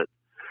story, but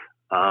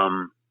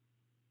no,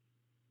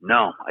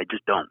 I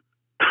just don't.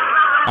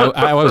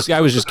 I was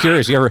just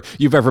curious.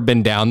 You've ever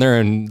been down there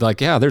and like,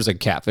 yeah, there's a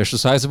catfish the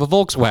size of a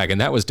Volkswagen.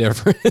 That was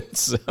different.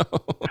 So.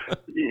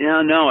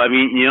 Yeah, no. I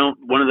mean,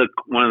 one of the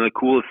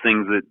coolest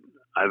things that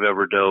I've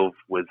ever dove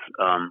was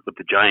with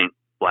the giant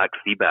black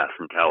sea bass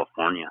in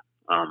California,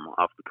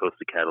 off the coast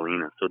of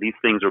Catalina. So these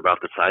things are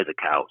about the size of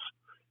cows,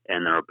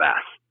 and they're a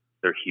bass.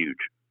 They're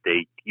huge.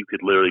 You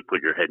could literally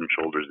put your head and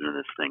shoulders into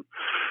this thing.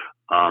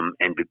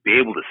 And to be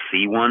able to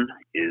see one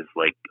is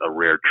like a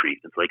rare treat.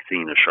 It's like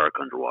seeing a shark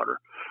underwater.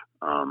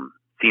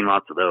 Seen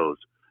lots of those,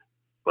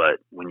 but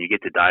when you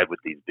get to dive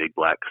with these big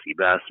black sea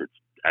bass, it's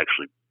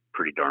actually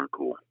pretty darn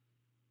cool.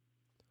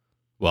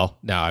 Well,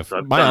 now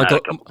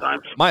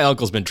my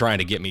uncle's been trying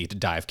to get me to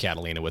dive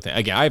Catalina with it.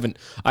 Again,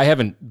 I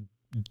haven't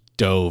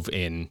dove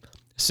in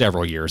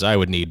several years. I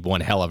would need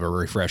one hell of a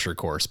refresher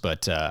course,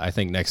 but I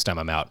think next time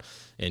I'm out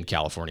in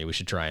California, we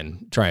should try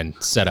and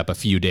set up a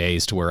few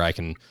days to where I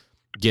can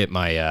get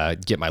my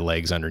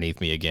legs underneath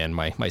me again,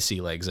 my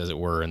sea legs, as it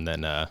were, and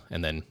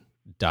then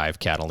dive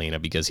Catalina,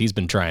 because he's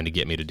been trying to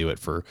get me to do it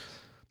for,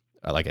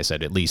 like I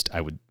said, at least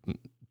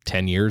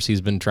 10 years.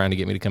 He's been trying to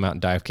get me to come out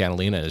and dive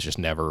Catalina, and it's just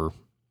never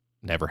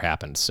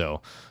happened.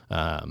 So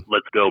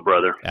let's go,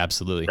 brother.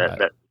 Absolutely.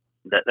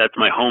 That's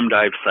my home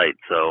dive site.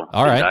 So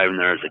all right. I've been diving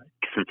there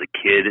since a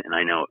kid, and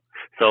I know it.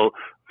 So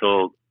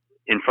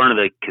in front of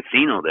the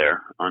casino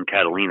there on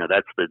Catalina,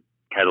 that's the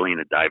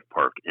Catalina Dive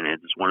Park, and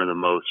it's one of the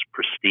most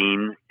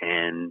pristine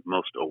and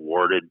most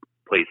awarded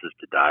places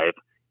to dive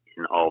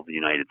in all of the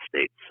United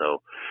States.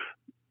 So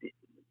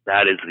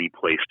that is the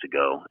place to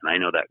go. And I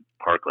know that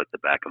park like the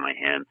back of my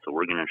hand. So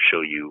we're going to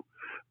show you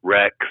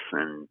wrecks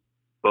and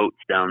boats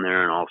down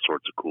there and all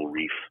sorts of cool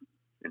reef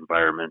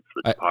environments.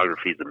 The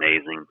topography is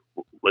amazing.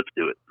 Let's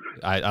do it.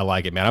 I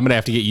like it, man. I'm going to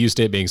have to get used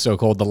to it being so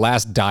cold. The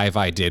last dive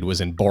I did was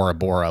in Bora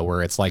Bora,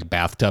 where it's like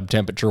bathtub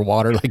temperature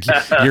water. Like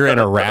you're in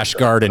a rash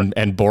guard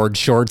and board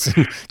shorts.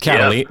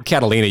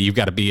 Catalina, you've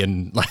got to be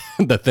in like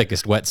the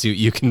thickest wetsuit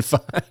you can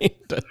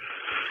find.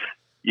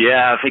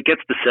 Yeah, if it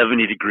gets to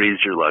 70 degrees,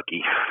 you're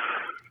lucky.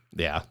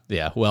 Yeah.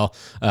 Well,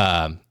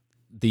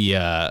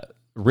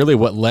 really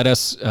what led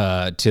us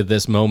to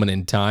this moment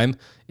in time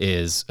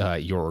is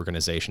your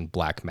organization,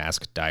 Black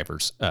Mask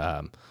Divers.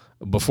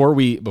 Before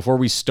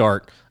we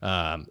start,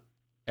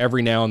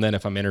 every now and then,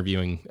 if I'm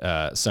interviewing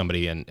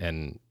somebody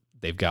and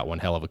they've got one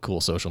hell of a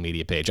cool social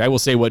media page, I will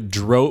say what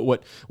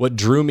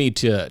drew me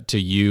to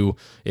you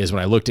is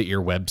when I looked at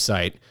your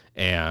website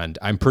And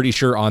I'm pretty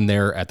sure on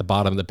there at the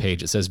bottom of the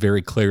page, it says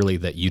very clearly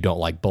that you don't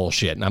like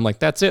bullshit. And I'm like,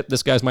 that's it.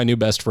 This guy's my new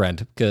best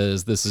friend,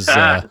 because this is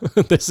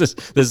this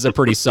is a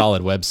pretty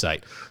solid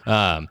website.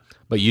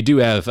 But you do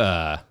have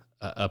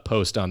a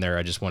post on there.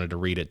 I just wanted to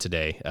read it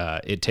today.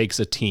 It takes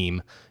a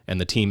team, and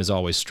the team is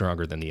always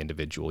stronger than the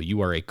individual.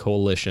 You are a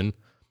coalition.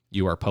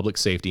 You are public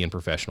safety and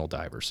professional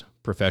divers,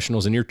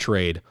 professionals in your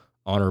trade,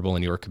 honorable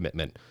in your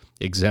commitment,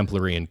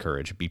 exemplary in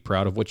courage. Be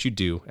proud of what you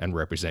do and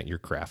represent your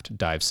craft.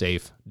 Dive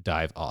safe,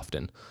 dive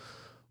often.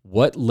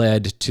 What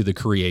led to the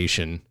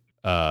creation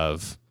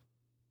of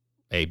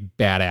a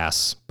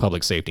badass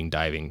public safety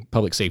diving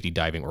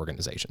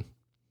organization?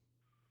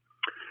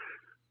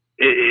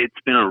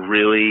 It's been a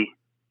really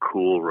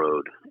cool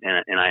road,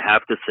 and I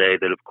have to say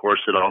that, of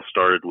course, it all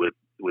started with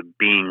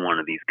being one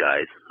of these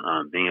guys,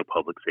 being a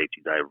public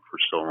safety diver for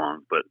so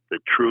long. But the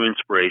true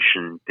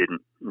inspiration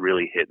didn't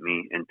really hit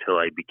me until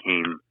I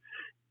became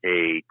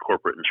a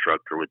corporate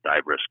instructor with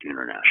Dive Rescue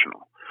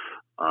International.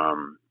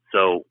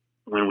 So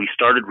when we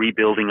started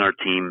rebuilding our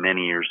team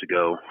many years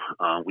ago,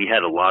 we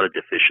had a lot of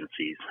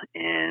deficiencies,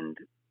 and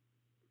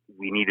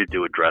we needed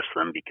to address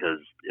them, because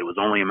it was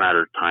only a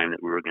matter of time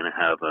that we were going to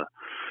have a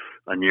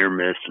near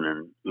miss and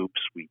an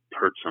oops, we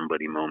hurt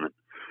somebody moment.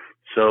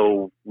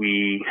 So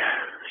we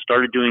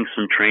started doing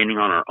some training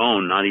on our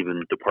own, not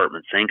even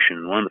department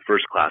sanctioned. One of the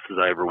first classes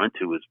I ever went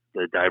to was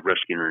the Dive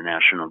Rescue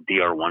International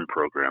DR1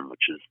 program,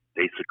 which is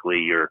basically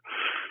your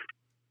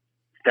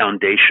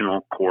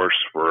foundational course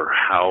for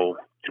how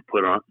to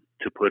put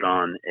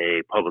on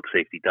a public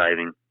safety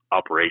diving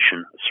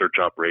operation, a search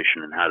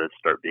operation, and how to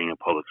start being a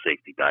public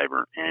safety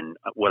diver. And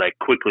what I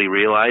quickly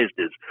realized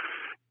is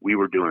we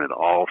were doing it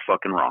all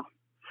fucking wrong.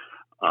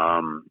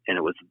 And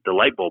it was, the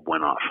light bulb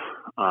went off.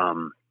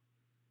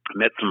 I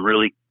met some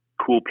really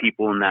cool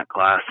people in that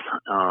class,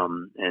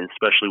 and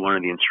especially one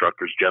of the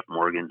instructors, Jeff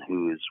Morgan,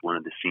 who is one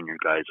of the senior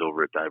guys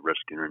over at Dive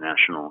Rescue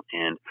International,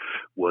 and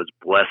was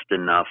blessed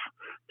enough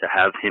to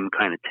have him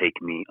kind of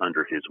take me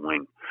under his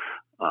wing.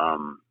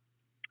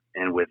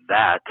 And with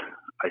that,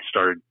 I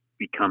started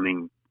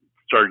gaining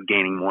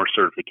more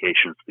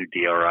certifications through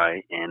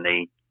DRI, and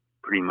they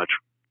pretty much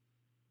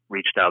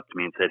reached out to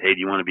me and said, hey, do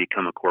you want to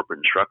become a corporate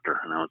instructor?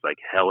 And I was like,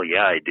 hell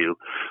yeah, I do.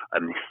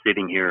 I'm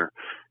sitting here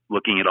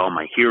looking at all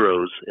my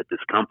heroes at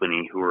this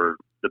company who are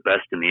the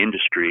best in the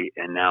industry,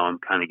 and now I'm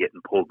kind of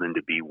getting pulled in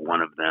to be one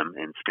of them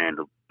and stand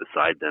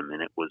beside them.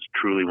 And it was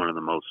truly one of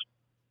the most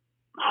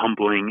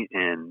humbling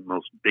and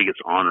most biggest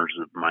honors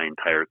of my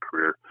entire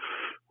career,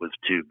 was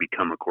to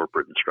become a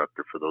corporate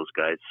instructor for those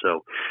guys.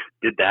 So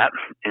did that,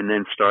 and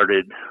then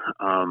started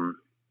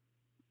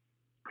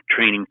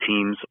training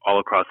teams all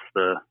across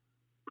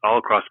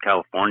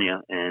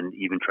California, and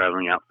even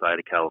traveling outside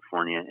of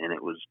California. And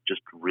it was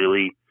just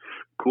really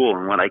cool.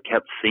 And what I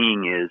kept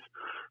seeing is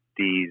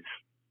these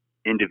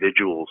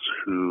individuals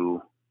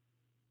who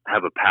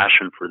have a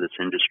passion for this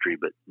industry,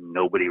 but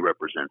nobody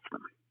represents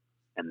them.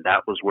 And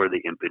that was where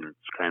the impotence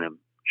kind of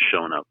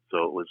shown up.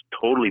 So it was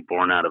totally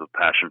born out of a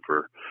passion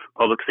for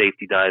public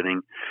safety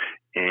diving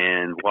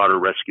and water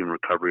rescue and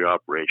recovery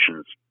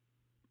operations.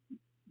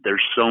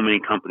 There's so many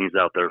companies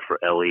out there for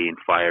LE and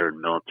fire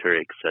and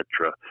military,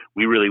 etc.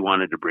 We really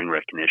wanted to bring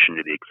recognition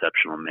to the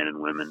exceptional men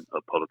and women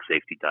of public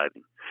safety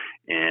diving.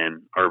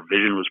 And our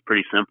vision was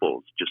pretty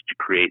simple. It's just to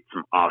create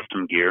some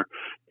awesome gear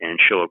and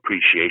show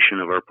appreciation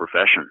of our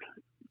profession,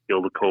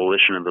 build a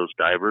coalition of those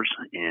divers,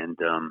 and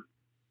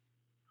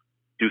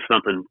do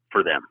something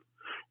for them.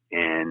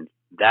 And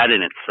that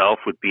in itself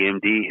with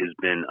BMD has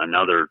been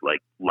another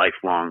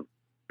lifelong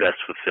best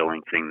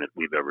fulfilling thing that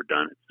we've ever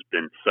done. It's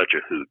been such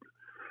a hoot.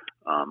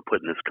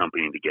 Putting this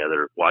company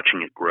together,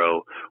 watching it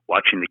grow,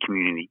 watching the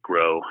community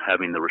grow,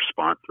 having the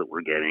response that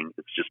we're getting.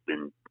 It's just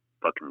been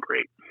fucking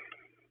great.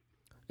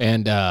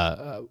 And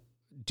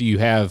do you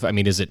have,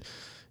 is it,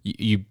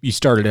 you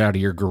started out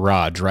of your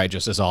garage, right?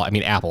 Just as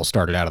Apple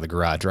started out of the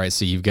garage, right?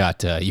 So you've got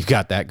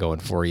that going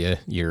for you.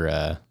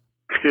 You're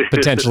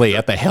potentially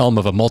at the helm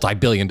of a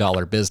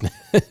multi-billion-dollar business.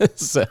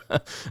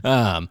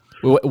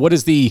 What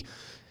is the,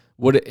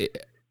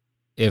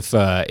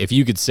 if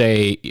you could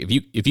say,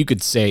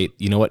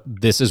 you know what,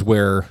 this is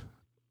where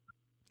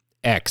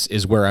X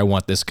is where I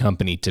want this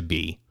company to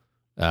be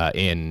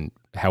in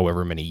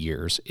however many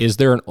years. Is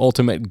there an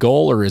ultimate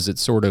goal, or is it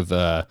sort of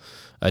a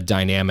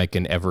dynamic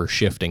and ever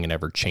shifting and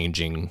ever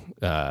changing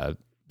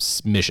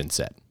mission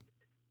set?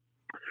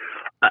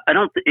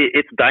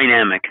 It's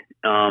dynamic,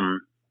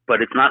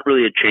 but it's not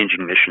really a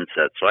changing mission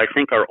set. So I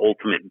think our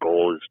ultimate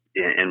goal is,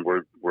 and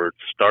we're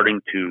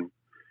starting to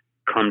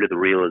come to the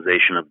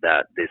realization of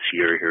that this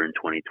year here in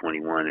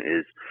 2021,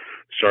 is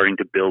starting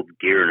to build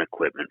gear and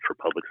equipment for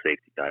public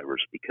safety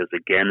divers, because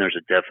again, there's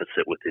a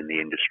deficit within the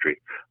industry.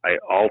 I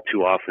all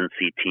too often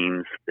see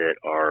teams that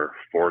are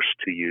forced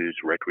to use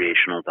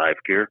recreational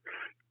dive gear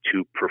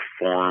to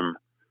perform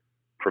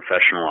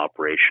professional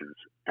operations.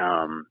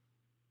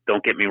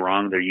 Don't get me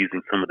wrong, they're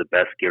using some of the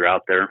best gear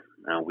out there.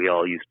 We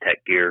all use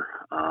tech gear.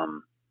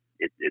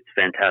 It's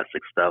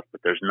fantastic stuff,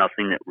 but there's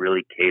nothing that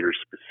really caters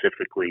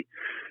specifically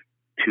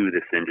to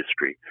this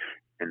industry.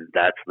 And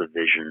that's the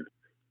vision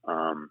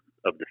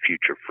of the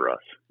future for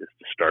us, is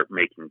to start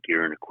making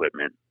gear and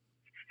equipment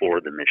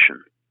for the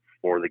mission,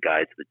 for the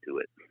guys that do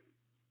it.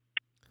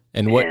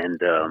 And what? And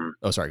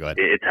sorry, go ahead.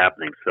 It's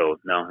happening. So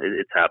no,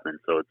 it's happening.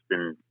 So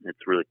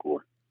it's really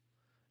cool.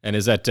 And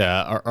is that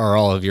are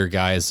all of your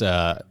guys?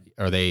 Are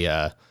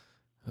they?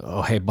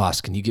 Oh, hey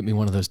boss, can you get me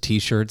one of those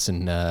T-shirts?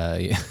 And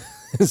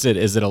is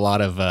it a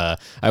lot of?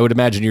 I would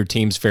imagine your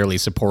team's fairly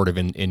supportive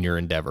in your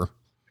endeavor.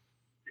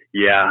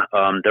 Yeah,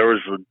 there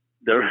was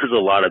a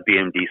lot of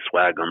BMD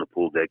swag on the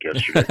pool deck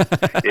yesterday.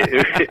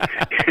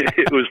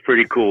 It was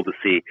pretty cool to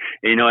see.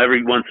 And,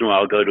 every once in a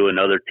while I'll go to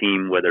another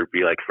team, whether it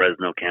be like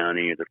Fresno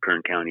County or the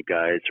Kern County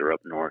guys or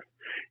up north,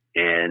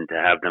 and to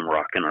have them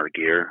rocking our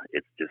gear,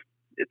 it's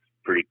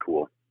pretty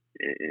cool.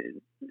 It's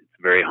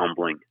very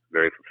humbling,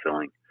 very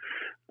fulfilling.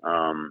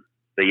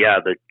 But yeah,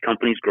 the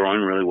company's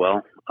growing really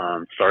well.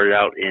 Started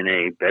out in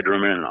a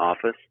bedroom and an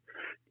office,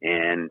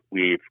 and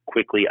we've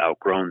quickly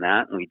outgrown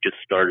that. And we just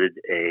started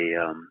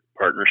a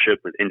partnership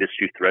with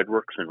Industry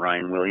Threadworks and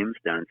Ryan Williams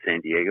down in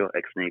San Diego,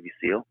 ex-Navy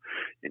SEAL,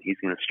 and he's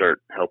going to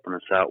start helping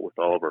us out with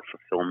all of our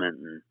fulfillment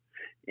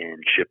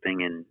and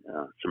shipping and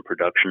some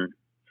production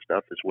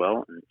stuff as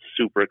well. And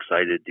super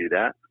excited to do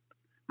that.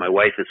 My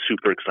wife is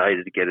super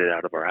excited to get it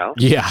out of our house.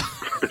 Yeah.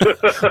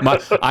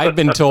 I've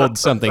been told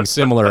something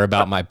similar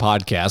about my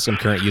podcast. I'm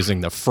currently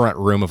using the front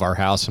room of our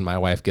house, and my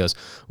wife goes,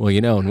 well,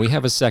 when we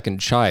have a second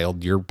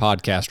child, your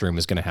podcast room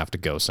is going to have to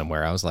go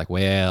somewhere. I was like,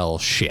 well,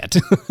 shit.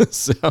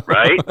 So,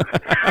 right?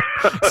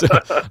 So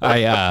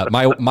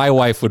my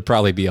wife would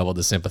probably be able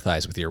to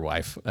sympathize with your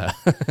wife.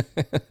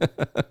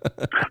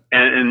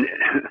 And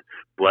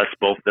bless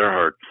both their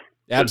hearts.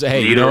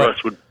 Hey,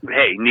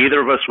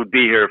 neither of us would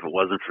be here if it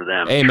wasn't for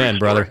them. Amen,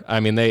 brother. I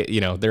mean,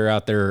 they're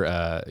out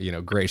there,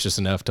 gracious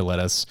enough to let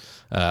us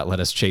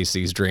chase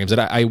these dreams. And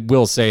I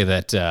will say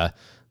that,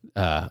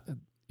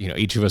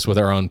 each of us with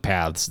our own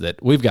paths,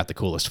 that we've got the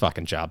coolest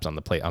fucking jobs on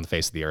the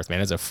face of the earth,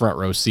 man. It's a front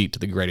row seat to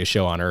the greatest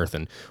show on earth.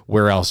 And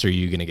where else are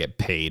you going to get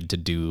paid to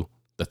do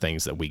the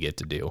things that we get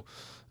to do?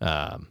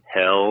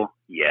 Hell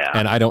yeah.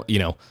 And I don't,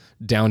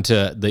 down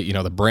to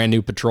the brand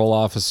new patrol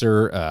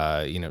officer,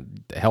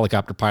 the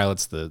helicopter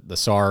pilots, the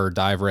SAR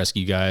dive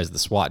rescue guys, the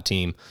SWAT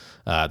team,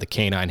 the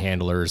canine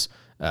handlers.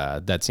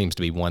 That seems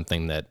to be one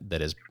thing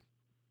that is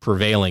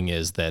prevailing,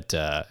 is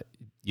that,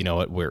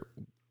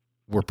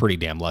 we're pretty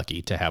damn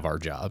lucky to have our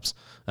jobs.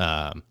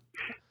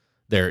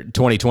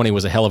 2020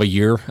 was a hell of a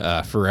year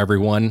for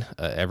everyone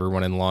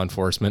in law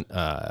enforcement,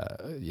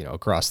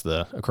 across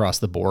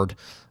the board.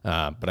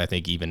 But I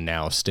think even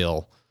now,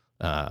 still,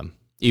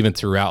 even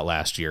throughout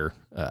last year,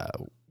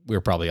 we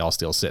were probably all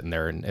still sitting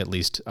there, and at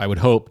least I would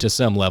hope to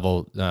some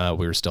level,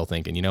 we were still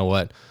thinking, you know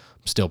what,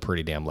 I'm still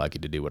pretty damn lucky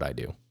to do what I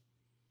do.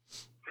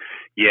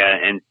 Yeah,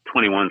 and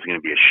 21 is going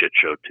to be a shit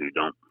show too.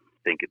 Don't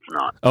think it's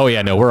not. Oh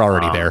yeah, no, we're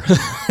already there.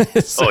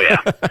 Oh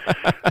yeah.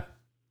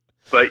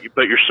 But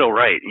you're so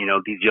right.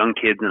 These young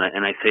kids,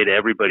 and I say to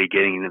everybody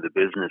getting into the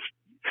business,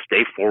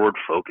 stay forward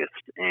focused.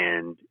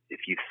 And if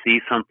you see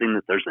something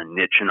that there's a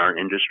niche in our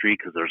industry,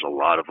 because there's a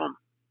lot of them,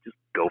 just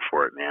go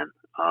for it, man.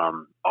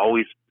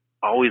 Always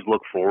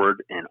look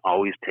forward and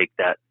always take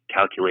that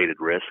calculated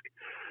risk,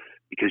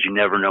 because you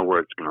never know where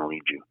it's going to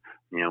lead you.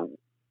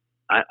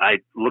 I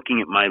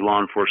looking at my law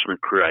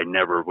enforcement career, I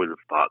never would have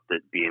thought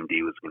that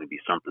BMD was going to be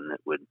something that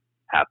would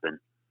happen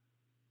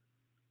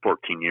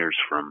 14 years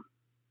from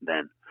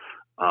then.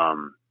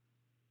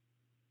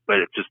 But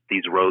it's just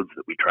these roads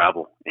that we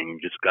travel, and you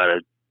just got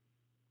to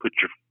put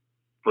your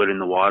foot in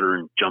the water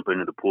and jump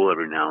into the pool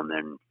every now and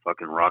then,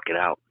 fucking rock it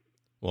out.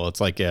 Well,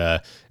 it's like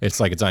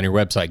it's on your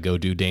website. Go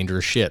do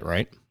dangerous shit,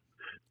 right?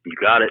 You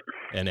got it.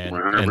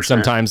 And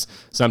sometimes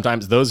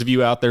those of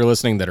you out there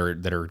listening that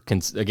are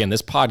again,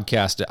 this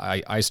podcast,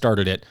 I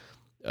started it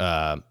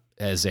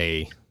as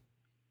a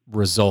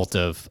result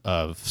of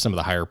some of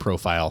the higher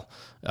profile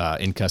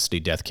in custody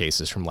death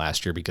cases from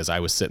last year, because I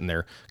was sitting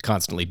there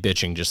constantly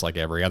bitching just like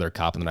every other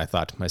cop. And then I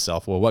thought to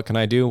myself, well, what can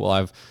I do?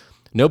 Well,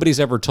 nobody's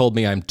ever told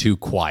me I'm too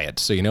quiet.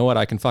 So you know what?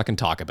 I can fucking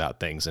talk about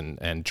things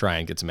and try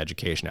and get some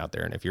education out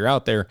there. And if you're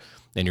out there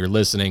and you're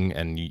listening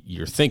and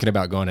you're thinking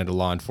about going into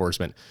law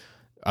enforcement,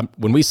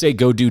 when we say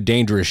go do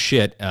dangerous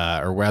shit,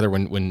 or rather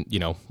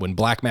when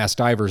Black Mass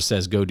Divers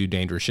says go do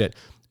dangerous shit,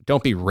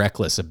 don't be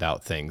reckless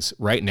about things.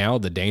 Right now,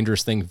 the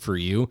dangerous thing for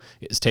you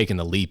is taking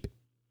the leap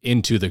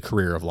into the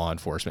career of law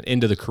enforcement,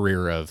 into the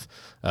career of,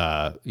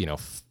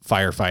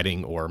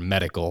 firefighting or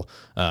medical,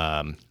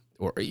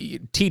 or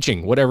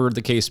teaching, whatever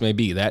the case may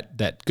be.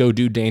 That go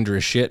do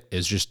dangerous shit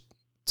is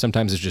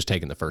sometimes it's just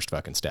taking the first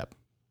fucking step.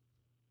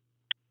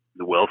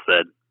 Well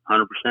said,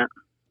 100%.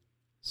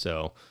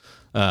 So,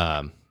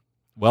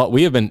 well,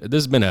 this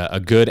has been a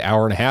good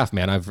hour and a half,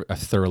 man. I've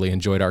thoroughly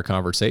enjoyed our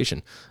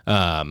conversation.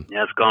 Yeah,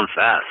 it's gone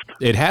fast.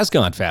 It has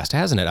gone fast,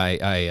 hasn't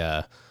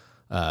it?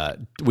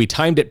 We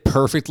timed it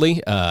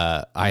perfectly.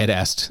 I had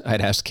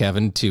asked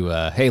Kevin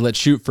to, hey, let's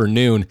shoot for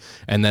noon.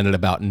 And then at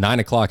about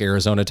 9:00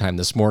 Arizona time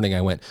this morning,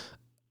 I went,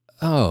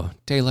 oh,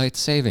 daylight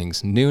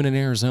savings. Noon in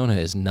Arizona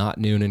is not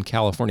noon in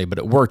California, but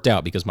it worked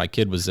out because my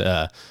kid was,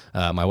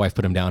 my wife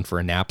put him down for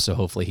a nap, so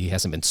hopefully he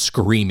hasn't been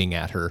screaming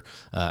at her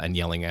and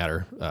yelling at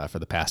her for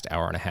the past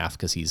hour and a half,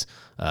 because he's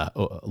a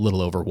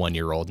little over 1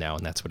 year old now,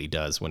 and that's what he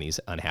does when he's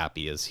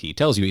unhappy, is he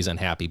tells you he's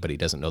unhappy, but he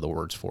doesn't know the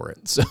words for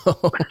it. So,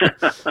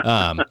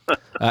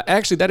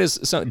 actually, that is.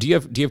 So, do you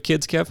have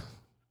kids, Kev?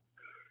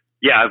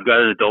 Yeah, I've got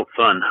an adult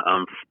son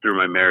through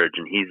my marriage,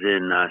 and he's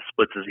in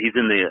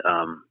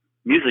the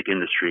music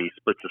industry.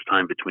 Splits his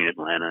time between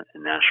Atlanta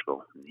and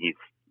Nashville. And he's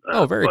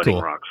a very budding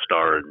cool rock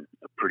star and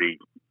a pretty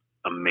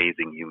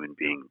amazing human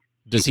being.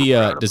 Does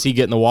he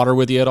get in the water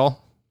with you at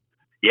all?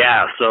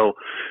 Yeah, so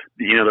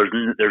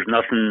there's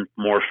nothing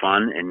more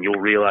fun, and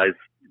you'll realize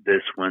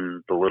this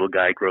when the little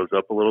guy grows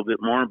up a little bit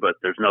more, but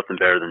there's nothing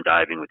better than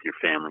diving with your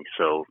family.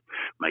 So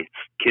my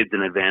kid's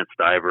an advanced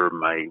diver.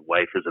 My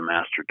wife is a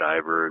master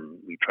diver, and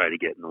we try to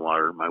get in the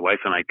water. My wife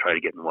and I try to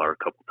get in the water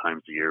a couple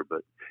times a year,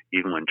 but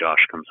even when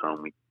Josh comes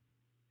home, we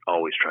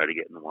always try to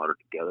get in the water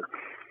together.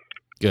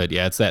 Good.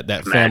 Yeah, it's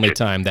that family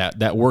time,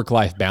 that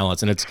work-life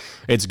balance. And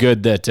it's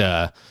good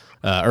that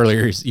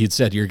earlier you'd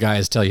said your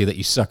guys tell you that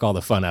you suck all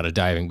the fun out of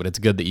diving, but it's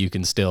good that you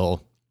can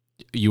still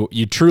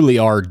you truly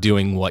are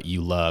doing what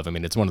you love. I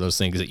mean, it's one of those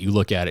things that you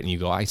look at it and you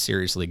go, I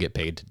seriously get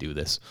paid to do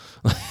this.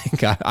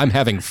 Like, I'm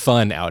having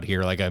fun out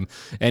here.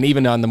 And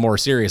even on the more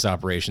serious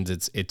operations,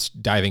 it's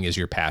diving is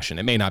your passion.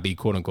 It may not be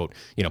quote unquote,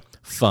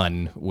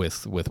 fun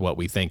with what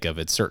we think of.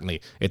 It's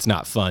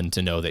not fun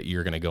to know that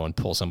you're going to go and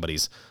pull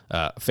somebody's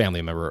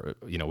family member.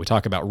 We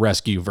talk about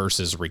rescue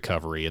versus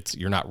recovery.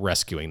 You're not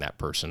rescuing that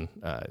person.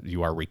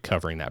 You are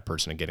recovering that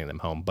person and getting them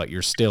home, but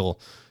you're still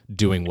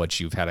doing what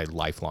you've had a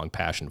lifelong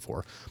passion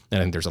for. And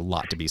I think there's a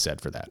lot to be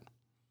said for that.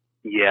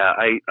 Yeah,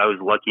 I was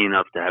lucky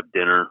enough to have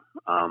dinner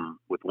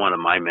with one of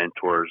my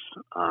mentors,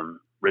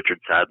 Richard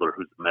Sadler,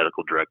 who's the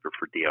medical director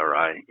for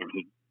DRI, and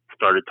he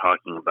started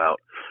talking about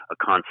a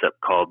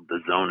concept called the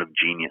zone of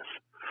genius.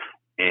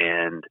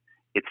 And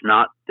it's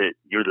not that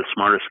you're the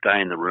smartest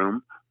guy in the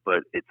room,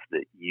 but it's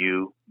that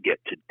you get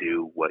to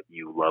do what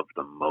you love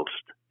the most.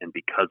 And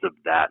because of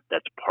that,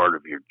 that's part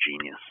of your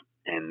genius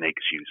and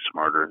makes you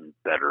smarter and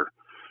better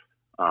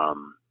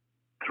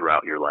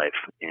throughout your life,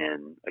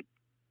 and I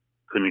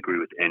couldn't agree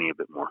with any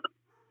of it more.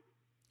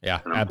 Yeah,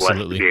 and I'm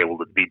absolutely. blessed to be able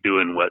to be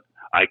doing what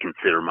I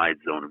consider my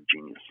zone of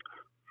genius.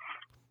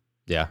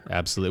 Yeah,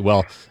 absolutely.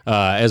 Well,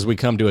 as we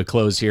come to a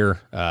close here,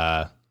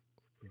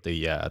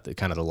 the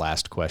kind of the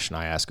last question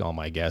I ask all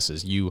my guests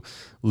is: you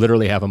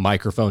literally have a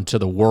microphone to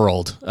the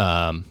world.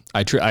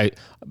 I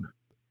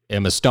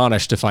am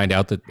astonished to find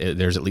out that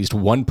there's at least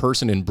one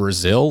person in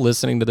Brazil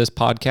listening to this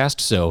podcast.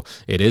 So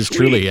it is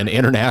truly an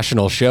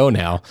international show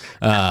now.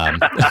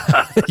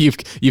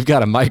 You've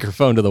got a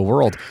microphone to the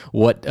world.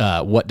 What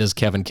does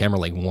Kevin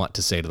Kemmerling want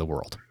to say to the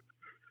world?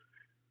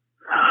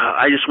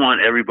 I just want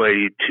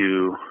everybody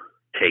to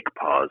take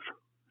pause,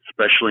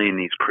 especially in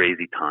these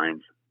crazy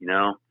times.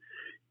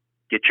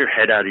 Get your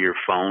head out of your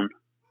phone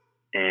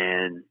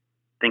and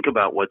think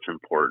about what's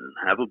important.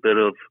 Have a bit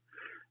of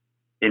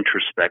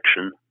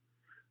introspection.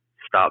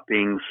 Stop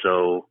being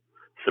so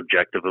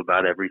subjective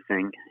about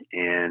everything,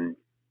 and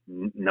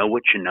know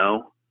what you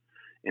know,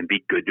 and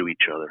be good to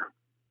each other,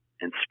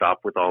 and stop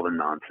with all the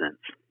nonsense,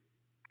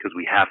 because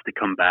we have to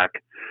come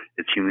back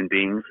as human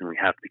beings, and we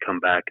have to come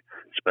back,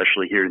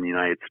 especially here in the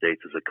United States,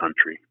 as a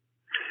country.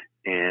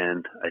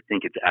 And I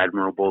think it's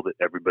admirable that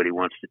everybody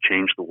wants to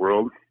change the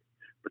world,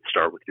 but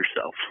start with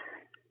yourself.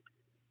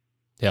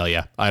 Hell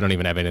yeah. I don't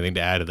even have anything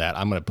to add to that.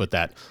 I'm going to put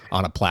that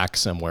on a plaque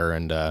somewhere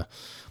and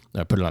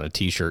put it on a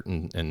t-shirt,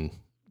 and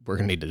we're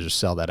going to need to just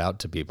sell that out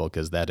to people,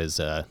 because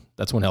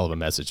that's one hell of a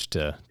message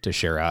to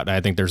share out. And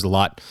I think there's a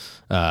lot,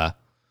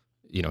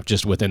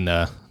 just within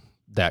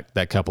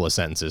that couple of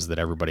sentences that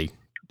everybody,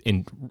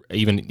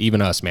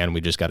 even us, man, we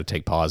just got to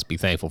take pause, be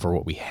thankful for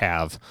what we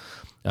have,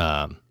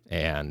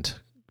 and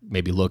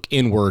maybe look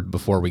inward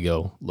before we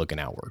go looking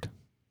outward.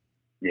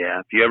 Yeah.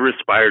 If you ever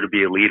aspire to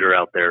be a leader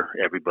out there,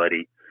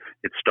 everybody,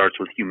 it starts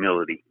with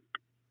humility.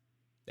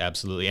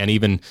 Absolutely. And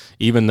even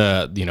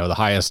the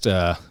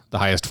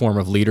highest form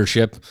of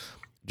leadership,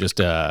 just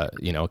a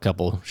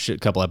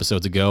couple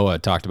episodes ago, I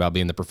talked about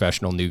being the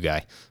professional new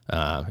guy.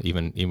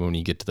 Even when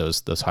you get to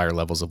those higher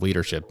levels of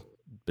leadership,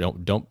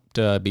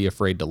 don't be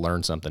afraid to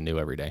learn something new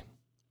every day.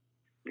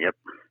 Yep.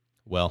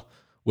 Well,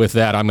 with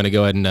that, I'm going to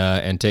go ahead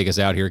and take us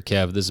out here,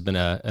 Kev. This has been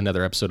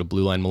another episode of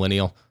Blue Line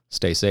Millennial.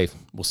 Stay safe.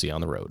 We'll see you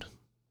on the road.